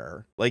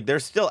there. Like, they're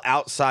still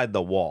outside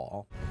the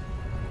wall.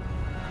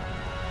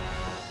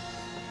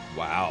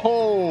 Wow.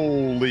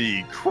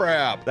 Holy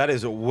crap. That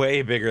is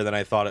way bigger than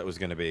I thought it was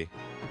gonna be.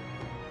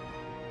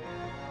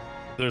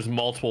 There's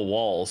multiple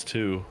walls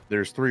too.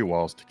 There's 3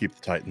 walls to keep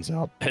the Titans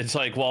out. It's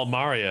like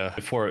Walmaria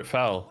before it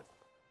fell.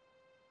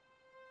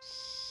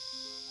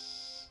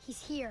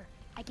 He's here.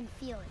 I can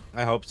feel it.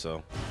 I hope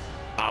so.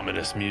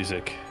 Ominous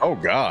music. Oh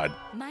God.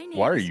 My name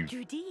Why are is you?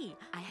 Judy.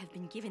 I have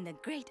been given the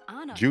great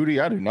honor. Judy,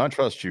 I do not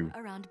trust you.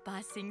 Around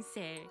Ba Sing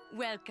Se.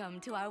 Welcome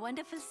to our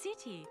wonderful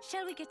city.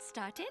 Shall we get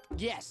started?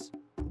 Yes.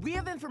 We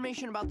have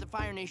information about the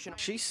Fire Nation.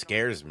 She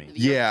scares me.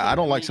 Yeah, I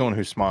don't like someone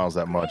who smiles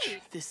that much.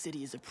 This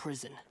city is a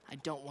prison. I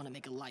don't want to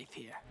make a life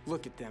here.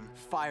 Look at them.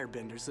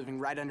 Firebenders living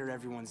right under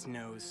everyone's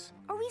nose.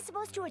 Are we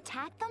supposed to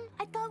attack them?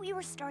 I thought we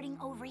were starting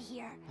over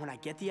here. When I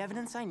get the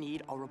evidence I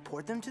need, I'll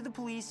report them to the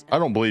police. I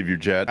don't believe you,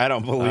 Jet. I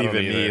don't believe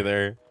it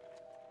either.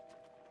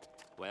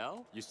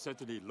 Well, you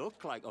certainly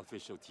look like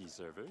official tea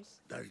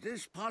servers. Does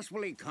this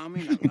possibly come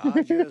in a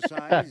larger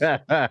size?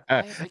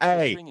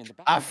 Hey,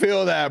 I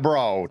feel that,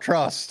 bro.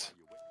 Trust.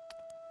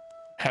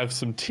 Have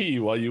some tea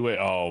while you wait.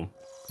 Oh,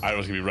 I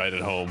was gonna be right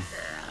at home.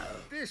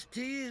 This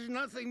tea is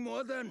nothing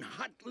more than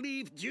hot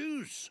leaf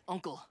juice.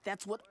 Uncle,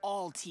 that's what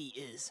all tea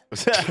is.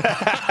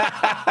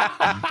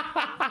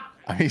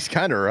 He's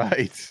kind of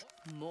right.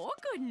 More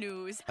good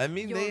news. I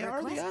mean, Your they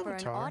are the request for an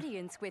Avatar.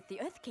 audience with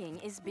the Earth King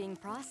is being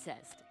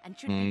processed and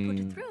should be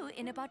put through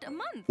in about a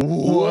month.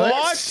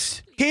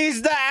 What?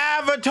 He's the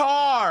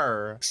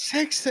Avatar.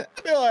 6. I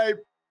feel like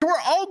we're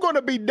all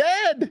gonna be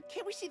dead.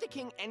 Can't we see the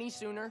king any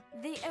sooner?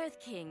 The Earth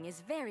King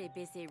is very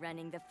busy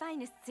running the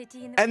finest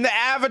city in the And the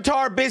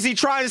Avatar busy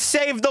trying to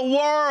save the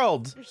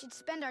world. We should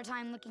spend our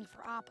time looking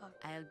for Appa.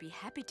 I'll be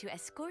happy to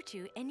escort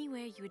you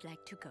anywhere you'd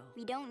like to go.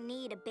 We don't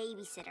need a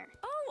babysitter.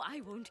 Oh,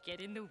 I won't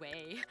get in the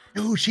way.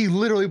 Dude, she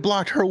literally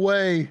blocked her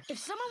way. If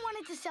someone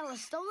wanted to sell a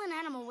stolen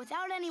animal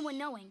without anyone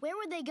knowing, where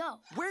would they go?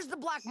 Where's the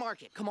black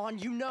market? Come on,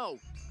 you know.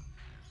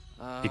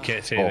 You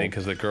can't say anything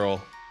because the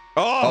girl.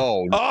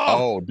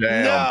 Oh,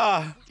 damn.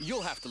 Nah.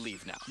 You'll have to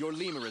leave now. Your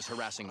lemur is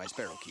harassing my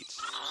sparrowkeets.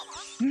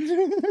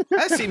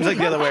 That seems like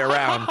the other way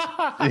around.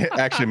 Yeah,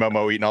 actually,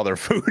 Momo eating all their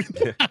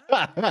food.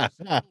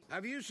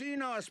 Have you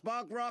seen our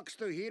spark rocks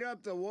to heat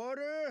up the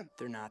water?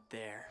 They're not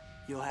there.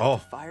 You'll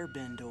have to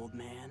firebend, old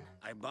man.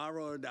 I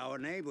borrowed our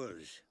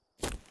neighbors.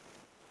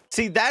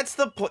 See, that's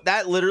the point.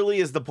 That literally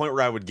is the point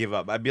where I would give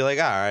up. I'd be like,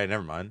 all right,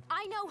 never mind.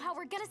 I know how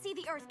we're gonna see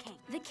the Earth King.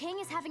 The king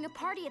is having a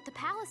party at the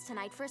palace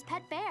tonight for his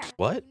pet bear.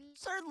 What?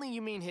 Certainly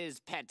you mean his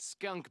pet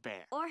skunk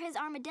bear. Or his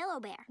armadillo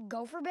bear.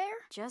 Gopher bear?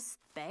 Just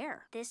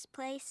bear. This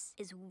place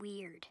is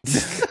weird.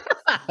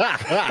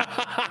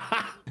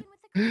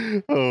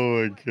 Oh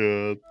my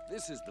god.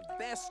 This is the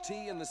best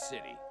tea in the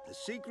city. The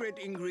secret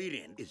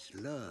ingredient is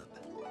love.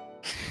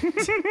 And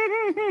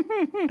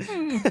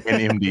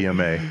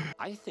MDMA.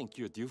 I think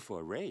you're due for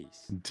a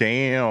raise.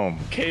 Damn.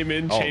 Came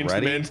in, changed the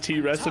Already? man's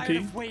tea Tired recipe.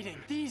 of waiting.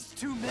 These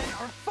 2 men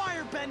are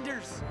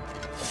firebenders.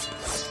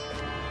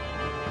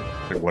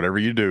 Whatever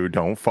you do,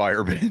 don't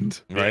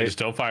firebend. Right? Just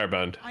don't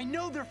firebend. I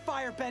know they're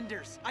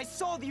firebenders. I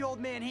saw the old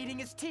man heating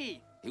his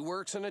tea. He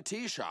works in a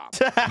tea shop.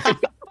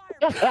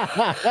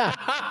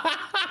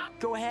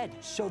 Go ahead,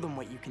 show them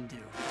what you can do.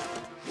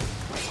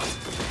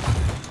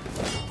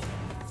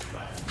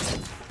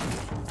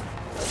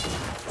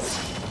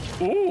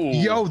 Ooh.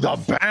 Yo, the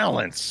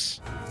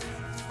balance.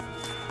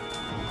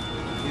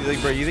 You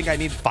think, bro, you think I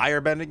need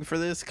firebending for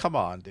this? Come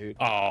on, dude.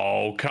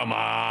 Oh, come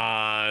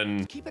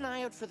on. Keep an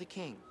eye out for the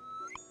king.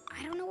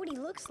 I don't know what he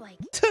looks like.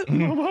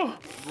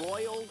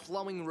 Royal,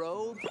 flowing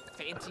robe,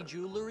 fancy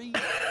jewelry.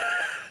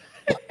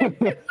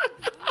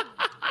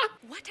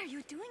 What are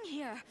you doing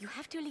here? You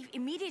have to leave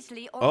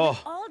immediately or Oh.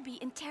 we'll all be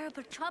in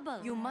terrible trouble.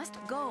 You must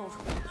go.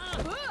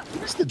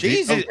 What's the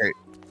Jesus. Okay.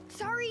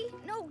 Sorry.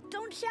 No,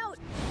 don't shout.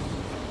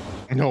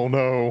 No,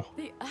 no.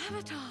 The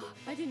Avatar.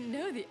 I didn't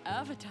know the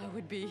Avatar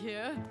would be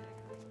here.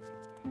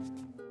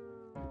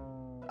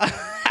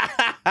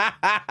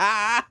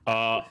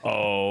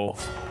 Uh-oh.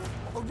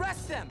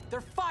 Arrest them!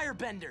 They're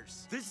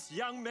firebenders! This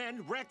young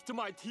man wrecked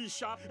my tea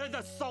shop and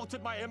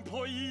assaulted my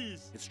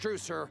employees. It's true,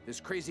 sir. This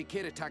crazy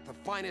kid attacked the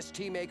finest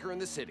tea maker in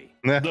the city.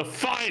 The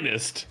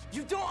finest.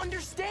 You don't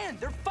understand.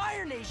 They're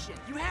Fire Nation.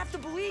 You have to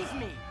believe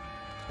me.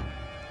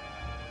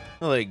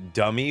 Like,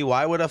 dummy,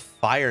 why would a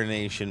Fire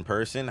Nation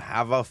person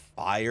have a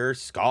fire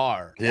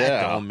scar? Yeah.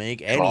 That don't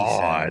make any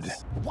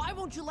sense. Why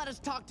won't you let us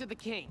talk to the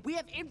king? We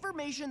have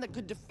information that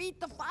could defeat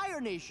the Fire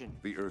Nation.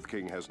 The Earth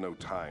King has no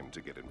time to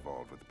get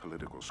involved with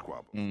political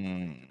squabbles.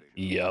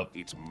 Yep.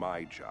 It's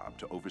my job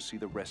to oversee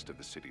the rest of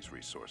the city's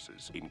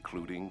resources,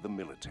 including the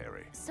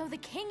military. So the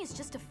king is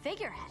just a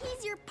figurehead.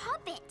 He's your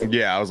puppet.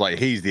 Yeah, I was like,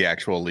 he's the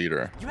actual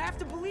leader. You have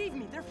to believe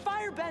me. They're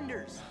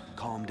firebenders.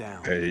 Calm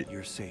down. Hey.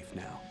 You're safe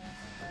now.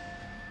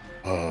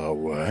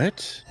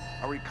 What?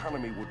 Our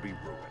economy would be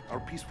ruined. Our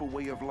peaceful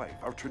way of life,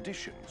 our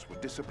traditions would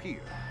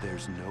disappear.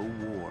 There's no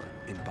war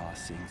in Ba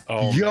Sing Se.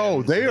 Oh, Yo,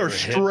 man. they are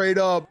straight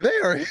up. They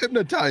are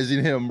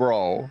hypnotizing him,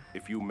 bro.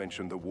 If you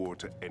mention the war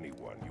to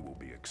anyone, you will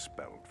be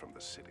expelled from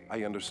the city.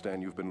 I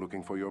understand you've been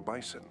looking for your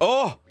bison.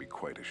 Oh! It'd be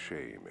quite a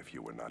shame if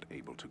you were not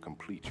able to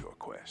complete your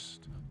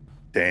quest.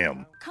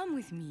 Damn. Come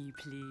with me,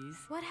 please.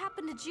 What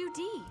happened to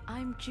Judy?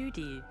 I'm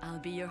Judy. I'll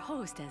be your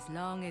host as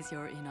long as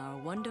you're in our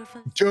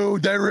wonderful...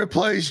 Dude, they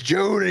replaced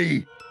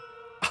Judy.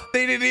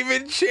 They didn't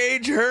even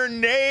change her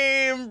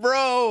name,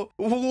 bro.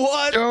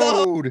 What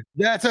Dude,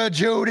 that's a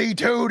Judy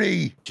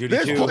Tootie. Judy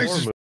This Tootie. place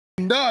is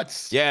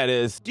nuts. Yeah, it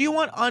is. Do you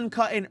want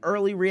uncut and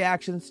early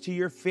reactions to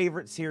your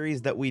favorite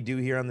series that we do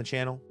here on the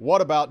channel?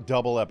 What about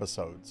double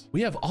episodes?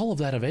 We have all of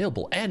that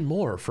available and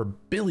more for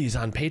Billies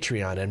on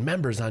Patreon and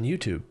members on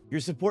YouTube.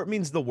 Your support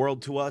means the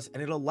world to us,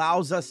 and it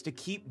allows us to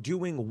keep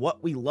doing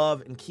what we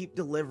love and keep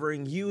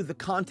delivering you the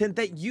content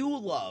that you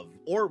love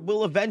or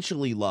will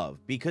eventually love,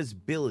 because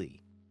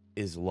Billy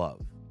is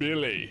love.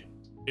 Billy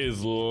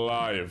is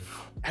live.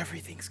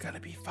 Everything's gonna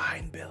be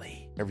fine,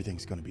 Billy.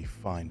 Everything's gonna be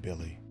fine,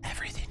 Billy.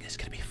 Everything is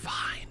gonna be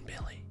fine,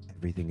 Billy.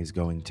 Everything is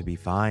going to be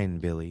fine,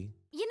 Billy.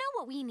 You know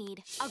what we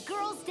need? A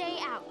girl's day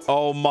out.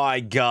 Oh my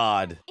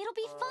God. It'll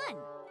be fun.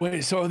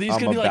 Wait, so are these I'm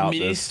gonna be like about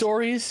mini this.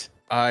 stories?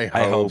 I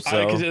hope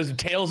so. Because it was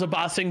Tales of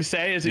Ba Sing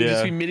Se. Is it Yeah.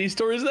 just be mini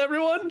stories with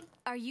everyone?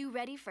 Are you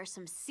ready for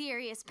some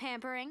serious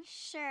pampering?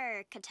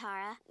 Sure,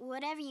 Katara.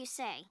 Whatever you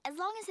say. As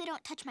long as they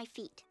don't touch my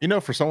feet. You know,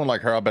 for someone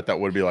like her, I bet that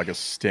would be like a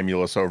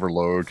stimulus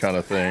overload kind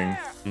of thing.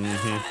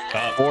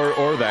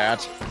 Or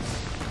that.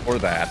 Or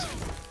that.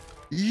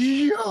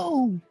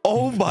 Yo.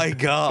 Oh my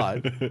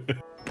God.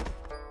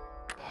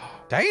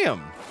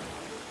 Damn.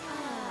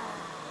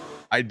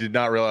 I did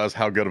not realize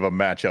how good of a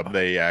matchup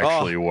they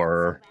actually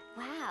were.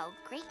 Wow,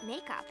 great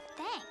makeup.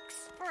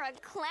 Thanks. For a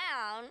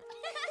clown.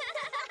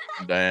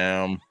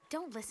 Damn.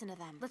 Don't listen to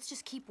them. Let's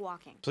just keep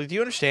walking. So do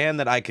you understand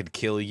that I could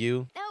kill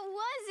you? That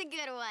was a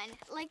good one.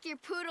 Like your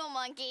poodle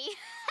monkey.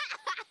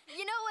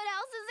 You know what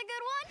else is a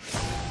good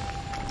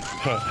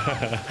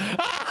one?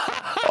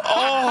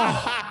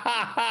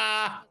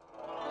 Oh!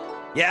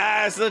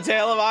 Yes, the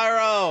tail of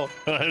Iroh.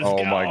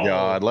 Oh my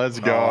God, let's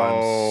go.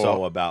 Oh, I'm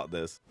so about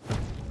this.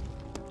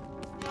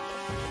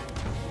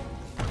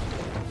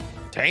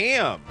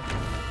 Damn.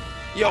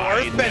 Yo,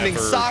 earthbending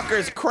soccer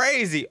is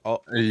crazy.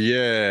 Oh,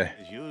 yeah.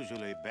 It's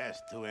usually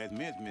best to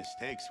admit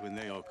mistakes when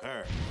they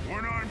occur.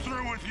 When I'm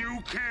through with you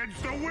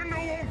kids, the window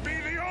won't be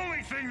the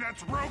only thing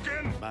that's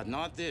broken. But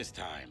not this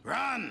time.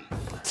 Run!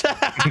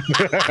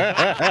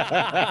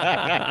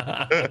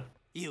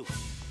 You.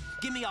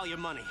 Give me all your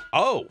money.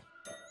 Oh.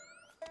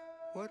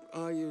 What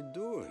are you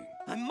doing?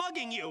 I'm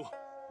mugging you.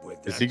 With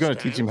Is that he going to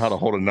teach him how to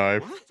hold a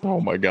knife? Oh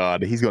my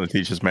God, he's going to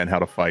teach this man how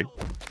to fight.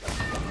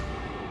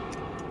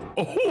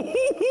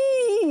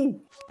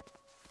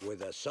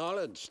 With a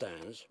solid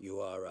stance, you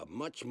are a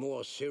much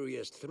more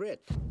serious threat.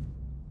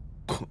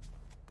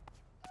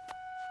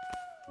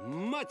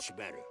 Much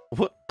better.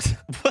 What?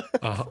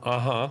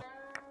 Uh-huh.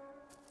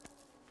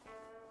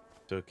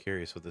 So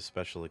curious with this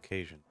special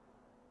occasion.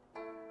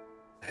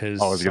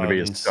 His it's going to be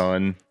his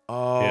son.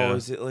 Oh, Yeah.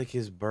 is it like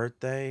his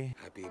birthday?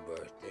 Happy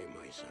birthday,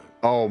 my son.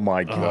 Oh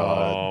my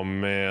God. Oh,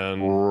 man.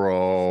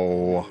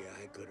 Bro.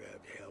 I could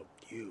have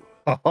helped you.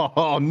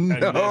 Oh no.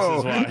 And this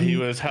is why he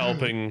was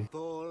helping.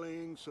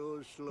 Falling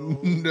so slow.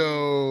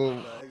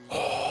 No.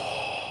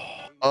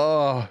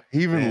 Oh,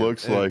 he even Man,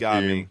 looks it like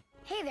got him. me.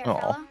 Hey there, Aw.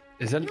 fella.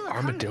 Is that an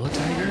armadillo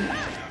tiger?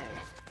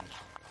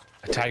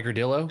 A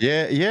tiger-dillo?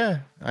 Yeah,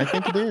 I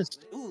think it is.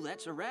 Ooh,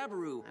 that's a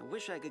Rabaroo. I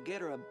wish I could get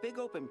her a big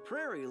open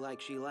prairie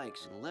like she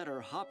likes and let her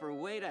hop her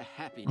way to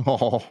happiness.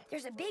 Oh.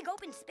 There's a big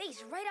open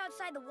space right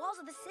outside the walls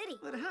of the city.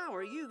 But how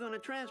are you going to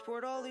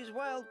transport all these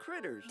wild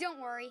critters? Don't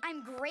worry,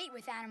 I'm great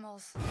with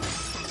animals.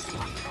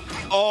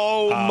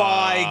 Oh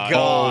my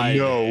God. Oh,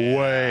 no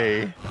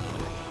way.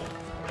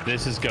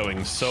 This is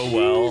going so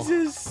well.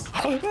 Jesus.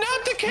 Not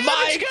the cabbage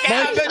My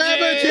guy!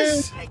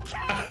 cabbages.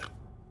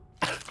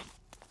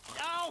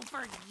 Oh,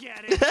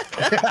 forget it.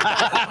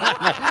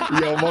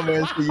 Yo, my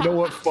man, you know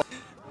what?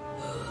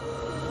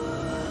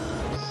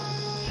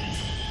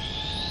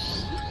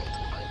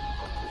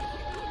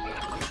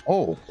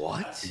 Oh,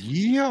 what?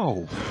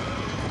 Yo.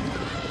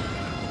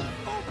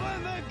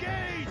 Open the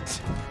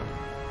gate!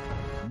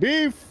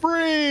 Be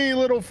free,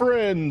 little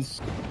friends.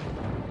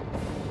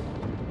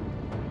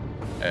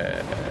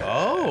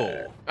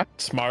 Oh.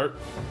 Smart.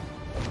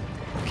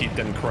 Keep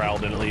them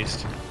corralled in at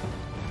least.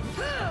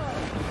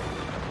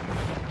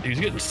 He's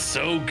getting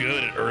so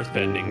good at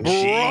earthbending.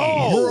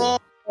 Jeez.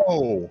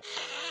 Bro.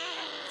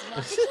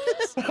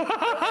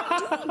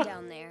 Doing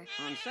down there?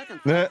 On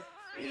second thought,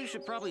 you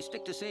should probably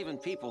stick to saving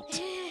people.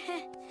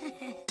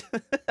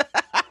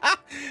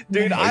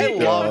 Dude, I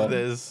love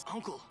this.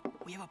 Uncle,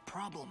 we have a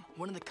problem.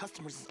 One of the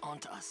customers is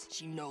onto us.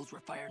 She knows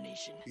we're Fire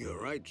Nation.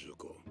 You're right,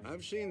 Zuko.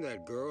 I've seen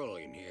that girl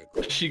in here.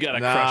 She got a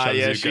crush on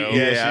Zuko.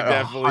 She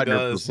definitely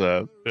does.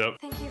 Yep.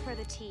 Thank you for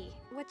the tea.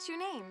 What's your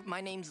name? My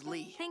name's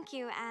Lee. Thank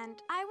you, and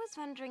I was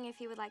wondering if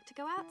you would like to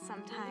go out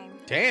sometime.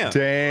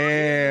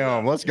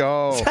 Damn. Let's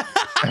go. He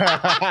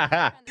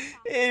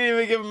didn't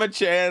even give him a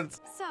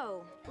chance.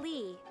 So,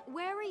 Lee,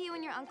 where were you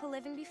and your uncle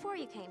living before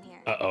you came here?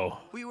 Uh-oh.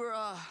 We were,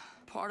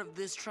 part of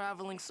this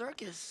traveling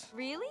circus.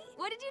 Really?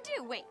 What did you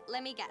do? Wait,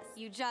 let me guess.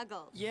 You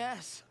juggled.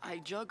 Yes, I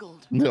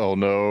juggled.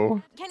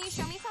 No. Can you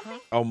show me something?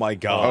 Oh my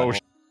god. Oh,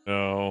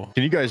 no.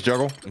 Can you guys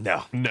juggle?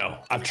 No. No.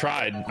 I've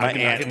tried. My I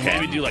aunt can can.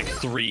 maybe do like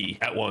 3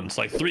 at once.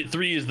 Like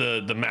three is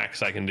the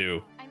max I can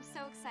do. I'm so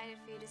excited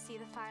for you to see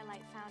the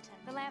firelight fountain.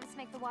 The lamps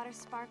make the water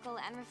sparkle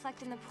and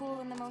reflect in the pool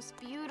in the most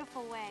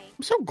beautiful way.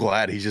 I'm so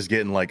glad he's just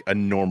getting like a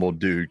normal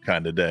dude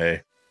kind of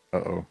day.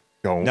 Uh-oh.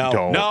 Don't, No,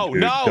 don't, no,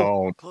 dude, no.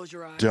 don't. Close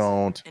your eyes.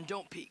 Don't. And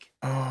don't peek.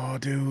 Oh,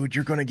 dude,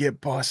 you're gonna get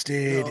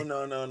busted.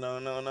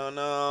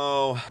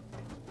 No.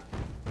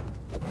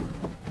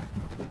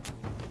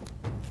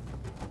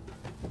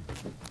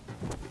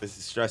 This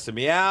is stressing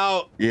me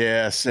out.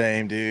 Yeah,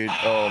 same, dude.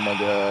 Oh my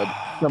god.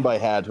 Somebody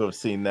had to have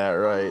seen that,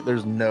 right?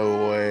 There's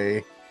no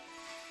way.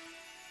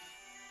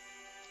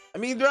 I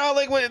mean, bro,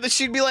 like, what?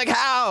 She'd be like,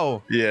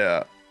 how?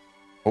 Yeah.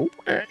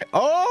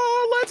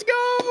 Oh, let's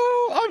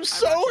go! I'm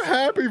so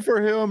happy for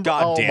him.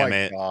 God damn my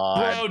it.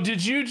 God. Bro,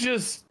 did you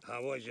just...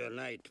 How was your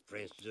night,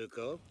 Prince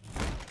Zuko?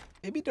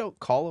 Maybe don't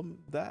call him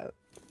that.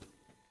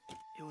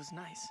 It was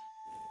nice.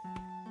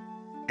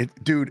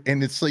 Dude,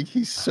 and it's like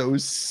he's so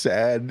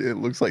sad. It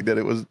looks like that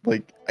it was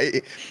like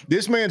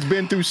this man's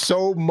been through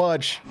so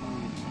much.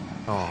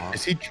 Oh,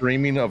 is he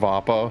dreaming of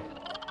Appa?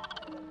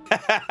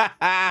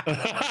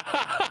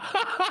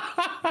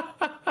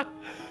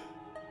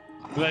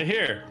 Like,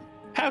 here,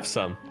 have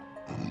some.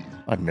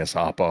 I miss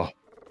Appa.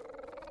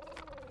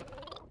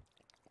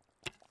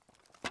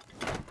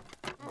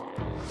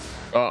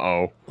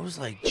 Uh-oh. It was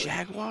like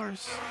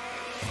jaguars.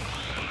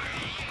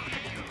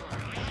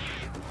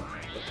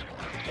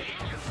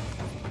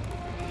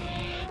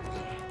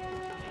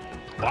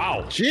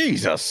 Wow.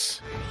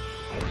 Jesus.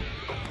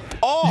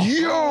 Oh.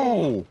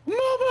 Yo.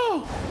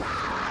 Momo.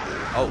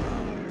 Oh.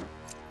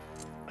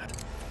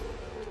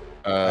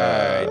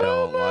 I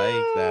don't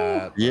like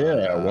that.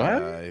 Yeah,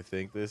 what? I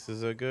think this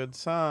is a good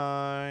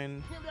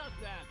sign.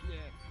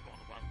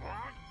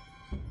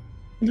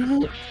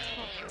 No.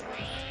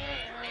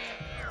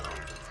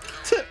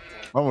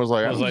 I was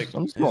like,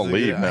 I'm just gonna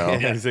leave now.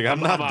 Yeah, he's like, I'm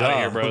not out done of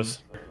here, bros.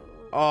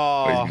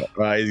 Oh,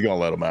 he's gonna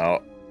let him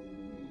out.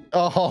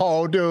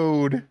 Oh,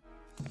 dude.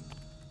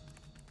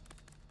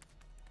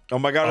 Oh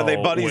my God, are they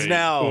buddies wait,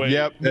 now? wait.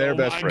 Yep, they're Oh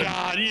best my friends.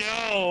 God,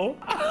 yo.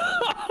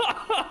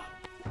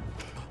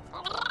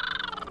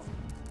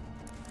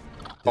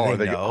 Are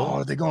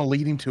they gonna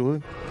lead him to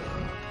it?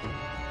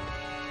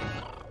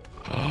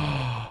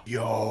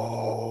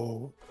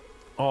 Yo.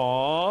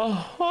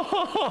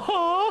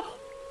 Aww.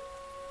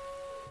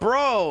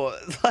 Bro,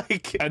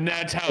 like, And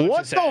that's how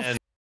What it the just ends.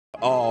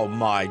 oh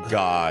my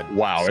God.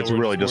 Wow, So it's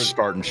we're- really just we're-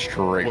 starting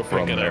straight We're from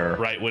picking there. up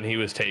right when he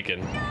was taken.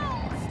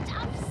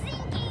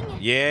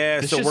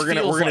 Yeah, This so just we're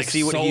gonna feels like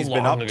see what so he's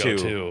been long up ago, to.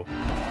 Too.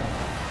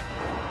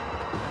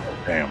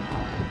 Damn.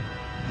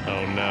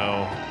 Oh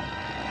no.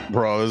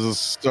 Bro, this is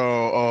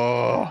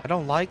so I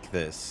don't like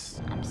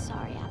this. I'm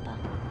sorry, Appa.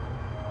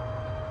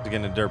 To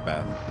get in a dirt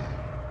bath.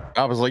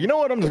 I was like, you know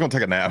what? I'm just gonna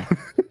take a nap.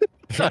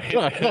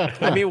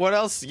 I mean, what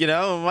else? You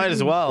know, might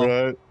as well.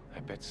 Right. I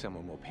bet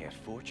someone will pay a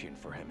fortune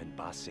for him in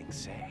Ba Sing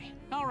Se.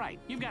 All right,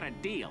 you've got a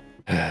deal.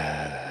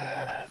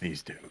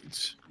 These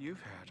dudes.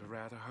 You've had a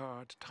rather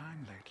hard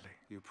time lately.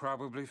 You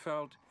probably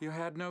felt you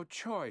had no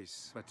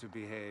choice but to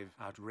behave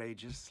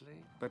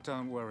outrageously. But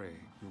don't worry,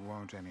 you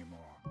won't anymore,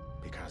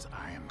 because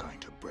I am going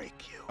to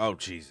break you. Oh,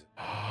 jeez.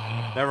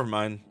 Never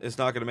mind. It's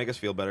not gonna make us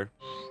feel better.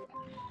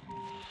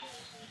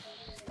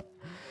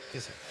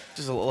 Just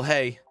a little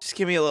hay. Just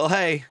give me a little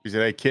hay. He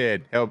said, "Hey,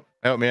 kid, help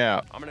me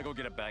out." I'm gonna go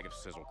get a bag of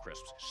Sizzle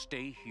Crisps.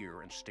 Stay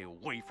here and stay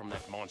away from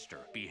that monster.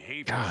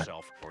 Behave God.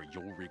 yourself, or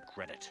you'll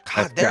regret it.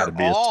 That's gotta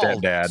be his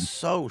stepdad.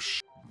 So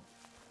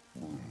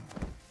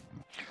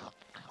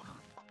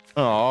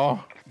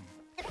Aw.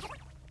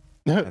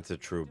 That's a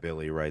true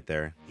Billy right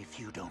there. If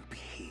you don't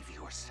behave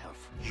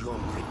yourself, you'll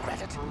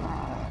regret it.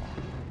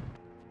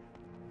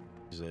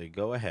 He's like,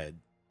 go ahead.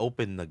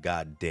 Open the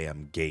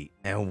goddamn gate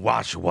and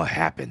watch what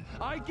happens.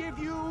 I give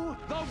you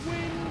the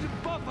Wind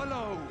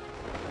Buffalo.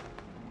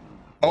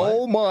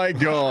 Oh my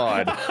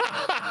god.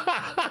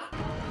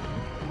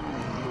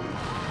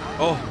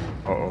 Oh.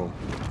 Uh-oh.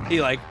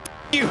 He like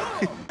you.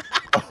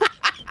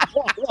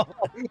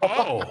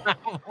 Oh.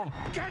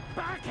 Get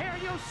back here,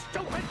 you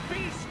stupid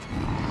beast!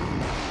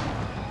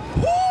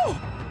 Woo!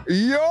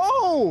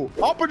 Yo!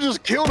 Appa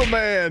just killed a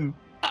man.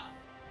 That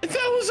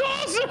was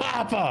awesome,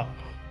 Appa.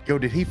 Yo,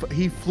 did he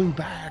flew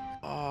back?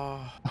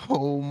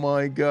 Oh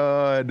my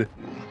god.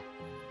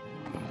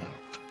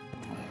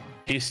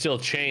 He's still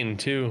chained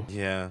too.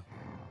 Yeah.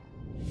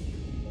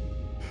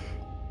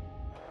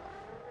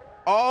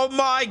 Oh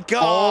my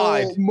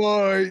god. Oh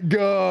my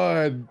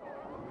god.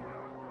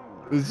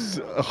 This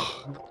is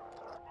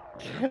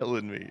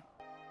killing me.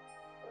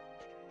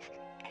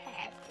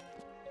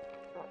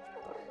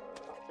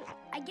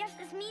 I guess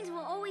this means we'll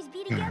always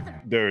be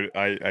together. Dude,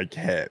 I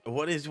can't.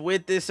 What is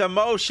with this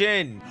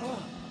emotion?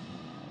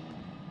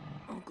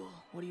 Uncle,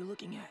 what are you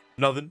looking at?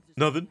 Nothing.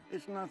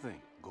 It's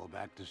nothing. Go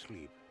back to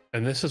sleep.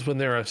 And this is when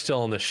they're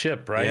still on the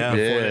ship, right? Yeah.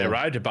 Before they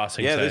arrived at Ba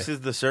Sing Yeah, Se. this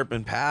is the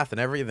Serpent Path and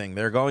everything.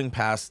 They're going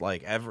past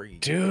like every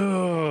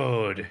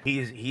dude.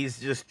 He's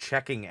just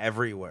checking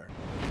everywhere.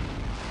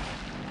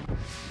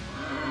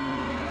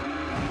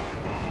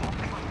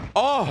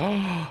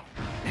 Oh.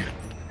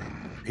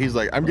 He's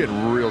like, I'm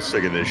getting real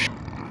sick of this shit.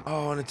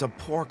 Oh, and it's a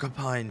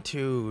porcupine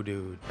too,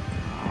 dude.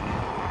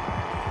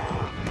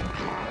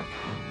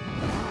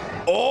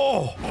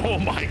 Oh. Oh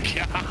my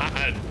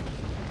god.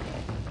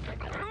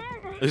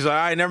 He's like, all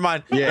right, never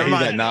mind. Yeah, never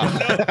he's mind. like,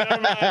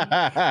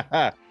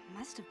 nah.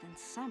 Must have been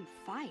some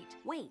fight.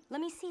 Wait, let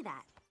me see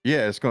that.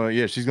 Yeah,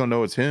 she's gonna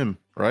know it's him,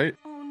 right?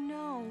 Oh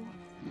no.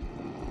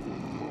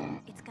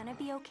 It's gonna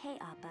be okay,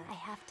 Appa. I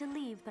have to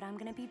leave, but I'm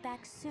gonna be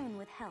back soon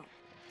with help.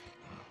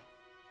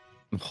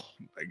 Oh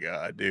my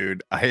god,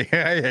 dude. I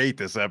hate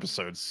this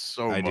episode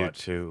so much. I do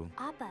too.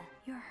 Appa,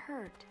 you're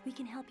hurt. We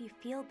can help you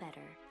feel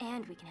better,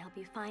 and we can help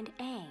you find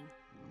Aang.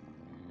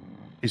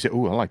 He said,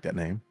 ooh, I like that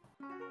name.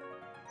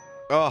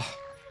 Oh.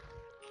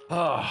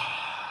 I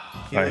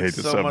hate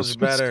this so much episode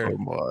better. so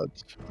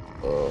much.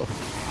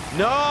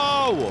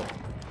 No!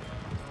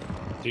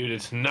 Dude,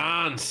 it's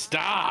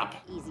non-stop.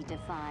 Easy to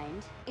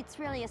find. It's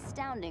really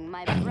astounding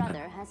my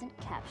brother hasn't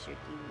captured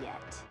you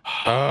yet.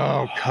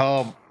 Oh,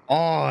 come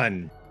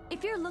on.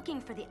 If you're looking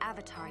for the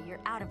Avatar, you're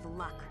out of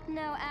luck.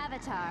 No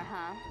Avatar,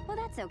 huh? Well,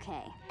 that's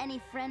okay.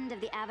 Any friend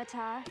of the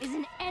Avatar is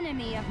an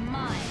enemy of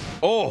mine.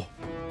 Oh.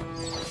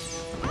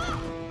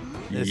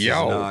 This is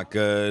not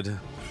good.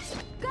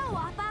 Go,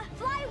 Appa!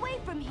 Fly away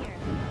from here!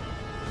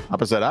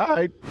 Appa said, all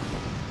right.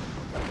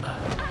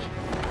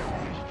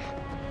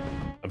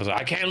 Appa said,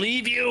 I can't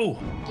leave you!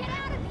 Get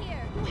out of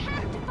here! You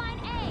have to find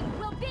Aang!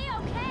 We'll be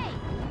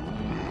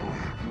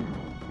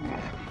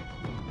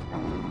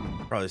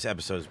okay! Bro, this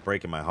episode is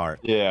breaking my heart.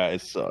 Yeah,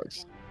 it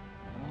sucks.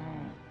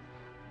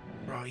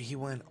 Bro, he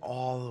went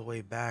all the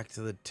way back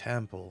to the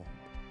temple.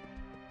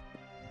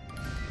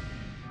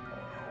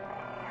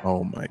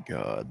 Oh my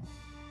god.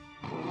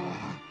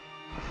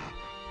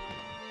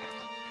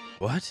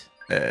 What?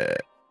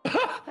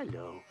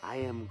 Hello, I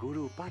am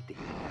Guru Pati.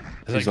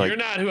 It's like, you're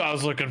not who I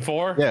was looking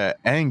for. Yeah,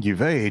 Aang,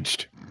 you've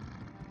aged.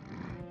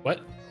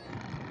 What?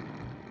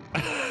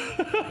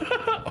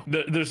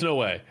 There's no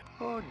way.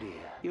 Oh dear,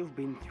 you've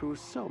been through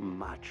so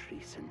much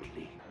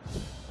recently.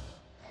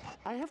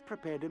 I have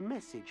prepared a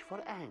message for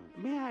Aang.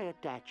 May I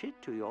attach it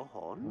to your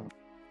horn?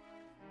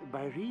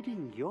 By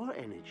reading your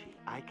energy,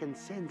 I can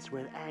sense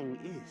where Aang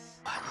is.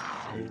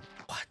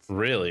 What?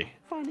 Really?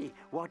 Funny,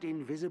 what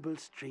invisible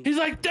string? He's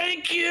like,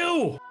 thank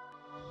you!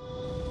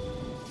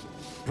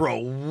 Bro,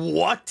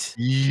 what?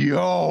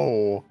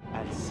 Yo!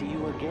 I'll see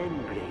you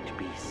again, great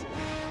beast.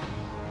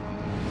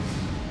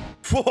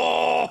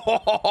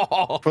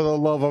 For the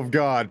love of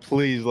God,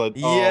 please let.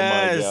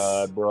 Yes.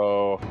 Oh my God,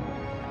 bro.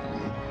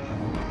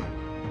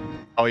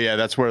 Oh yeah,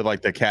 that's where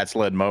like the cats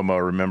led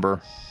Momo.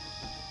 Remember?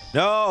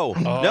 No.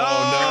 Oh, no.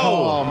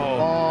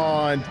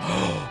 Come on.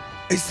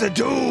 It's the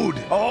dude.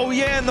 Oh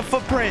yeah, and the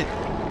footprint.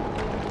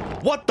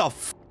 What the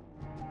f?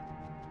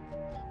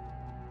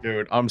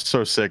 Dude, I'm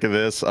so sick of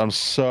this. I'm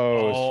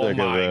so sick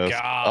of this.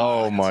 God.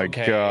 Oh my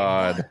Okay.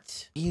 God.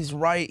 What? He's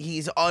right.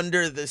 He's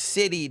under the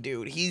city,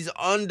 dude. He's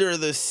under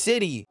the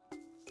city.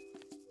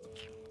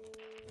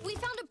 We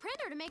found a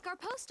printer to make our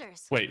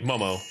posters. Wait,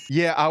 Momo.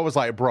 Yeah, I was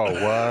like, bro,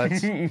 what?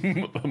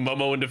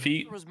 Momo in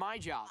defeat? It was my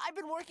job. I've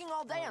been working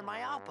all day on my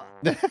Appa.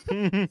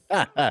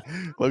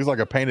 Looks like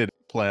a painted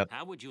plant.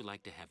 How would you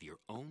like to have your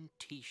own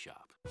tea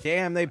shop?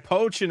 Damn, they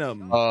poaching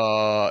him.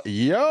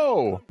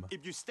 Yo.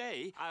 If you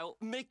stay, I'll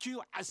make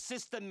you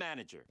assistant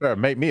manager. Better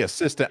make me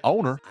assistant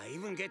owner. I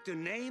even get to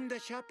name the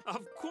shop?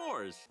 Of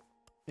course.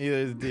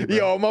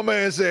 Yo, my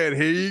man said,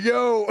 here you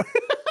go.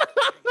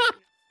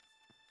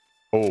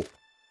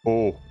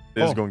 Oh,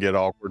 this is gonna get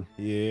awkward.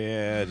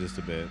 Yeah, just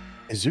a bit.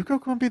 Is Zuko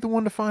gonna be the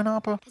one to find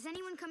Appa? Has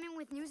anyone come in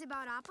with news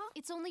about Appa?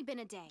 It's only been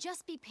a day.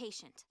 Just be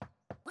patient.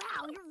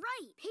 Wow, you're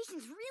right.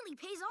 Patience really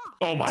pays off.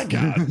 Oh my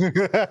God.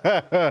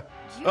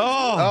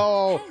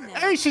 Oh, Hello.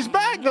 hey, she's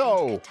back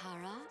though.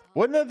 Katara.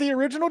 Wasn't that the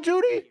original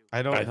Judy?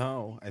 I don't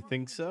know. I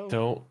think so.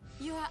 Don't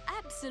You are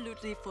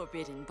absolutely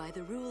forbidden by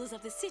the rules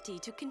of the city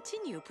to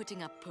continue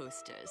putting up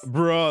posters.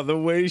 Bro, the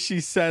way she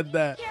said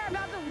that. Care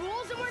about the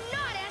rules and we're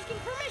not asking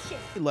permission.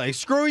 Like,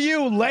 screw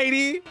you,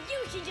 lady.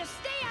 You should just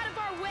stay out of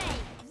our way.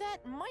 That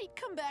might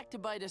come back to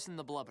bite us in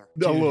the blubber.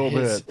 A little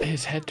bit.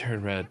 His head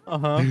turned red.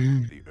 Uh-huh.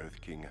 The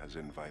Earth King has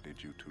invited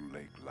you to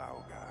Lake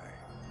Laogai.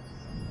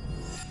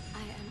 I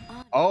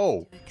am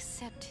Oh. to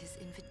accept his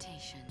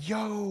invitation.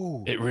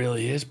 Yo. It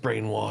really is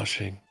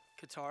brainwashing.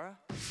 Katara?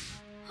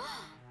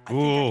 I think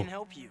I can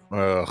help you.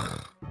 Ugh.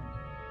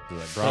 Bro,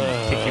 I'm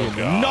gonna kick you in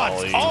the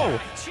nuts.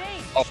 Oh.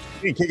 Oh,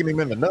 she ain't kicking him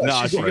in the nuts.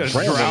 No, she's gonna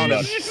drown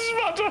him.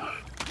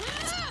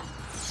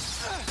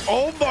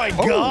 Oh my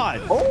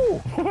God. Oh.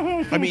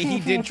 I mean, he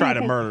did try to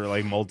murder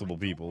like multiple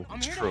people.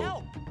 I'm here True. to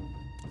help.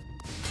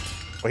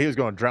 Well, he was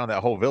going to drown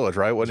that whole village,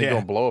 right? Wasn't he Yeah.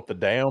 going to blow up the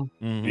dam?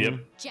 Yep.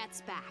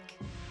 Jet's back.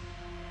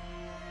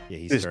 Yeah,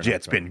 he's This turned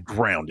jet's up. been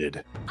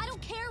grounded. I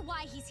don't care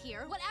why he's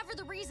here. Whatever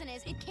the reason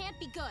is, it can't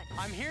be good.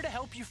 I'm here to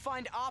help you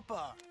find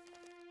Appa.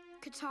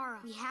 Katara,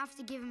 we have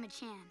to give him a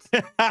chance.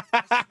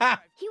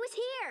 He was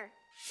here.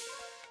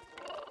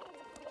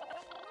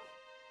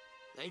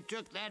 They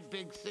took that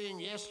big thing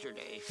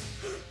yesterday,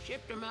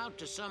 shipped him out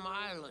to some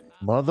island.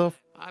 Mother.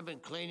 I've been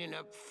cleaning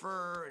up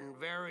fur and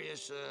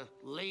various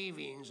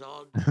leavings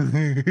all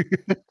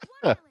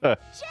Jet!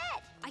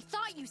 I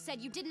thought you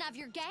said you didn't have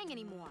your gang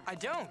anymore. I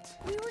don't.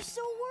 We were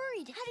so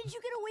worried. How did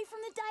you get away from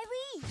the Dai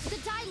Li? The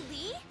Dai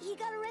Li? He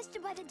got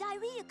arrested by the Dai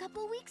Li a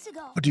couple weeks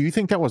ago. Do you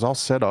think that was all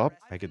set up?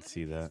 I could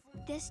see that.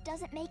 This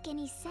doesn't make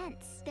any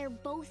sense. They're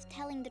both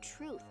telling the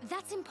truth.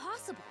 That's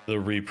impossible. The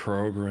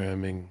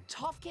reprogramming.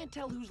 Toph can't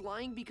tell who's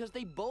lying because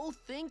they both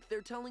think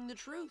they're telling the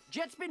truth.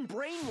 Jet's been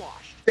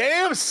brainwashed.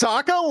 Damn,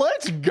 Sokka,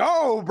 let's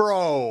go,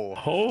 bro.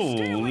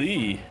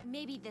 Holy.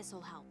 Maybe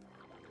this'll help.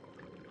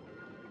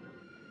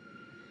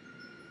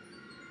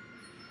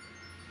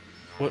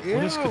 What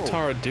is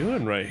Katara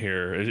doing right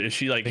here? Is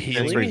she like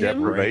healing Sensory him?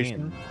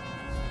 deprivation.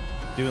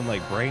 Doing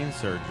like brain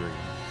surgery,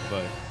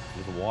 but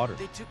with water.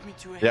 They took me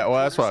to a Yeah,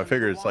 well, that's what I headquarters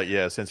figured. under It's like, the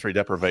yeah, sensory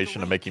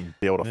deprivation to make him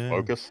be able to Yeah.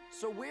 focus.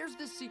 So where's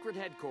the secret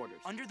headquarters?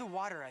 water. Under the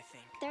water, I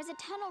think. There's a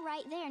tunnel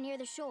right there near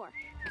the shore.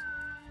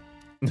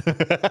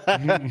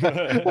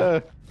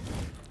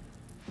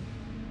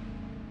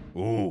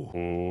 Ooh.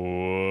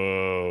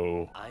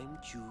 Whoa. I'm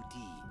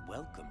Judy.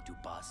 Welcome to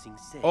Ba Sing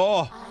Se.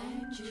 Oh.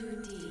 I'm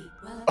Judy.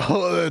 Well,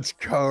 Oh, that's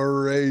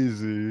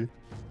crazy.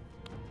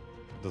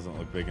 Doesn't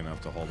look big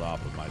enough to hold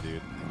Appa, my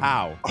dude.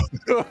 How?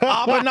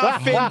 Appa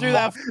not fitting through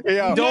that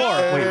Yeah. door.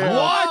 Wait,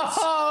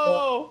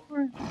 Oh!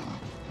 what?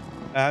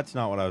 That's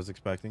not what I was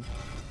expecting.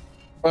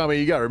 Well, I mean,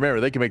 you got to remember,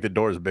 they can make the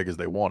door as big as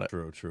they want it.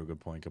 True, true. Good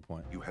point, good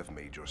point. You have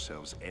made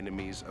yourselves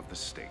enemies of the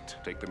state.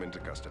 Take them into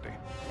custody.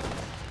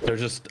 They're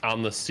just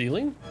on the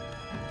ceiling?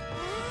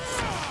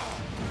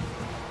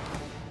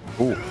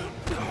 Ooh.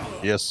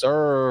 Yes,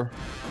 sir.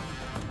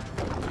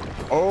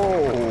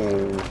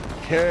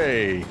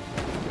 Okay.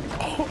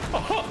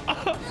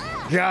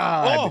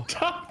 God. Oh,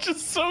 Top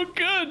just so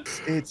good.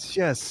 It's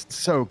just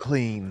so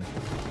clean.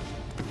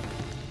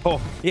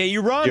 Oh, yeah,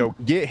 you run. Yo,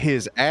 get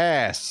his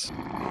ass.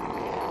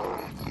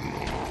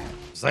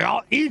 It's like,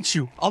 I'll eat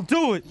you. I'll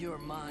do it. You're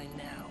mine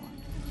now.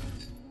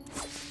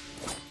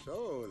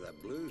 So, the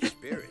blue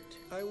spirit.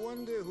 I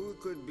wonder who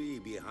could be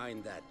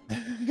behind that.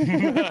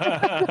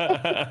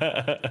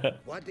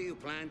 What do you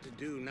plan to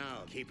do now?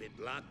 Keep it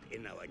locked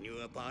in our new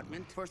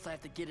apartment? First, I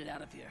have to get it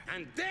out of here.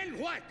 And then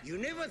what? You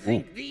never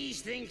think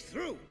these things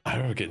through. I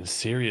don't know, getting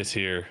serious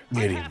here.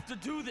 I have to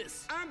do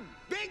this. I'm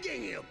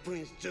begging you,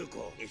 Prince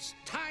Zuko. It's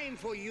time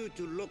for you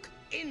to look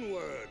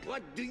inward.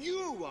 What do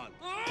you want?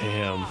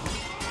 Damn.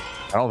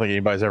 I don't think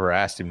anybody's ever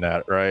asked him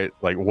that, right?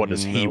 Like, what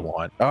does he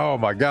want? Oh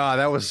my God,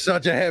 that was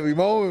such a heavy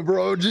moment,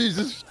 bro.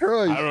 Jesus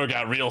Christ. I don't know,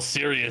 got real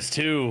serious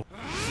too.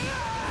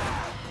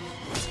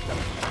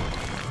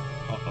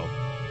 Uh-oh.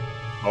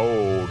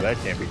 Oh, that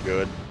can't be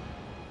good.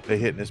 They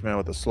hitting this man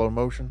with a slow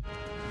motion.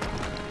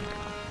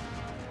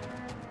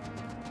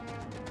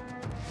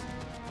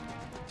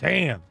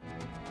 Damn.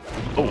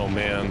 Oh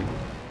man.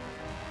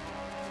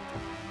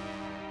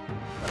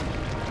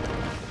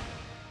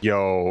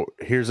 Yo,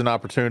 here's an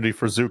opportunity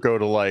for Zuko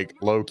to like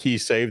low-key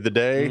save the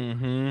day.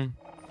 Mm-hmm.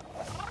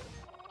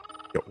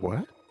 Yo,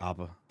 what?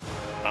 Appa.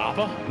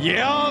 Appa?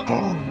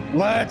 Yeah.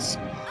 Let's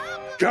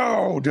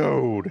go,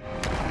 dude.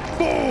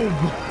 Boom.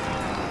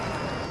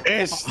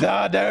 It's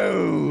the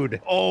dude.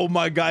 Oh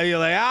my God. You're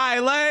like,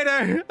 all right,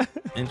 later.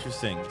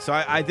 Interesting. So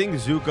I think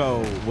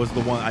Zuko was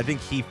the one. I think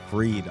he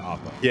freed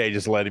Appa. Yeah, he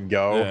just let him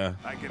go. Yeah.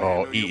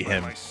 Oh, eat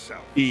him.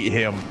 Eat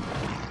him.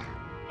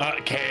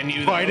 Can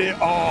you Fight though?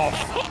 it off.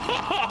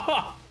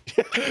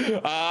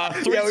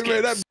 Yeah, we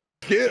made that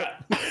skip.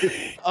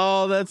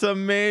 Oh, that's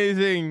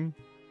amazing.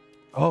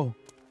 Oh.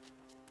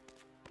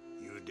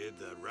 You did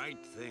the right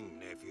thing,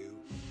 nephew.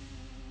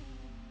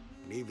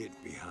 Leave it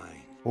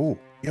behind. Oh,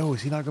 yo,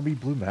 is he not gonna be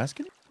blue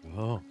masking?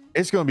 Whoa.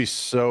 It's gonna be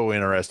so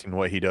interesting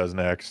what he does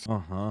next.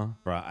 Uh-huh.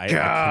 Right.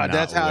 God,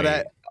 that's how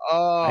that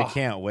I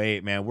can't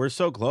wait, man. We're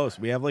so close.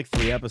 We have like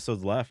 3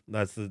 episodes left.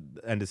 That's the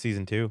end of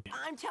season 2.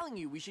 I'm telling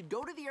you, we should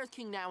go to the Earth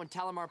King now and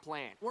tell him our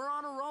plan. We're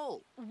on a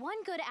roll.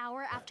 One good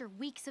hour after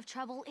weeks of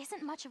trouble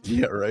isn't much of a...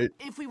 Yeah, right.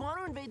 If we want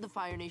to invade the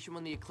Fire Nation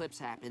when the eclipse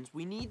happens,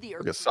 we need the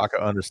Earth Like a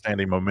Sokka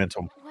understanding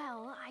momentum.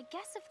 Well, I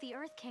guess if the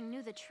Earth King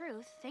knew the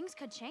truth, things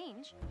could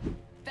change.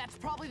 That's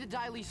probably the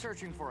Dai Li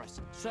searching for us.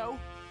 So,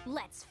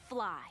 let's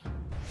fly.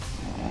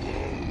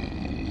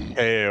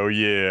 Hell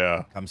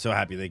yeah. I'm so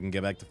happy they can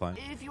get back to flying.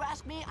 if you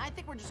ask me, I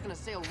think we're just gonna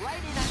sail right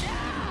in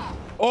and...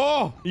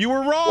 Oh, you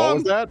were wrong. What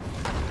was that?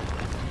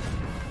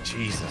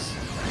 Jesus.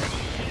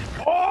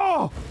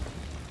 Oh,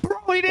 bro,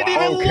 he didn't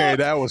even look. Okay,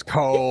 that was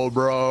cold,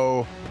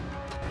 bro.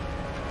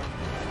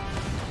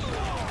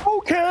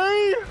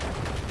 Okay.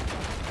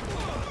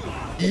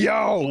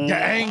 Yo,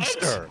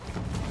 gangster.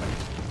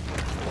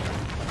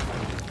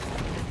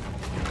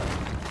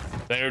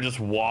 They're just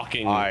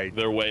walking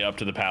their way up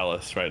to the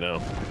palace right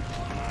now.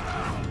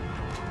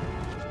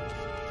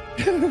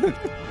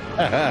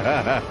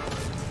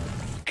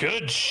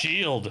 Good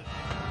shield.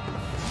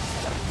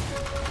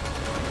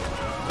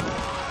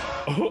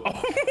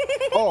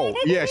 Oh,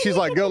 yeah, she's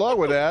like, good luck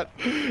with that.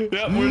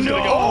 Yep, we're just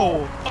gonna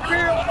go.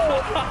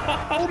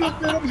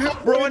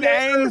 Bro, and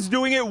Aang's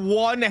doing it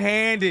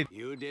one-handed.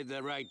 You did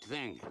the right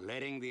thing,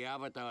 letting the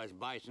Avatar's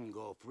bison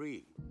go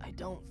free. I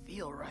don't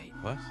feel right.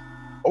 What?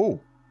 Oh,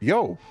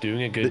 yo.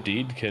 Doing a good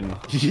deed can...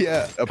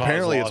 Yeah,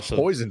 apparently it's loss of-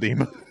 poisoned him.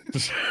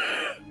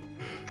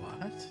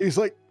 What? He's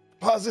like,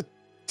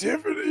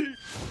 positivity.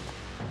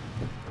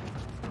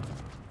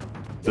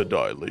 The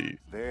Dai Li.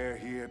 They're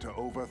here to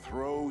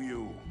overthrow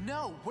you.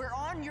 No, we're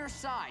on your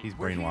side. He's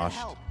We're here to brainwashed.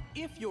 help.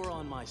 If you're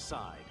on my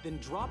side, then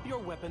drop your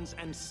weapons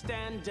and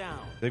stand down.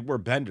 I think we're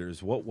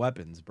benders. What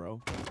weapons,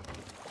 bro?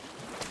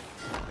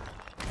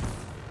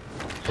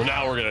 So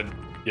now we're gonna...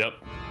 Yep.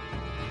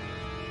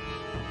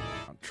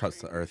 I don't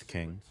trust the Earth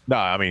King.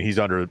 Nah, I mean, he's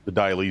under the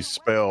Dai Li's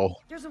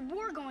spell. There's a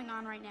war going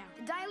on right now.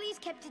 The Dai Li's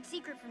kept it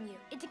secret from you.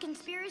 It's a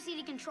conspiracy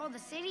to control the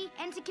city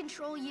and to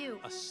control you.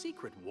 A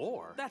secret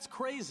war? That's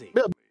crazy.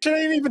 Yeah, it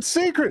ain't even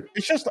secret.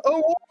 It's just a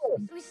war.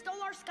 We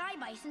stole our sky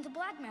bison to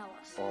blackmail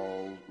us.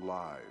 All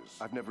lies.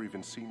 I've never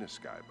even seen a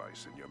sky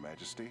bison, Your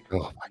Majesty. Oh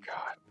my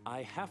God.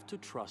 I have to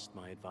trust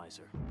my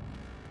advisor.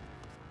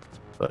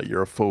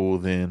 You're a fool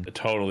then.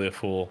 Totally a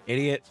fool.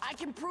 Idiot. I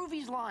can prove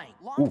he's lying.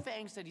 Long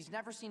Fang said he's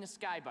never seen a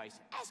sky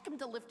bison. Ask him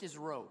to lift his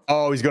robe.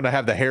 Oh, he's gonna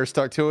have the hair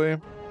stuck to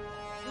him.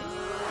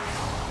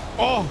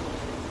 Oh.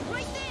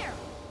 Right there.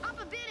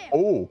 Up a bit him.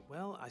 Oh.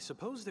 Well, I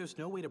suppose there's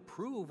no way to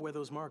prove where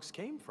those marks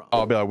came from.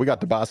 I'll be like, we got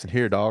the bison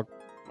here, dog.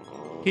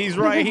 He's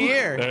right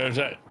here. There's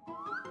that.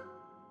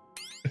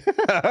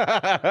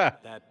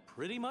 That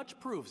pretty much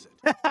proves it.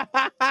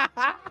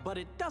 But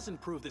it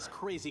doesn't prove this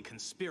crazy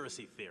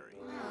conspiracy theory.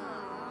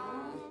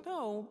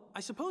 No, I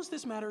suppose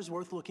this matter is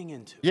worth looking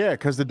into. Yeah,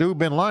 because the dude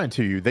been lying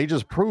to you. They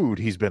just proved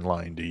he's been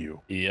lying to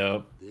you.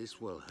 Yep. This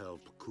will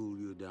help cool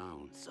you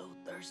down. So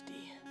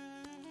thirsty.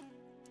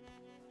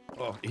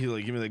 Oh, he's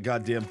like, give me the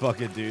goddamn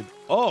bucket, dude.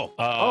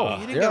 Oh,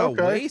 you didn't yeah, gotta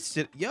okay. waste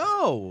it.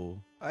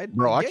 Yo.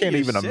 Bro, I get can't you're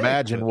even sick,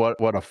 imagine but-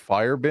 what a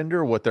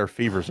firebender, what their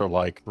fevers are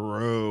like.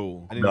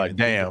 Bro, I didn't Like, even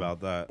damn, think about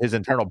that. his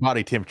internal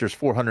body temperature is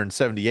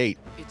 478.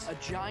 It's a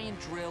giant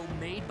drill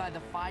made by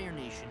the Fire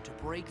Nation to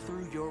break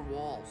through your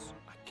walls.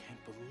 I can't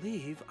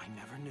believe I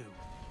never knew.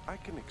 I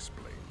can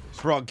explain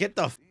this. Bro, get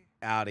the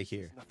out of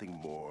here. Nothing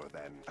more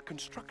than a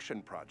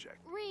construction project.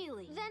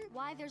 Really? Then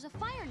why there's a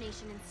Fire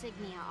Nation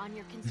insignia on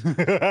your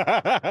construction?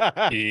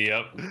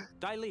 Yep.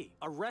 Dai Li,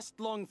 arrest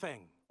Long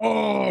Feng.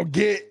 Oh,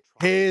 get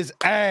his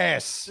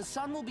ass. The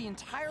sun will be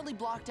entirely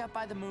blocked out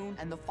by the moon,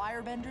 and the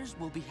firebenders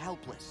will be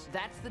helpless.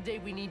 That's the day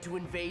we need to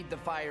invade the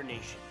Fire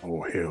Nation.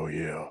 Oh, hell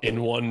yeah.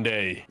 In one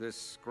day. This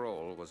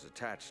scroll was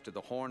attached to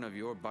the horn of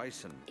your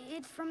bison.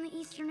 It's from the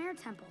Eastern Air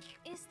Temple.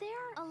 Is there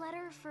a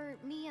letter for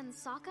me and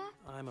Sokka?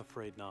 I'm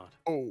afraid not.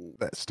 Oh,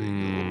 that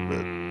stings a little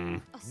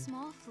bit. A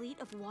small fleet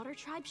of water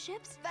tribe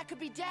ships? That could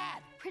be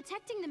Dad.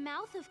 Protecting the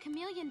mouth of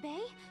Chameleon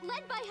Bay?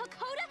 Led by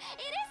Hakoda?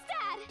 It is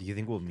Dad! Do you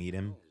think we'll meet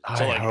him?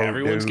 So like hope,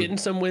 everyone's dude. getting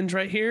some wins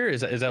right here?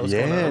 Is that what's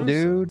going Yeah, on?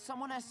 dude.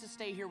 Someone has to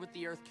stay here with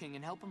the Earth King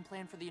and help him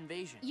plan for the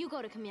invasion. You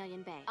go to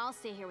Chameleon Bay. I'll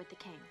stay here with the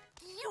king.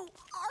 You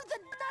are the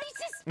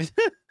nicest!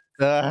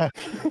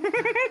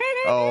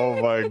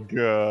 Oh my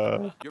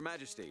God. Your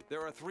Majesty,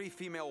 there are 3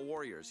 female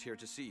warriors here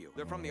to see you.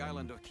 They're from the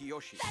island of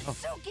Kyoshi.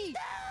 Suki!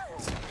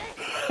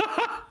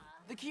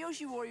 The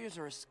Kyoshi warriors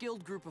are a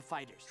skilled group of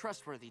fighters,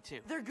 trustworthy too.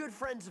 They're good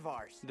friends of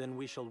ours. Then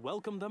we shall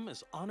welcome them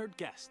as honored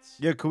guests.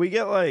 Yeah, could we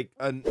get like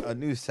a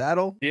new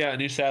saddle? Yeah, a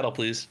new saddle,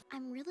 please.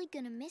 I'm really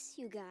gonna miss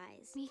you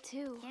guys. Me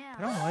too. Yeah.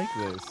 I don't like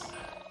this.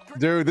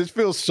 Dude, this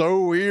feels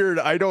so weird.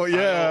 I don't,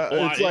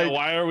 Why, it's like,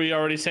 why are we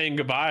already saying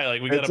goodbye?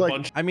 Like we got It's a like-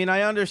 bunch. I mean,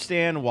 I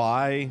understand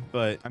why,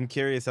 but I'm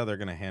curious how they're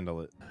gonna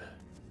handle it.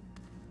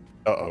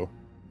 uh-oh.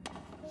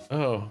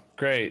 Oh,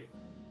 great.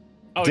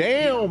 Oh,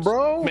 Damn,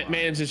 bro.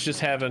 Man's is just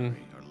having.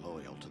 You're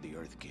loyal to the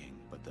Earth King,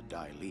 but the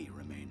Dai Li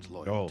remains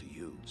loyal Oh. to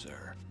you,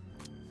 sir.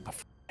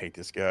 Hate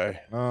this guy.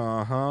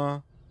 Uh-huh.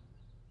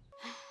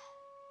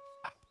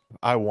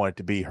 I want it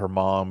to be her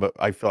mom, but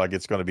I feel like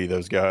it's going to be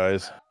those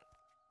guys.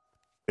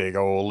 Big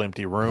old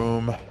empty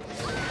room.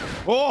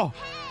 Oh,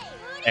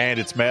 and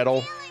it's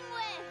metal.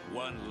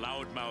 One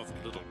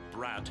loudmouthed little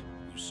brat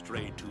who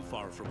strayed too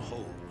far from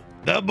home.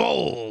 The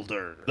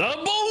boulder. The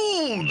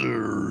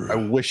boulder. I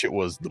wish it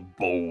was the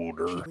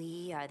boulder.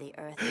 We are the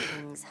Earth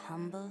King's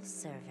humble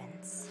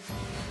servants.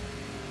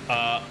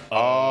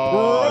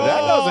 Oh,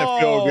 that doesn't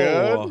feel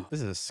good.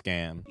 This is a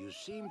scam. You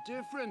seem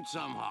different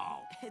somehow.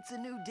 It's a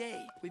new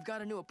day. We've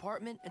got a new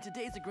apartment, and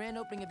today's the grand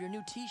opening of your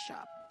new tea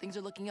shop. Things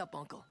are looking up,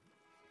 Uncle.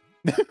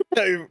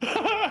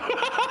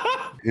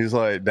 He's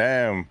like,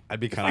 damn.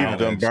 I'd be kind of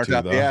done burnt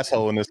out the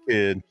asshole in this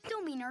kid.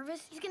 Don't be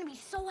nervous. He's gonna be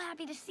so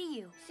happy to see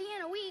you. See you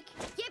in a week.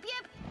 Yep,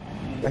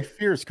 yep. I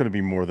fear it's going to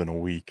be more than a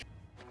week.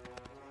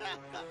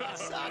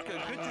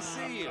 Sokka, good to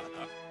see you.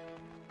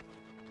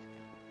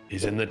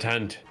 He's in the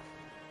tent.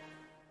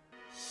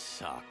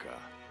 Sokka.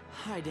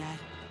 Hi, Dad.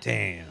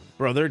 Damn,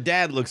 bro, their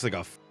dad looks like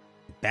a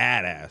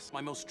badass.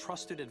 My most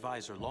trusted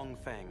advisor, Long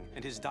Feng,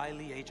 and his Dai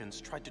Li agents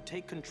tried to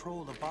take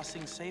control of Ba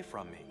Sing Se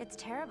from me. It's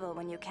terrible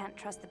when you can't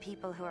trust the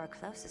people who are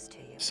closest to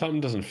you. Something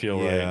doesn't feel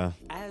right.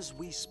 As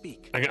we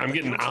speak, I'm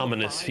getting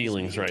ominous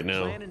feelings right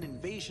now.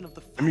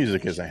 The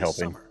music isn't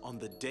helping. On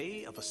the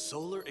day of a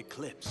solar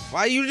eclipse.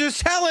 Why are you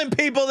just telling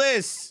people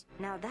this?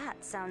 Now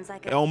that sounds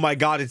like a... Oh my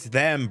God, it's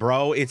them,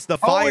 bro. It's the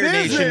Fire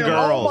Nation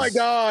girls. Oh my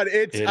God, I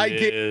It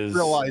didn't is.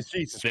 realize.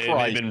 Jesus They've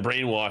Christ. been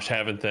brainwashed,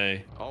 haven't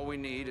they? All we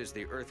need is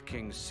the Earth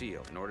King's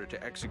seal in order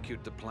to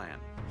execute the plan.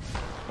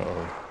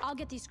 I'll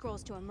get these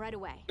scrolls to him right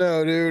away.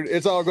 No, dude,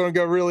 it's all going to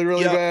go really,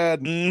 really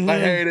bad. I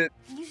hate it.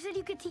 You said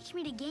you could teach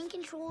me to gain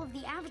control of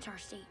the Avatar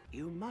state.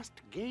 You must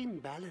gain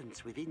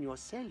balance within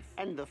yourself.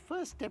 And the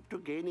first step to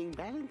gaining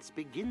balance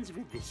begins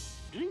with this.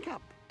 Drink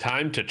up.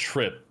 Time to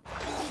trip.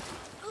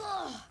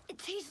 Ugh, it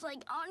tastes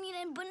like onion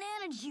and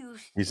banana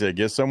juice. He said,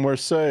 get somewhere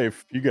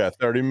safe. You got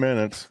 30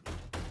 minutes.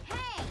 Hey,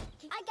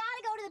 I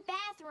gotta go to the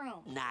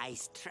bathroom.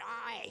 Nice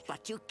try,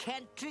 but you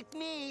can't trick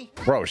me.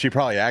 Bro, she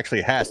probably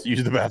actually has to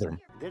use the bathroom.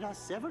 There are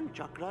 7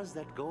 chakras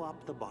that go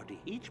up the body.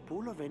 Each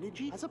pool of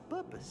energy has a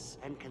purpose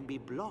and can be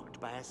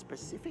blocked by a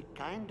specific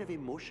kind of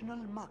emotional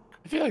muck.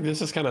 I feel like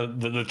this is kind of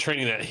the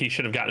training that he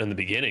should have gotten in the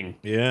beginning.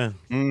 Yeah.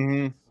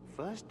 Mm-hmm.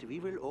 First, we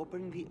will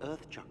open the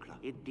Earth Chakra.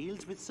 It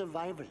deals with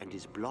survival and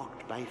is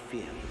blocked by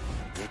fear.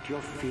 Let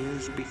your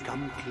fears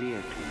become clear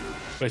to you.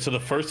 Wait, so the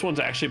first one's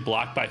actually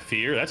blocked by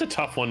fear? That's a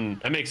tough one.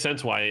 That makes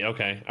sense why.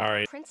 Okay, all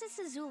right. Princess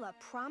Azula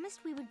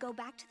promised we would go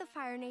back to the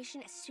Fire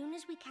Nation as soon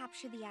as we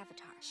capture the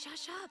Avatar.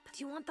 Shush up.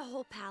 Do you want the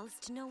whole palace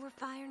to know we're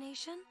Fire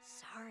Nation?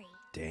 Sorry.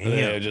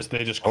 Damn.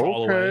 They just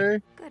crawl away.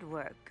 Good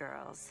work,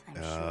 girls. I'm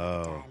sure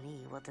Oh. Dai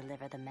Li will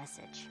deliver the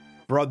message.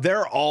 Bro,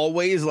 they're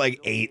always like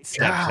 8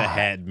 steps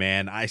ahead,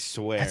 man. I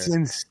swear. That's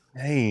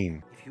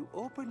insane. If you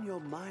open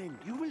your mind,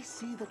 you will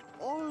see that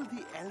all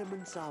the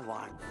elements are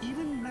one.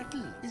 Even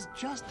metal is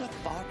just a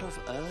part of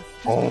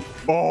Earth.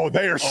 Oh,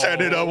 they are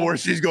setting it up where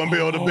she's going to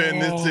be able to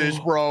bend this ish,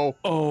 bro.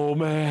 Oh,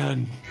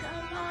 man.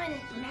 Come on,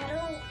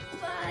 metal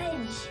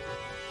fudge.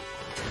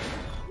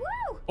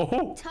 Woo!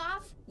 Oh.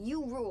 Toph,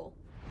 you rule.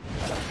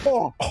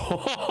 Oh.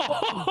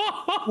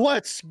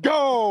 Let's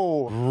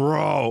go.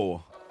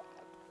 Bro.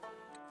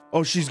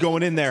 Oh, she's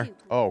going in there.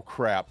 Oh,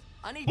 crap.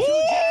 I need 2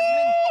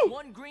 jasmine,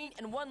 1 green,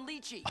 and 1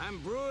 lychee. I'm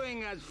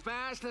brewing as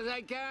fast as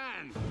I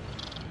can.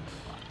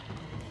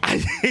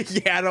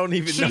 Yeah, I don't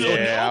even know.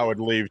 Yeah, I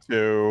would leave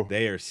too.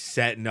 They are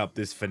setting up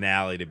this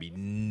finale to be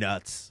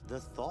nuts.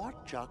 The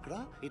thought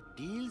chakra, it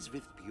deals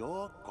with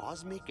pure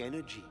cosmic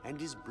energy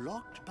and is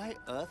blocked by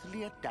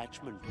earthly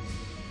attachment.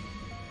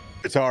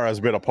 Katara has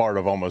been a part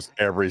of almost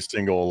every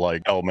single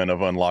like element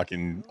of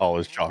unlocking all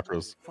his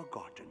chakras.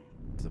 Forgotten.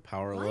 It's the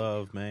power of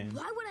love, man.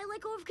 Why would I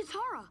let go of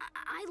Katara?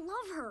 I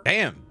love her.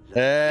 Damn.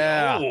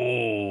 Yeah.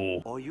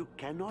 Oh. Or you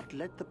cannot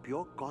let the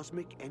pure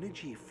cosmic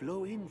energy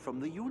flow in from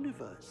the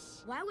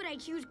universe. Why would I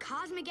choose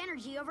cosmic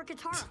energy over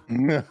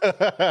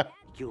Katara?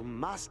 You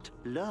must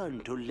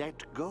learn to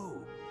let go.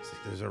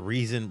 There's a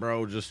reason,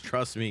 bro. Just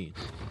trust me.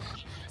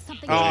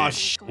 Something Oh,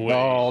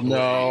 Oh,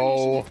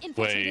 no.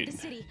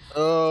 Wait.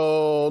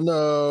 Oh,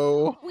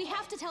 no. We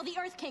have to tell the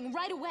Earth King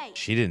right away.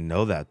 She didn't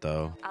know that,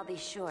 though. I'll be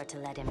sure to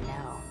let him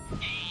know.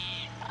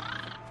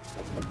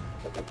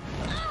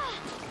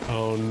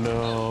 Oh,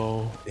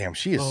 no. Damn,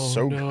 she is Oh,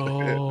 so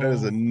no. good. That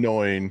is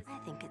annoying. I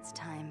think it's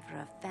time for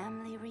a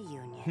family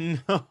reunion.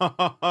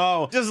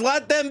 No. Just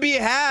let them be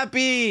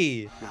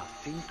happy. Now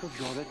think of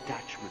your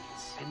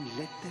attachments and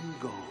let them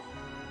go.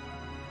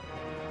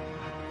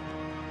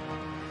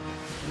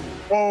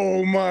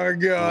 Oh my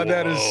God,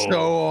 that is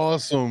so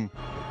awesome.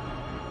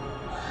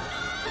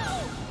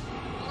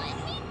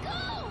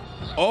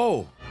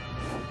 Oh.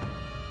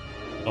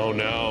 Oh,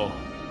 no.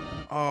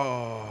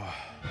 Oh.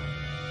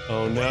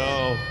 Oh,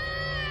 no.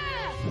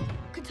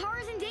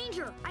 Katara's in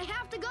danger. I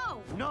have to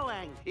go. No,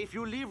 Aang. If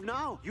you leave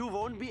now, you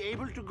won't be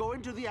able to go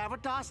into the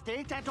Avatar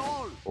state at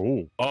all.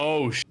 Oh.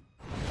 Oh,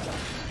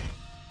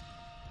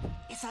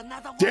 It's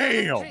another one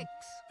Damn. of the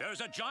tricks.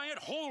 There's a giant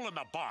hole in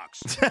the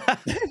box.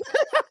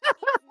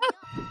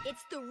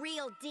 It's the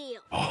real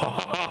deal.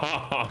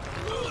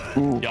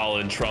 Y'all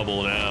in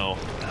trouble now.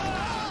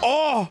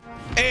 Oh,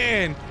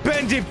 and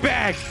bend it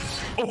back.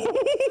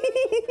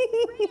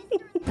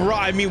 Bro,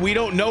 I mean, we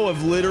don't know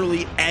of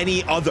literally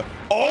any other.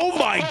 Oh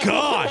my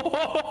God.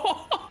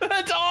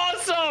 That's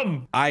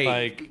awesome.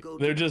 Like,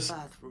 they're just.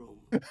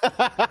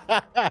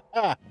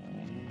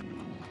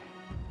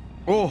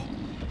 Oh.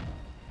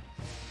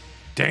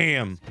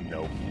 Damn.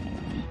 Nope.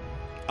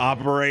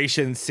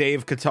 Operation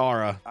Save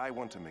Katara. I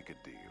want to make a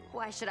deal.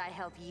 Why should I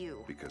help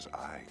you? Because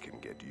I can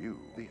get you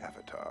the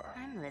Avatar.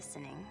 I'm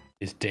listening.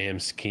 These damn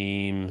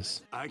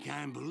schemes. I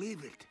can't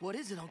believe it. What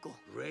is it, Uncle?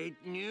 Great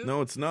news.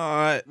 No, it's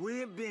not.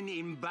 We've been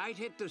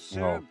invited to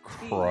serve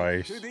tea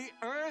Christ. to the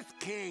Earth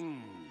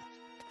King.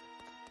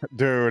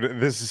 Dude,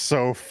 this is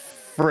so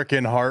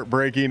freaking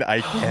heartbreaking.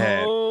 I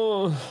can't.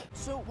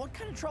 So, what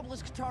kind of trouble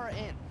is Katara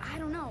in? I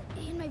don't know.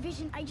 In my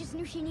vision, I just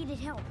knew she needed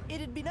help.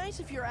 It'd be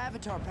nice if your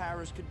avatar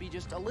powers could be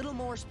just a little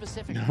more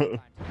specific.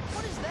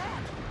 What is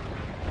that?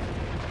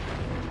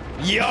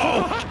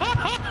 Yo!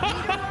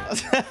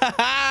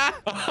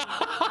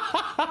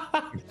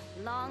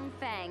 Long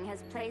Fang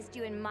has placed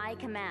you in my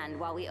command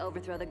while we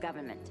overthrow the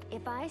government.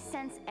 If I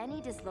sense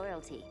any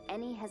disloyalty,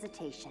 any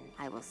hesitation,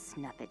 I will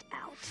snuff it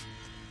out.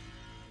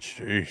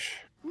 Sheesh.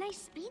 Nice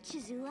speech,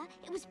 Azula.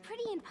 It was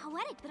pretty and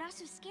poetic, but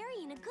also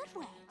scary in a good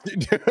way.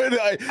 Dude,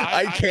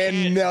 I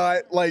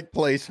cannot like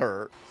place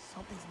her.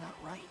 Something's not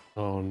right.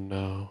 Oh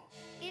no.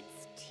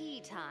 It's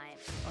tea time.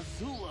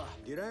 Azula.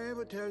 Did I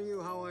ever tell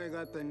you how I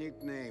got the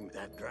nickname,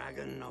 the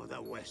Dragon of the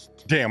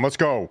West? Damn, let's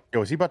go.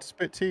 Yo, is he about to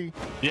spit tea?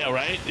 Yeah,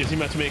 right? Is he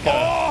about to make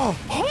a...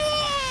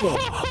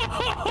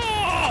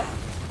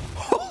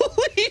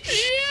 Holy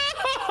shit!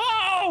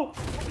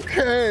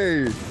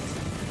 Okay.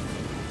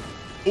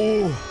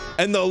 Ooh,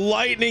 and the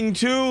lightning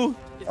too.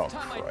 Oh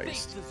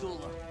Christ.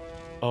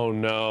 Oh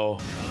no.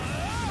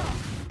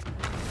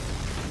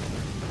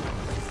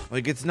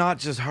 Like, it's not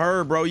just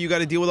her, bro. You got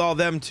to deal with all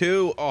them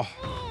too. Oh,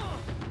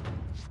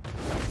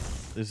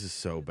 this is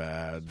so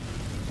bad.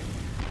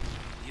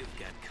 You've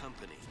got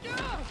company.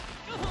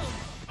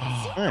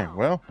 Hey,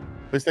 well,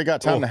 at least they got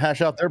time to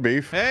hash out their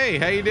beef. Hey,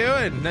 how you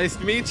doing? Nice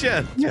to meet you.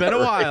 It's been a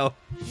while.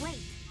 Wait,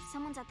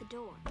 someone's at the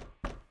door.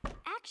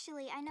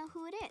 Actually, I know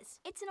who it is.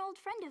 It's an old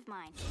friend of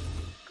mine.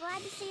 Glad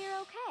to see you're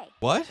okay.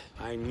 What?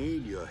 I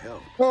need your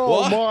help.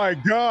 Oh my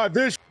God,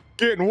 this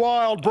getting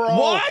wild, bro.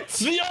 What?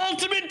 The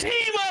ultimate team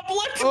up.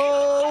 Let's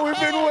go. We've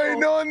been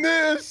waiting on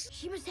this.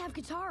 She must have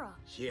Katara.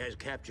 She has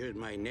captured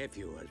my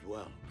nephew as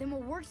well. Then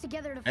we'll work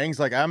together to. Aang's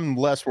like, I'm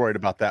less worried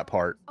about that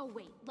part. Oh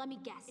wait, let me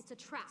guess. It's a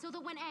trap. So that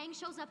when Aang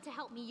shows up to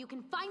help me, you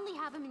can finally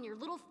have him in your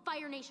little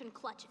Fire Nation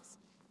clutches.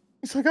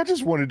 He's like, I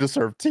just wanted to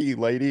serve tea,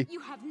 lady. You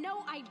have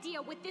no idea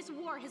what this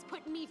war has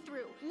put me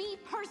through. Me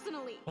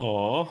personally.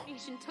 Aw.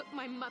 Nation took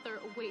my mother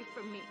away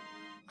from me.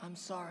 I'm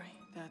sorry.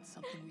 That's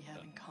something we have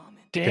in common.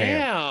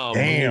 Damn. I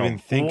didn't even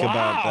think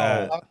about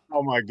that.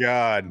 Oh my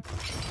God.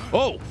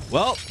 Oh,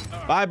 well,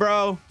 bye,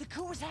 bro. The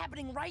coup is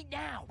happening right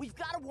now. We've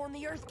got to warn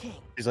the Earth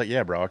King. He's like,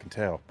 yeah, bro, I can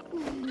tell.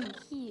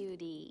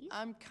 Cutie.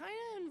 I'm kind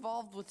of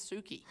involved with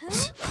Suki.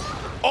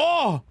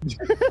 Oh!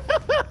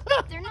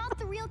 They're not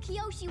the real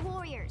Kyoshi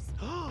warriors.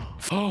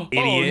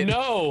 Idiot.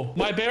 Oh no.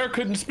 My bear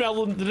couldn't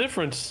spell the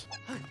difference.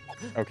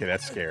 Okay,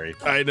 that's scary.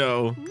 I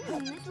know.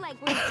 It's like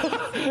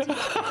we're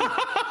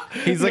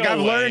He's like, No I've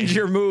way. learned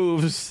your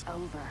moves.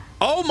 Over.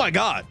 Oh my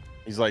God.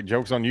 He's like,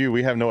 joke's on you.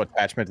 We have no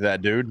attachment to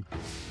that dude.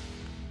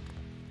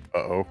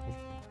 Uh-oh.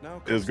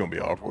 Now This is gonna be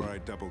comes the part awkward. where I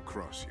double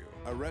cross you.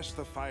 Arrest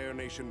the Fire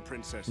Nation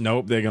princess.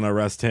 Nope, they're gonna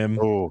arrest him.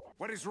 Oh,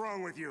 What is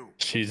wrong with you?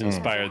 She's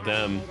inspired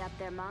them. Made up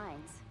their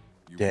minds.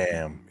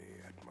 damn. Me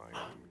at my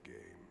own game.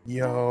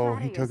 Yo,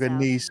 he flatter took a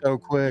yourself. knee so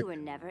quick. You were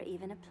never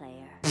even a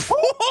player.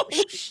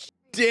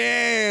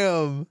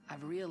 Damn.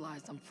 I've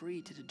realized I'm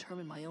free to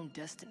determine my own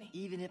destiny,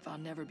 even if I'll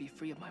never be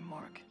free of my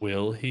mark.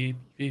 Will he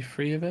be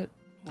free of it?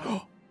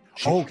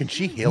 Oh, can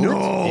she heal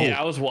No. it?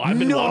 Yeah, I've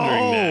been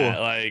wondering that.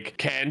 Like,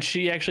 can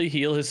she actually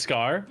heal his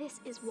scar?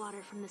 This is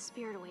water from the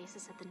spirit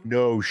oasis at the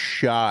No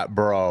shot,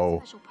 bro.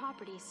 special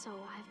property, so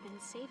I've been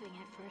saving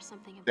it for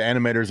something. The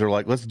animators are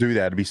like, let's do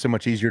that. It'd be so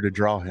much easier to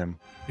draw him.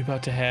 You're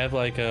about to have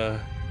like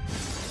a...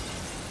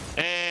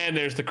 And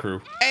there's the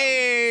crew.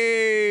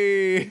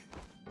 Hey.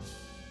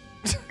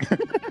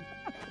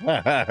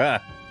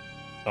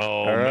 Oh,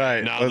 All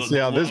right, now let's see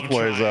how this love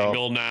plays out.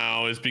 triangle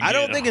now is beginning. I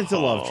don't think it's a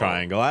love Oh.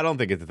 triangle. I don't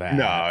think it's that.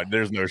 No,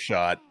 there's no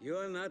shot.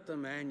 You're not the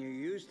man you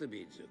used to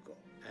be, Zuko.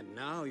 And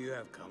now you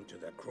have come to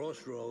the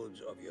crossroads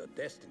of your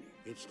destiny.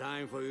 It's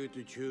time for you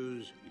to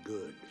choose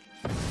good.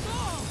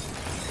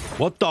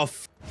 What the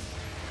f?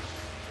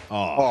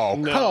 Oh, Oh,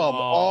 No, come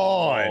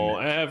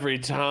on. every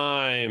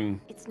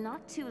time. It's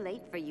not too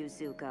late for you,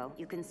 Zuko.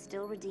 You can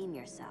still redeem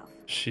yourself.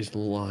 She's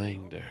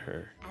lying to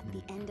her. At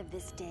the end of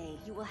this day,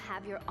 you will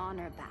have your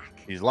honor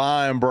back. He's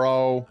lying,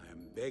 bro. I'm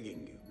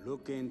begging you,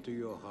 look into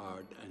your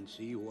heart and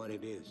see what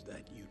it is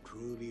that you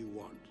truly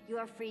want. You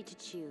are free to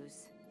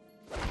choose.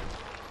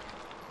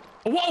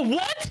 Whoa,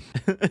 what?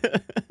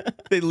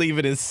 they leave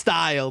it in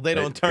style. They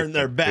don't turn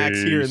their backs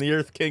here in the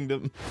Earth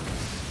Kingdom.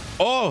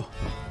 Oh.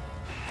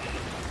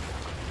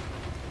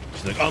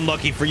 She's like,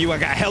 unlucky for you, I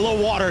got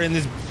hella water in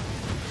this.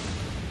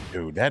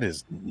 Dude, that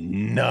is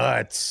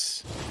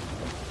nuts.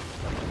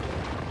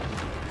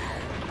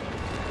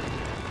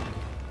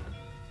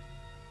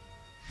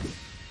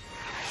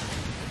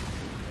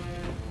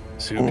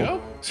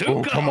 Zuko? Zuko!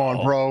 Oh, come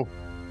on, bro.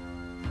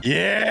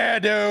 Yeah,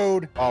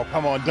 dude. Oh,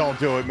 come on. Don't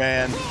do it,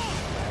 man.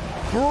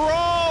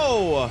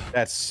 Bro!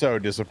 That's so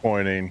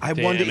disappointing. I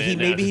wonder,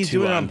 maybe he's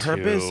doing it on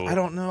purpose. I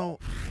don't know.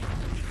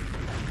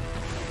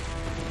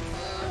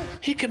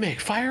 He can make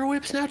fire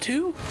whips now,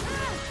 too?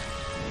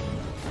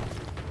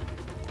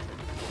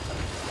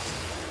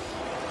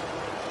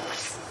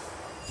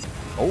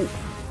 Oh.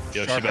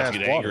 Yo, she's about to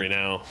get angry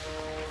now.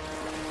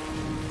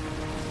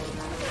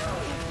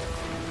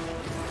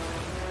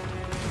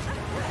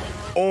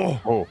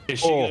 Oh. Is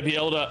she gonna be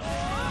able to...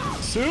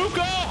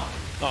 Zuko!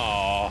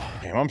 Oh.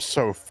 Damn, I'm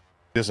so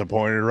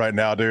disappointed right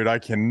now, dude. I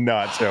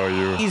cannot tell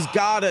you. He's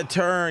got to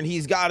turn.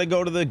 He's got to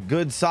go to the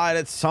good side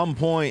at some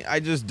point. I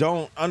just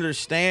don't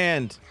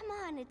understand. Come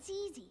on, it's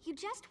easy. You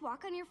just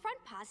walk on your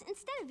front paws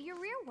instead of your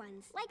rear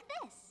ones, like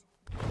this.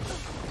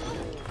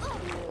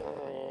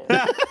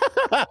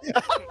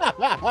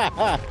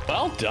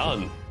 Well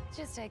done.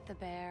 Just take the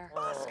bear.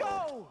 Let's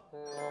go.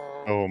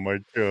 Oh my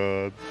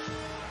god.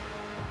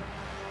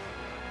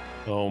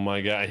 Oh my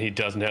god, he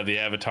doesn't have the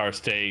Avatar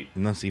state.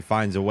 Unless he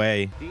finds a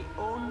way. The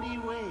only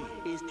way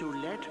is to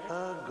let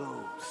her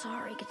go.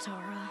 Sorry,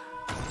 Katara.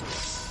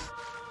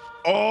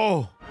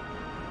 Oh.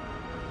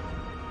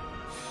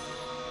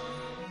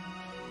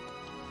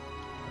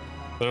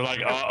 They're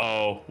like,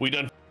 uh-oh, we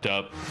done f***ed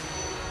up.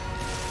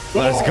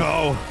 Let's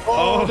go.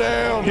 Oh,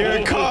 damn. Here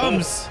it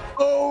comes.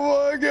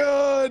 Oh my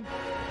god.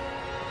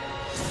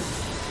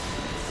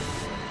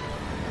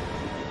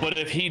 But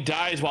if he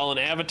dies while in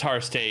Avatar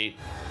state,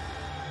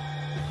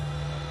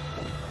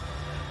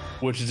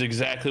 which is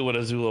exactly what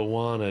Azula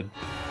wanted.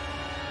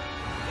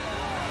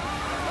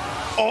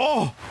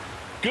 Oh,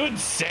 good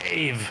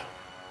save.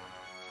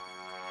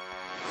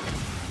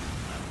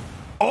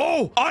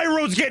 Oh,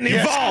 Iroh's getting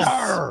involved.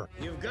 Sir.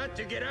 You've got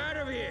to get out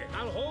of here.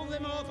 I'll hold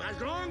them off as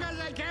long as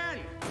I can.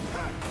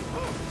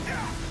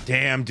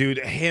 Damn, dude,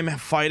 him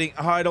fighting.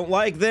 Oh, I don't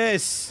like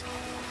this.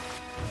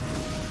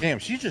 Damn,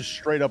 she's just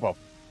straight up a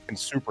fucking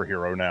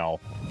superhero now.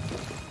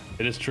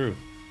 It is true.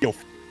 Yo,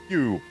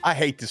 you. I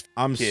hate this.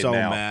 I'm kid so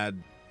now.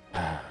 mad.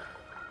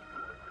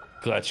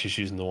 Glad she's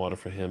using the water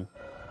for him.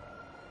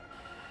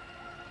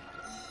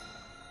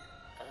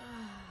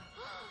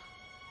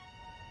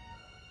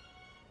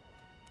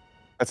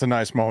 That's a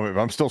nice moment,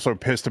 but I'm still so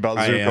pissed about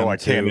I Zuko. am I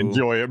can't too.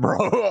 enjoy it, bro.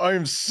 I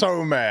am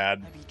so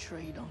mad. I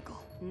betrayed Uncle.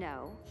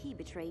 No, he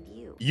betrayed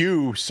you.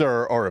 You,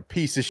 sir, are a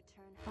piece of shit.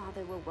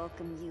 Father will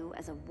welcome you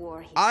as a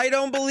war hero. I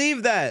don't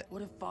believe that.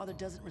 What if Father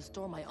doesn't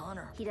restore my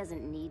honor? He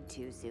doesn't need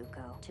to,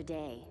 Zuko.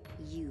 Today,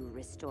 you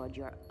restored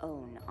your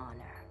own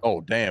honor. Oh,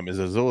 damn. Is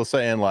Azula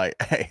saying,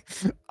 like, hey,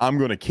 I'm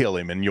going to kill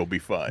him and you'll be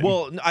fine?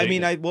 Well, I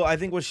mean, I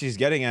think what she's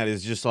getting at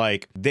is just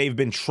like they've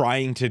been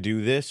trying to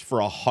do this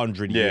for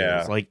 100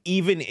 years. Like,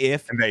 even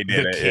if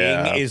the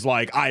king is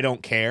like, I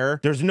don't care,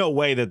 there's no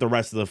way that the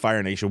rest of the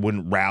Fire Nation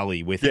wouldn't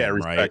rally with him,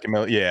 right? Respect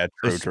him. Yeah,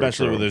 true,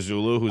 especially true. with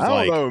Azula, who's I don't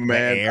like, know,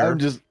 man. the heir.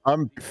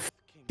 I'm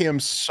him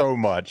so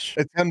much.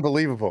 It's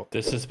unbelievable.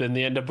 This has been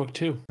the end of book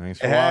 2. Thanks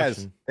for It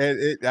watching.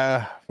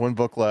 has. One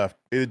book left.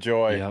 Be the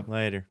joy. Yep.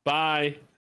 Later. Bye.